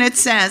FAQs, and it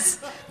says,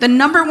 the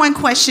number one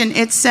question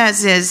it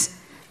says is,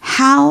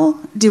 how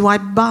do I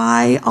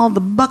buy all the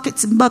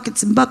buckets and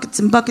buckets and buckets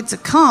and buckets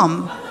of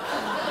cum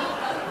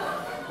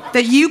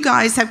that you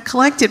guys have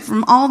collected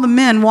from all the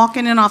men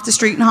walking in off the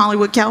street in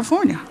Hollywood,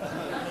 California?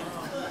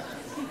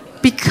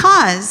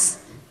 Because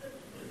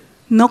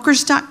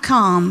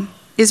Milkers.com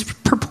is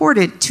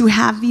purported to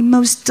have the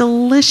most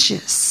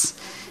delicious,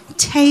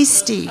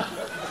 tasty,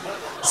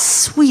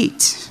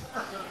 sweet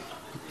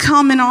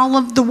cum in all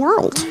of the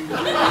world.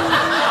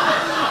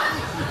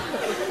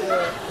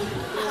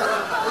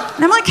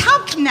 And I'm like,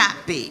 how can that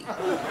be?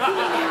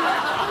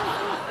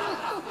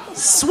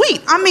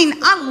 Sweet. I mean,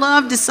 I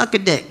love to suck a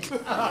dick.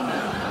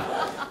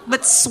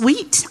 But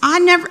sweet?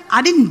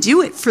 I didn't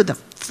do it for the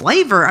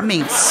flavor. I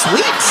mean,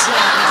 sweet.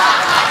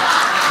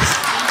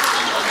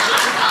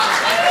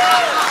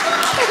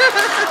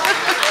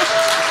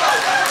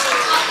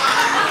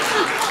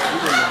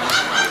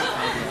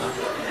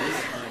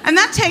 And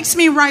that takes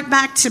me right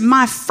back to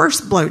my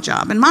first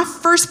blowjob. And my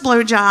first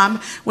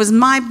blowjob was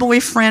my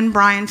boyfriend,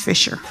 Brian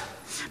Fisher.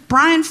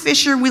 Brian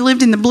Fisher, we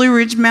lived in the Blue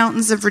Ridge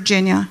Mountains of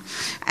Virginia.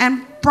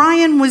 And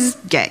Brian was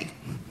gay.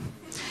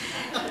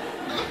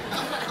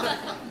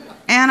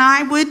 And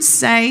I would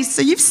say,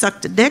 so you've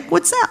sucked a dick,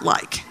 what's that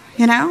like?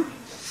 You know?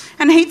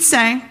 And he'd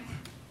say,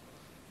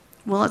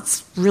 well,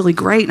 it's really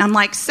great. And I'm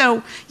like,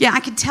 so, yeah, I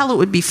could tell it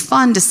would be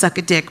fun to suck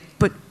a dick,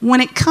 but when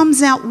it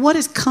comes out, what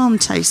does cum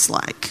taste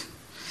like?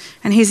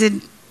 And he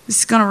said, this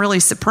is going to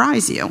really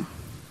surprise you,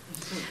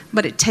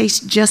 but it tastes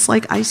just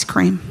like ice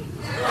cream.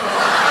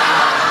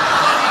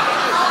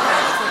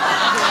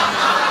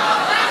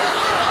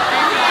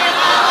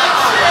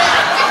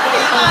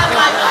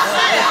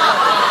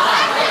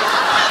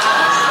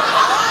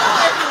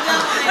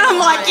 And I'm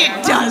like,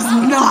 it does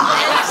not.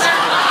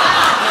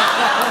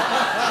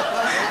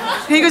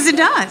 And he goes, it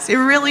does. It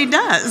really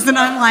does. And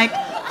I'm like,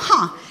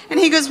 huh. And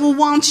he goes, well,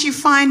 why don't you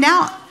find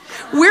out?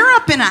 We're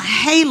up in a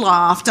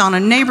hayloft on a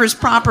neighbor's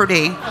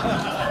property.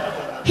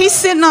 He's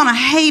sitting on a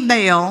hay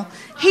bale.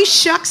 He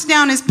shucks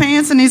down his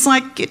pants and he's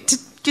like, get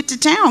to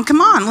town.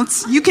 Come on,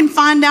 you can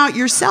find out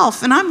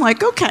yourself. And I'm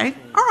like, okay,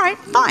 all right,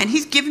 fine.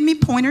 He's giving me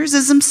pointers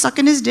as I'm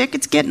sucking his dick.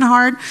 It's getting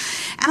hard.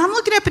 And I'm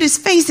looking up at his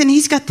face and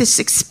he's got this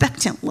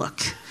expectant look.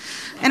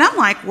 And I'm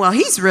like, well,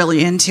 he's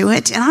really into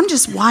it. And I'm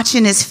just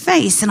watching his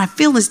face and I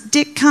feel his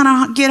dick kind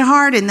of get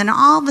hard. And then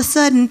all of a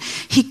sudden,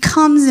 he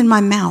comes in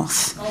my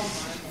mouth.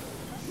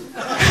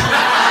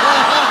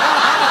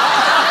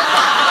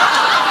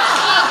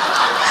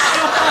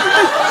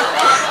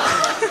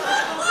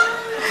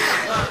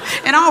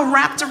 And all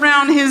wrapped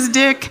around his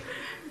dick,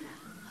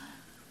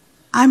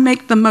 I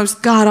make the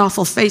most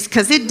god-awful face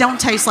because it don't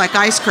taste like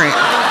ice cream. You're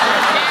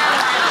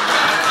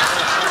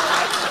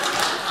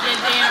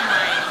damn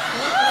right.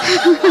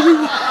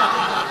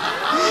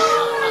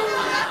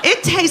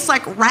 It tastes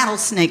like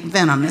rattlesnake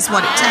venom is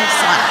what it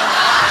tastes like.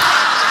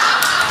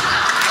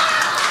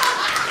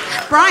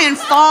 Brian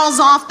falls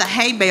off the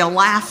hay bale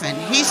laughing.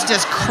 He's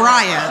just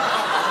crying,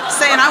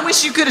 saying, I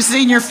wish you could have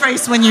seen your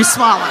face when you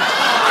swallowed.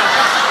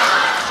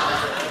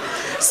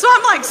 So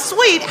I'm like,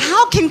 sweet,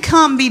 how can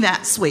cum be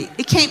that sweet?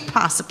 It can't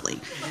possibly.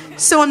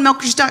 So on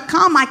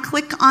Milkers.com, I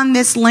click on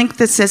this link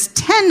that says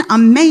 10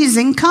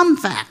 amazing cum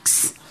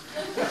facts.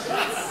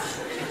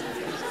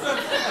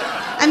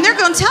 And they're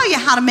going to tell you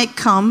how to make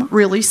cum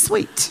really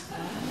sweet.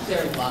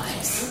 They're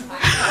lies.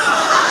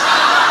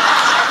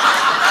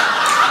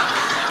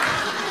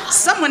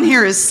 Someone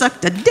here has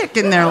sucked a dick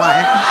in their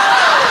life.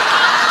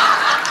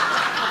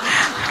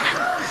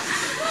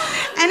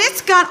 And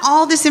it's got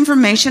all this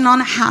information on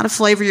how to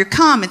flavor your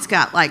cum. It's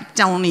got like,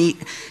 don't eat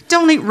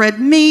red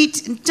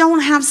meat,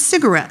 don't have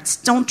cigarettes,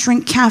 don't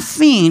drink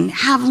caffeine,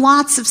 have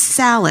lots of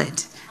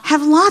salad,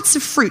 have lots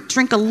of fruit,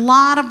 drink a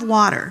lot of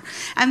water.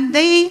 And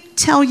they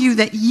tell you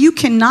that you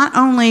can not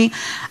only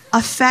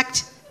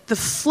affect the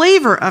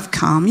flavor of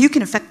cum, you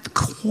can affect the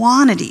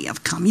quantity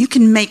of cum. You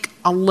can make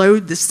a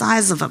load the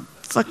size of a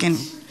fucking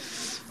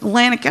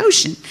Atlantic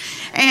Ocean.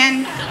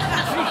 And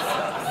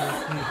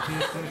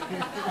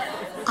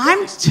I'm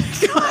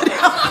God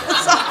help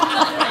us all.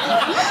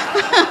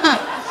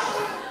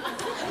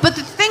 But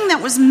the thing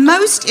that was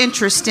most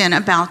interesting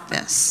about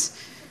this,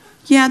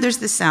 yeah, there's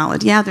the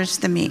salad, yeah, there's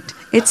the meat.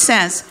 It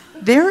says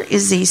there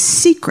is a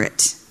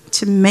secret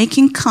to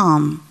making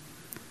cum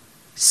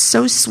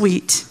so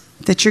sweet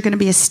that you're going to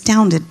be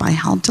astounded by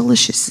how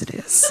delicious it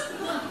is.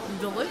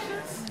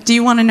 Delicious? Do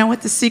you want to know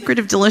what the secret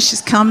of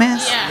delicious cum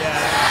is? Yeah.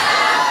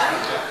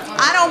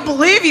 I don't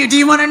believe you. Do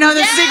you want to know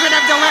the secret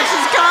of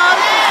delicious cum?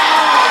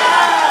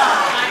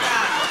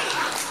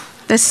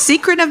 The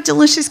secret of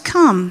delicious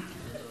cum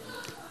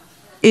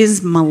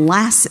is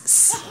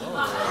molasses.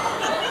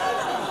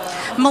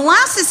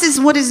 Molasses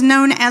is what is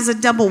known as a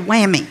double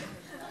whammy.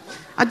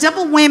 A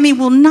double whammy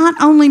will not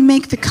only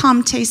make the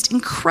cum taste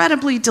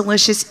incredibly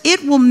delicious,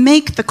 it will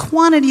make the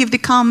quantity of the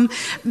cum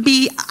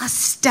be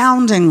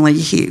astoundingly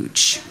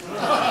huge.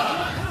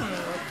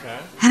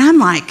 And I'm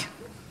like,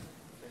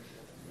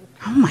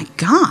 oh my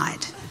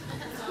God.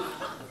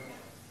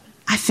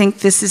 I think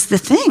this is the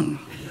thing.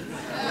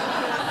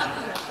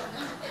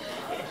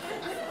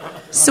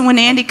 So when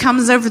Andy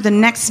comes over the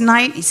next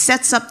night, he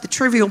sets up the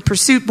Trivial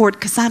Pursuit board,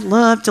 because I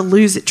love to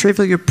lose at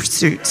Trivial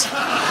Pursuit.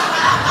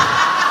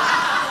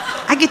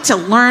 I get to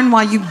learn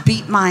while you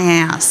beat my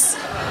ass.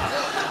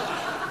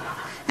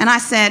 And I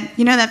said,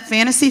 you know that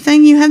fantasy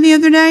thing you had the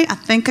other day? I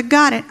think I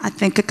got it. I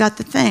think I got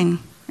the thing.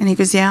 And he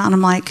goes, yeah. And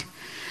I'm like,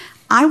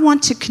 I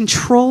want to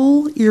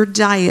control your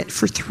diet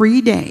for 3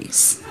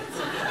 days.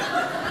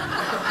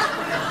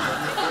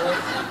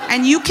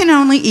 And you can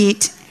only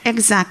eat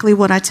exactly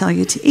what I tell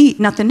you to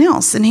eat, nothing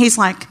else. And he's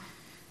like,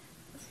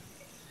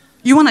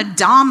 you want to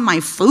dom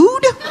my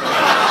food?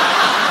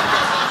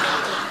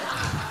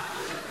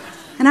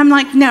 And I'm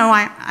like, no,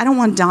 I don't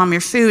want to dom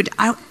your food.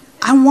 I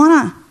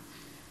want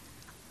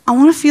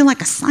to feel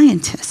like a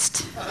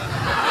scientist.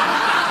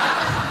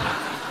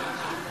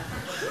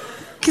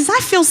 Because I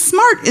feel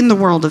smart in the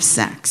world of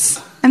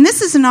sex. And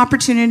this is an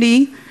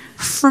opportunity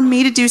for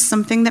me to do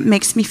something that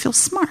makes me feel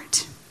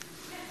smart.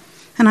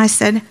 And I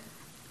said,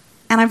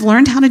 and I've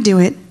learned how to do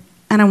it,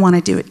 and I want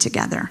to do it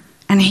together.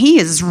 And he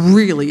is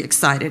really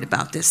excited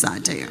about this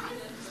idea.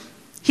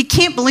 He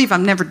can't believe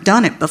I've never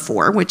done it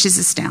before, which is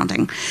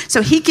astounding.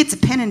 So he gets a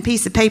pen and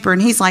piece of paper,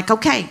 and he's like,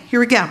 okay, here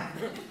we go.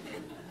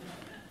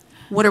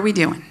 What are we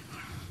doing?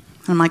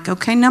 I'm like,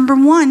 okay, number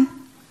 1,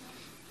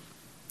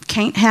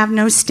 can't have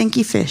no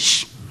stinky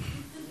fish.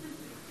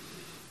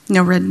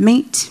 No red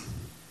meat.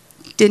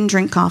 Didn't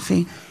drink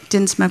coffee.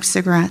 Didn't smoke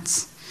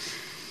cigarettes.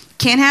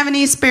 Can't have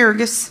any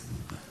asparagus.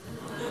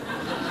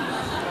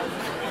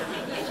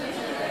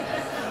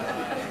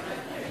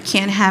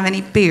 Can't have any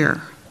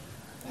beer.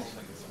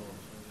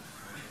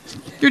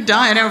 You're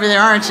dying over there,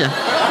 aren't you?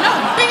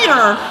 No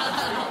beer.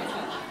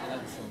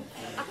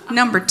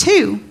 Number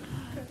 2,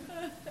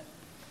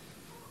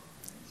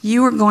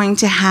 you are going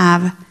to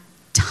have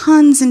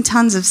tons and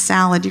tons of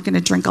salad. You're going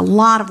to drink a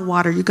lot of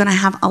water. You're going to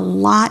have a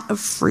lot of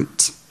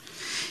fruit.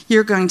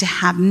 You're going to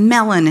have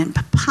melon and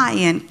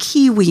papaya and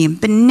kiwi and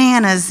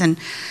bananas and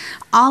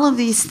all of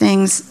these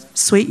things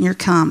sweeten your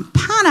cum.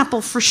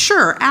 Pineapple for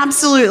sure,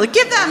 absolutely.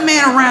 Give that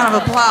man a round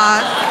of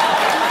applause.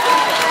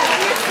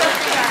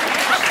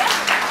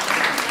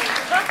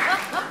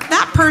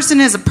 That person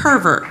is a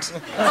pervert.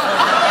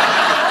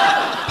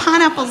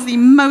 Pineapple's the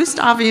most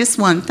obvious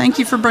one. Thank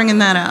you for bringing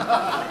that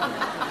up.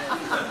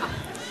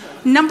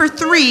 Number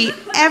 3,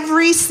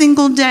 every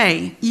single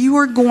day, you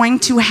are going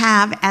to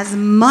have as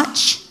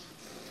much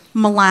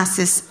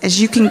molasses as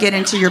you can get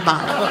into your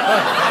body.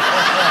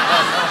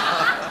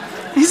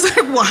 He's like,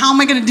 well, how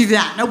am I going to do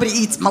that? Nobody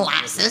eats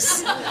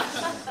molasses.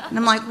 And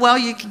I'm like, well,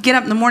 you could get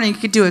up in the morning, you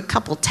could do a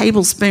couple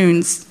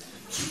tablespoons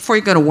before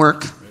you go to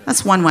work.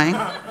 That's one way.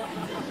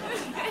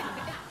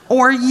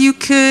 Or you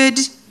could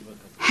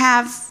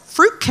have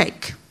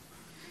fruitcake.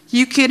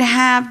 You could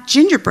have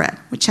gingerbread,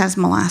 which has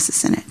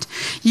molasses in it.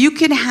 You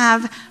could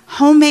have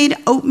homemade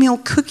oatmeal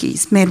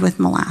cookies made with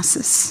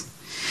molasses.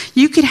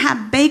 You could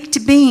have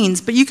baked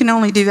beans, but you can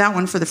only do that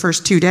one for the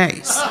first 2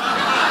 days.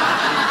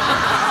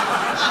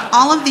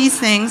 All of these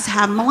things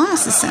have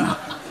molasses in them.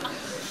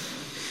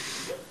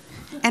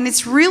 And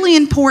it's really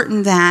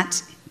important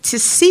that to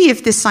see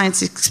if this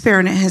science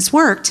experiment has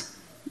worked,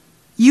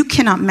 you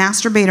cannot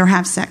masturbate or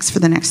have sex for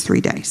the next 3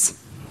 days.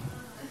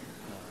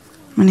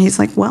 And he's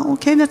like, well,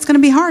 okay, that's going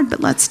to be hard, but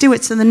let's do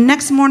it. So the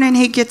next morning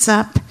he gets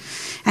up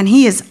and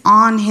he is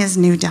on his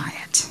new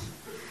diet.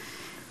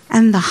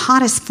 And the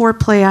hottest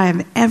foreplay I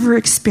have ever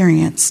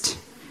experienced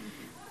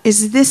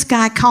is this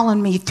guy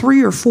calling me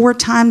 3 or 4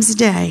 times a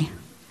day,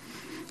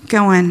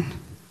 going,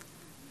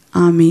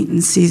 I'm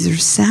eating Caesar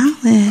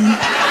salad.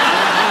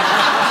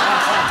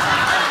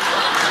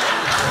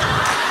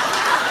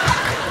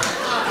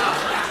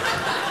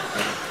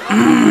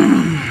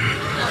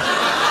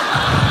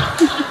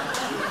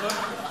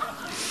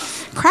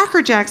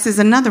 Cracker Jacks is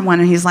another one,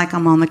 and he's like,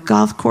 I'm on the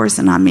golf course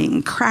and I'm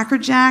eating Cracker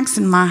Jacks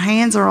and my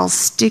hands are all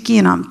sticky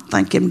and I'm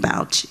thinking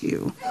about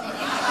you.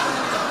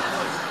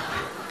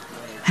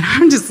 And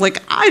I'm just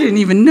like, I didn't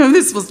even know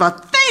this was a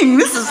thing.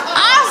 This is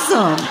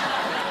awesome.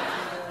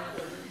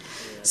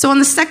 So on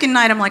the second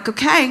night, I'm like,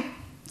 okay,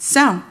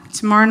 so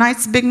tomorrow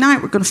night's the big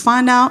night. We're going to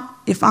find out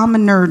if I'm a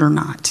nerd or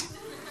not.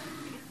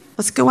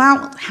 Let's go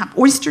out, we'll have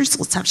oysters,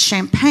 let's have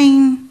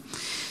champagne.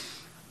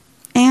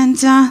 And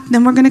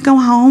then we're going to go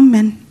home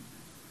and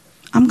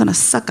I'm going to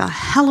suck a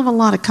hell of a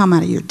lot of cum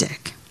out of your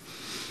dick.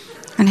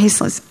 And he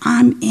says,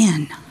 I'm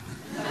in.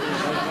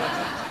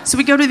 So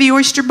we go to the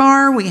oyster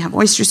bar. We have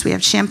oysters. We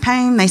have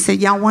champagne. They say,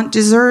 y'all want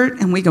dessert?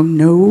 And we go,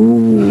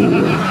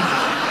 no.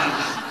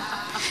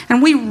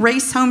 And we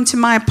race home to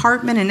my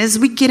apartment. And as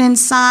we get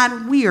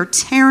inside, we are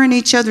tearing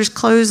each other's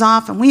clothes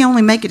off. And we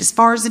only make it as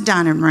far as the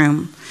dining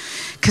room.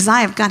 Because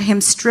I have got him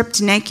stripped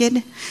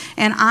naked.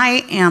 And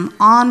I am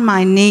on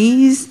my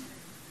knees.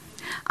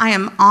 I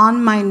am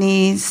on my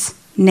knees,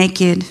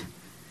 naked,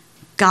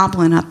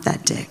 gobbling up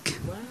that dick.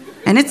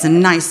 And it's a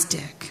nice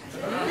dick.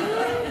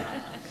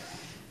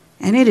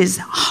 And it is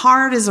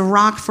hard as a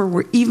rock for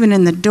we're even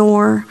in the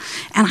door.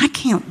 And I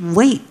can't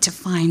wait to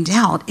find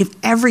out if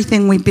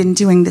everything we've been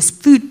doing, this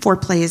food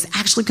foreplay, is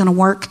actually going to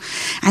work.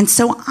 And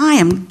so I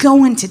am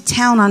going to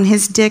town on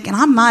his dick, and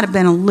I might have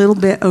been a little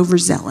bit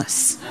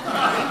overzealous.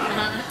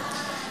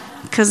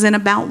 Because in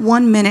about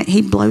 1 minute,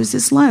 he blows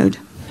his load.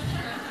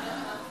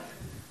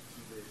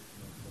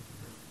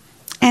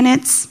 And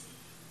it's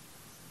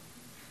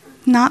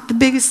not the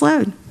biggest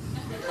load.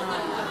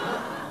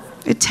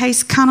 It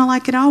tastes kind of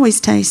like it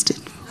always tasted,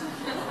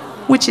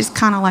 which is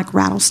kind of like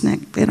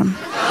rattlesnake bit him.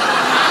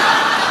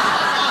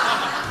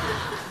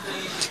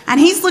 And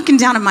he's looking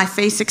down at my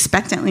face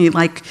expectantly,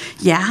 like,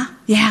 yeah.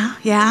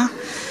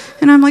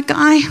 And I'm like,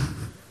 I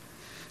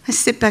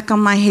sit back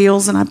on my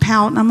heels and I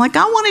pout, and I'm like,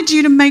 I wanted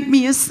you to make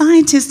me a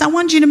scientist. I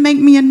wanted you to make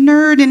me a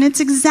nerd, and it's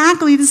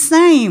exactly the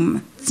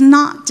same. It's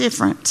not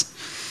different.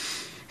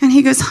 And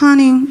he goes,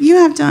 honey, you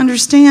have to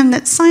understand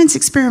that science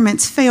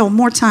experiments fail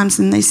more times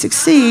than they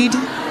succeed.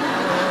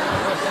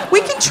 We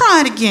can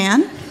try it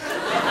again.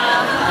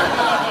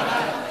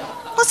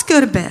 Let's go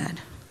to bed.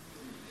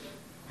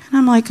 And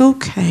I'm like,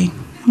 okay.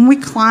 And we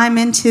climb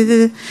into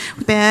the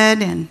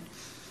bed and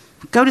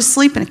go to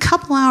sleep, and a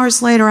couple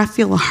hours later, I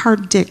feel a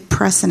hard dick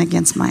pressing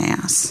against my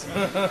ass.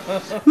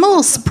 I'm a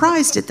little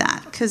surprised at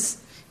that,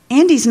 because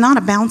Andy's not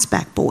a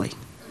bounce-back boy.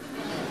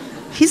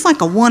 He's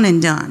like a one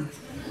and done.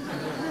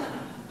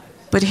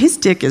 But his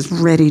dick is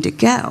ready to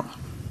go.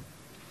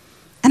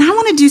 And I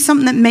want to do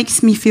something that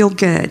makes me feel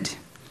good.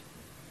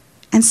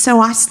 And so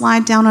I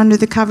slide down under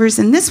the covers,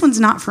 and this one's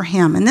not for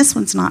him, and this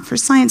one's not for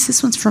science,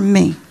 this one's for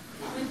me.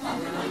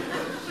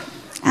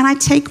 And I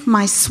take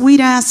my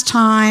sweet-ass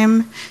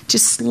time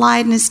just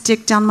sliding his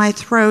dick down my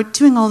throat,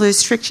 doing all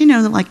those tricks, you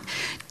know, like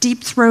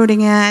deep-throating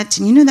it.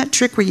 And you know that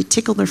trick where you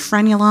tickle their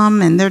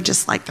frenulum, and they're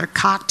just like, their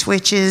cock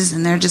twitches,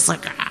 and they're just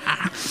like,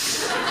 ah.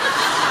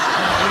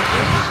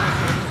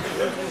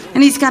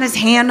 And he's got his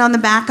hand on the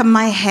back of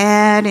my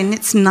head, and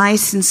it's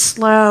nice and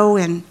slow,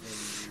 and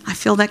I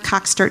feel that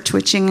cock start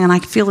twitching, and I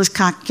feel his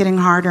cock getting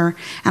harder,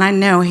 and I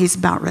know he's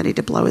about ready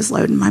to blow his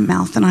load in my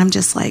mouth, and I'm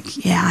just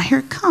like, yeah, here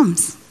it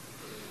comes.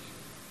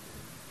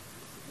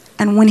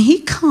 And when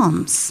he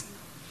comes,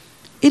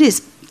 it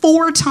is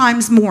 4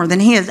 times more than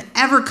he has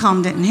ever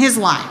cummed in his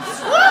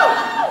life.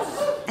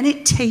 And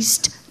it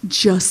tastes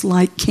just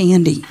like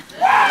candy.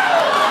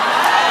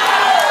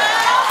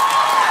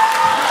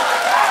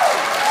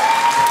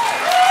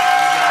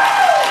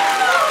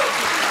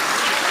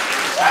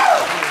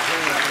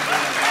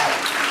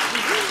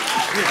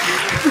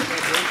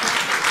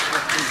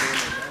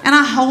 And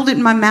I hold it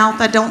in my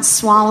mouth. I don't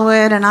swallow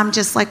it. And I'm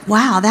just like,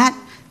 wow,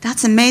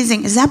 that's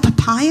amazing. Is that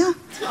papaya?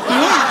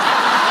 Yeah.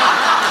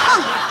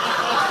 Huh.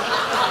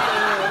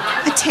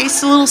 I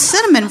taste a little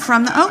cinnamon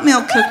from the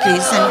oatmeal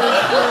cookies.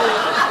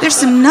 And there's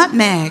some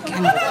nutmeg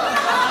and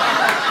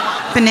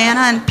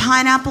banana and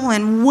pineapple.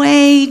 And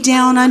way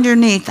down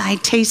underneath, I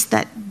taste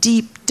that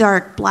deep,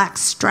 dark, black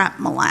strap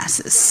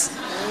molasses.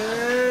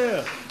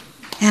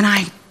 And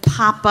I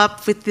pop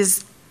up with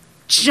this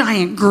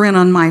giant grin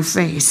on my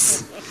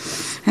face.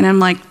 And I'm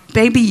like,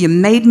 baby, you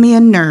made me a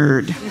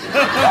nerd.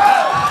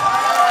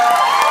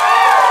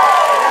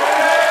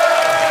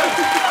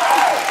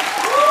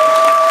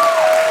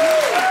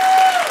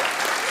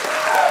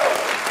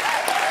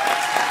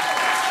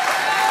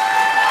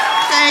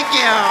 Thank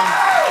you.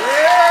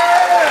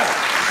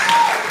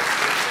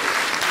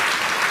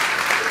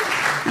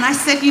 And I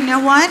said, you know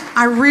what?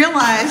 I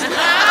realized...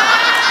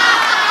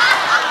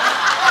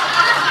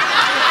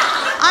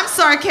 I'm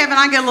sorry, Kevin,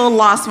 I get a little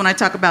lost when I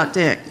talk about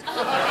dick.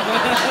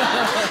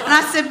 And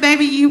I said,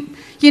 baby,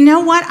 you know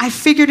what? I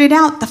figured it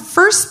out. The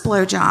first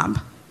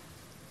blowjob,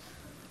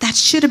 that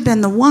should have been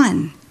the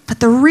one.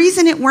 But the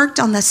reason it worked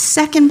on the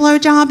second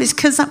blowjob is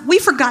because we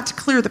forgot to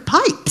clear the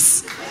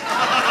pipes.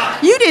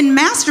 You didn't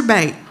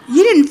masturbate.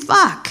 You didn't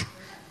fuck.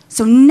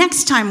 So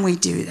next time we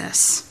do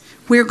this,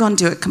 we're going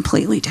to do it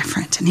completely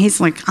different. And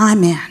he's like,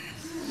 I'm in.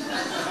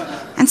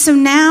 And so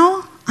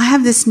now I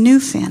have this new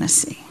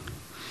fantasy.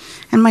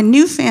 And my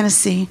new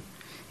fantasy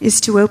is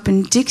to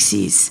open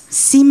Dixie's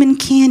Semen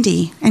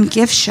Candy and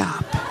Gift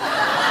Shop.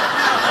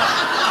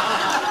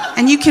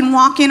 And you can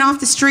walk in off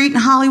the street in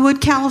Hollywood,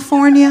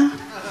 California,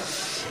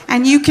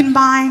 and you can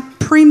buy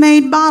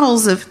pre-made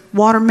bottles of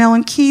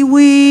watermelon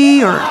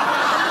kiwi or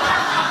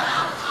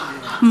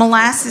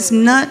molasses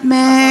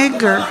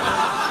nutmeg, or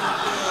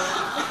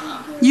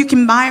you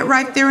can buy it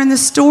right there in the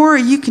store, or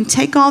you can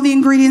take all the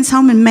ingredients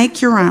home and make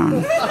your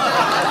own.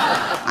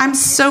 I'm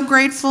so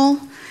grateful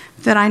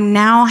that I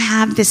now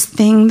have this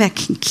thing that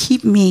can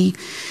keep me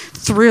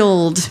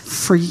thrilled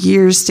for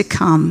years to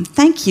come.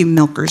 Thank you,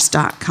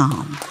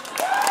 milkers.com.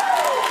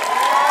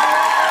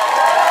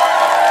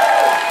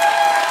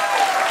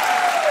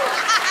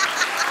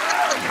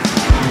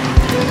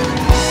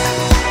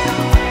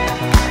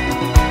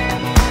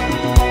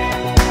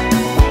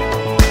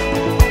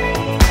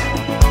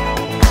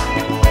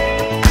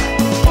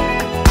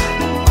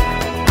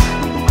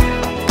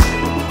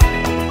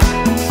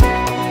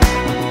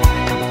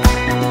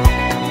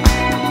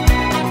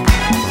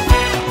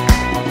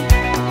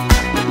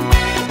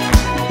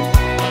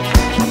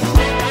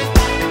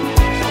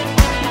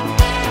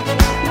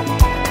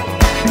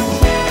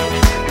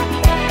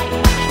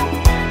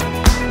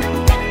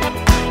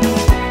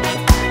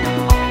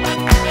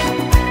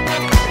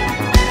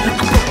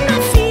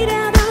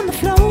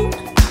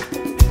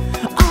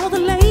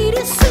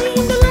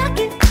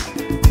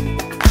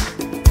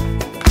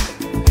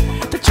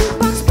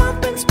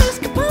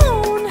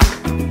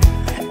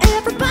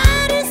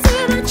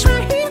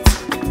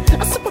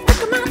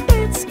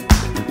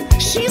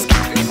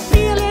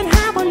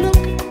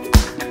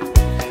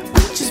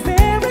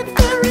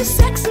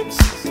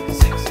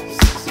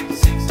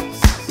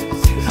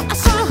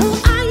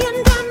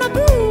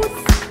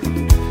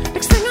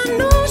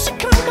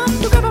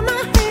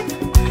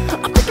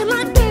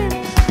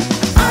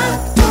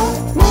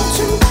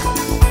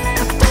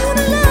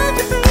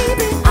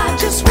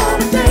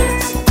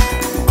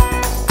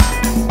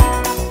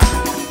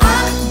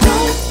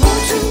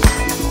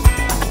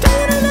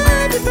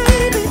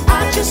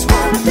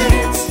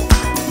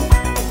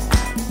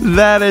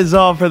 That is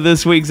all for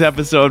this week's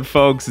episode,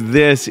 folks.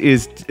 This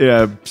is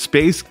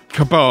Space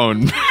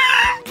Capone.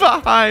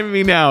 Behind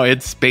me now,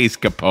 it's Space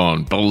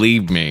Capone,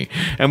 believe me.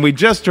 And we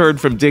just heard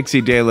from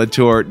Dixie De La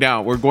Tour.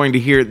 Now, we're going to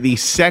hear the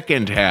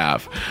second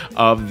half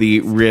of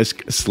the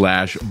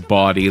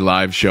Risk/Body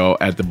live show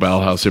at the Bell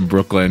House in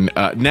Brooklyn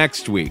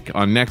next week.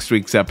 On next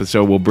week's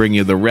episode, we'll bring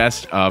you the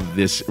rest of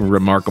this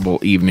remarkable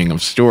evening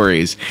of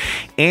stories.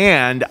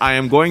 And I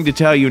am going to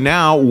tell you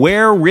now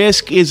where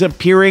Risk is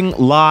appearing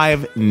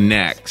live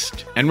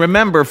next. And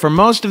remember, for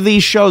most of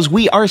these shows,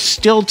 we are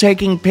still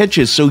taking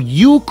pitches, so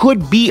you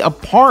could be a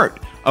part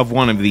of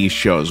one of these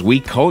shows. We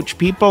coach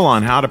people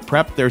on how to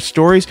prep their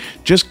stories.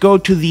 Just go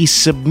to the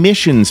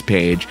submissions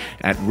page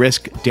at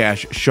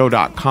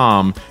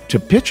risk-show.com to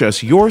pitch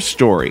us your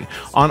story.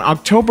 On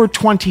October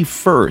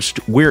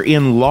 21st, we're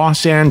in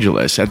Los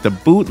Angeles at the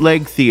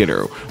Bootleg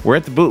Theater. We're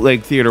at the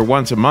Bootleg Theater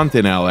once a month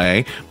in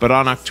LA, but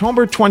on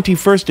October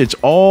 21st, it's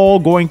all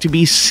going to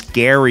be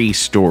scary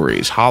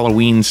stories,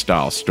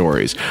 Halloween-style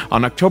stories.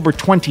 On October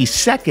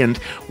 22nd,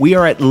 we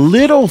are at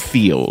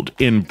Littlefield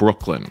in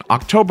Brooklyn.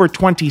 October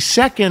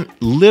 22nd,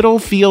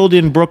 Littlefield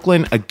in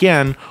Brooklyn,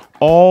 again,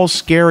 all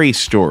scary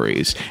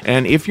stories.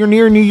 And if you're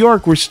near New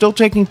York, we're still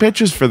taking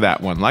pitches for that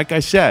one. Like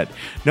I said,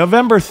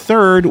 November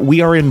 3rd,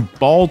 we are in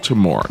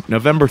Baltimore.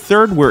 November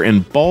 3rd, we're in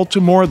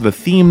Baltimore. The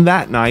theme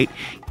that night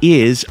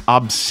is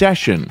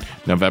Obsession.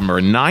 November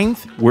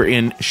 9th, we're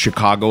in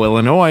Chicago,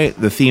 Illinois.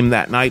 The theme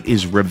that night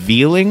is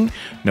Revealing.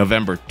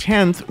 November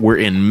 10th, we're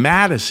in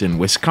Madison,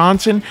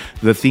 Wisconsin.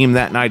 The theme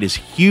that night is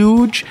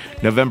Huge.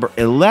 November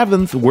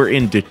 11th, we're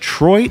in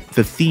Detroit.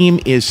 The theme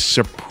is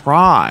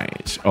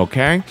Surprise,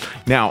 okay?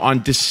 Now,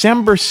 on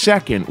December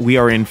 2nd, we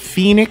are in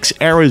Phoenix,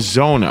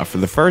 Arizona. For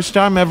the first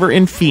time ever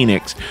in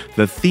Phoenix,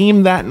 the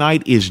theme that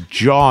night is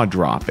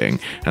Jaw-dropping.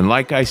 And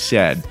like I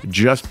said,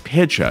 just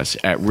pitch us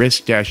at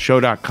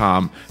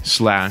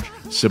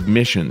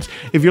risk-show.com/submissions.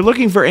 If you're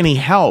looking for any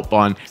help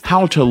on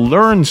how to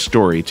learn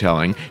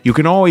storytelling, you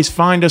can always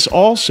find us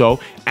also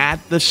at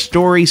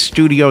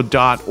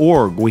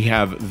thestorystudio.org. We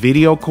have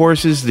video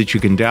courses that you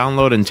can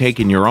download and take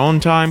in your own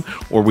time,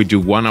 or we do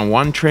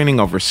one-on-one training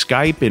over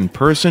Skype in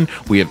person.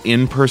 We have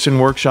in-person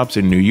workshops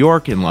in New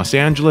York, in Los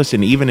Angeles,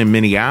 and even in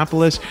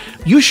Minneapolis.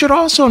 You should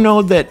also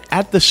know that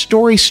at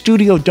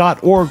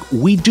thestorystudio.org,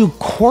 we do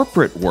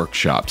corporate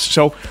workshops.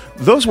 So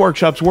those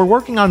workshops, we're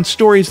working on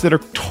stories that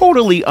are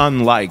totally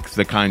unlike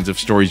the kinds of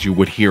stories you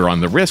would hear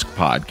on the Risk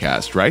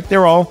podcast, right?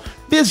 They're all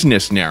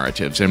business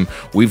narratives, and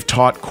we've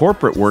taught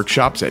corporate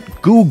workshops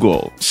at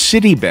Google,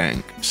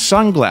 Citibank,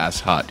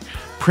 Sunglass Hut,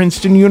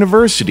 Princeton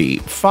University,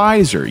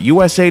 Pfizer,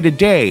 USA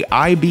Today,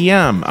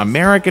 IBM,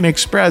 American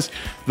Express.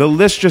 The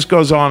list just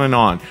goes on and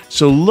on.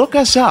 So look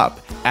us up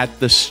at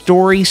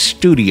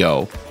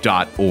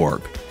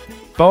thestorystudio.org.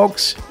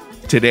 Folks,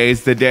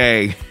 today's the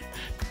day.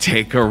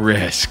 Take a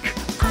risk.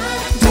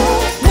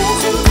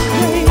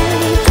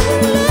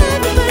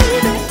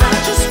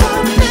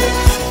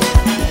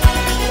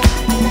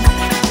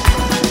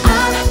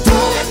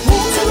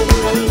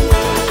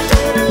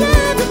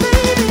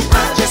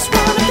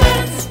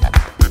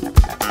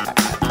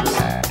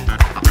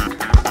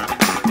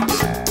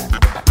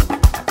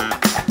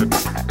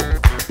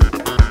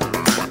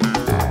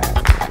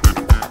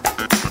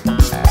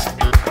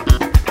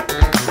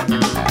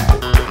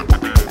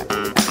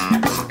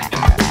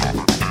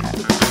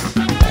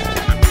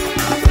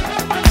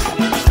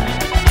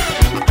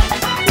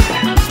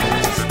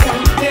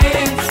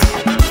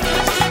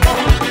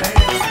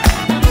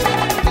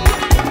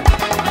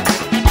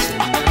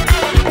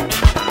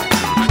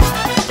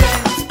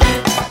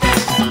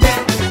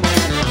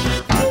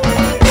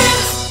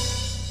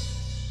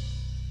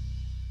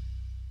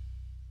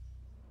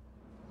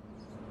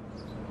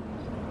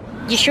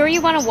 You sure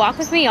you want to walk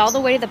with me all the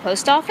way to the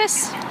post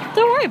office?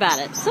 Don't worry about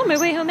it. It's on my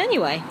way home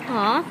anyway.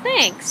 Aw,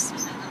 thanks.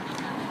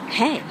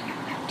 Hey,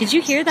 did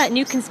you hear that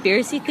new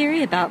conspiracy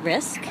theory about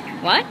Risk?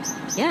 What?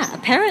 Yeah,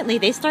 apparently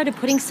they started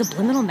putting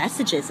subliminal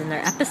messages in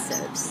their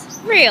episodes.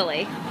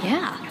 Really?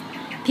 Yeah.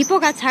 People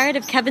got tired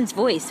of Kevin's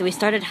voice, so he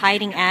started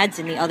hiding ads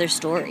in the other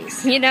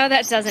stories. You know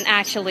that doesn't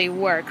actually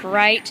work,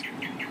 right?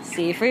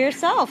 See for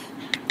yourself.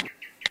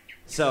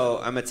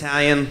 So, I'm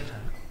Italian,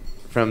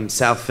 from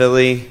South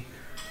Philly.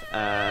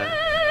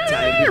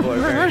 Italian people are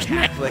very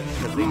Catholic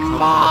because they come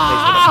from a place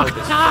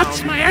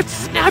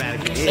with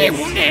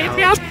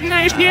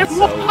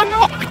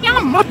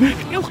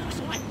a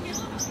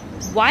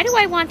purpose. Why do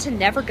I want to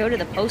never go to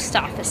the post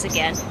office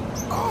again?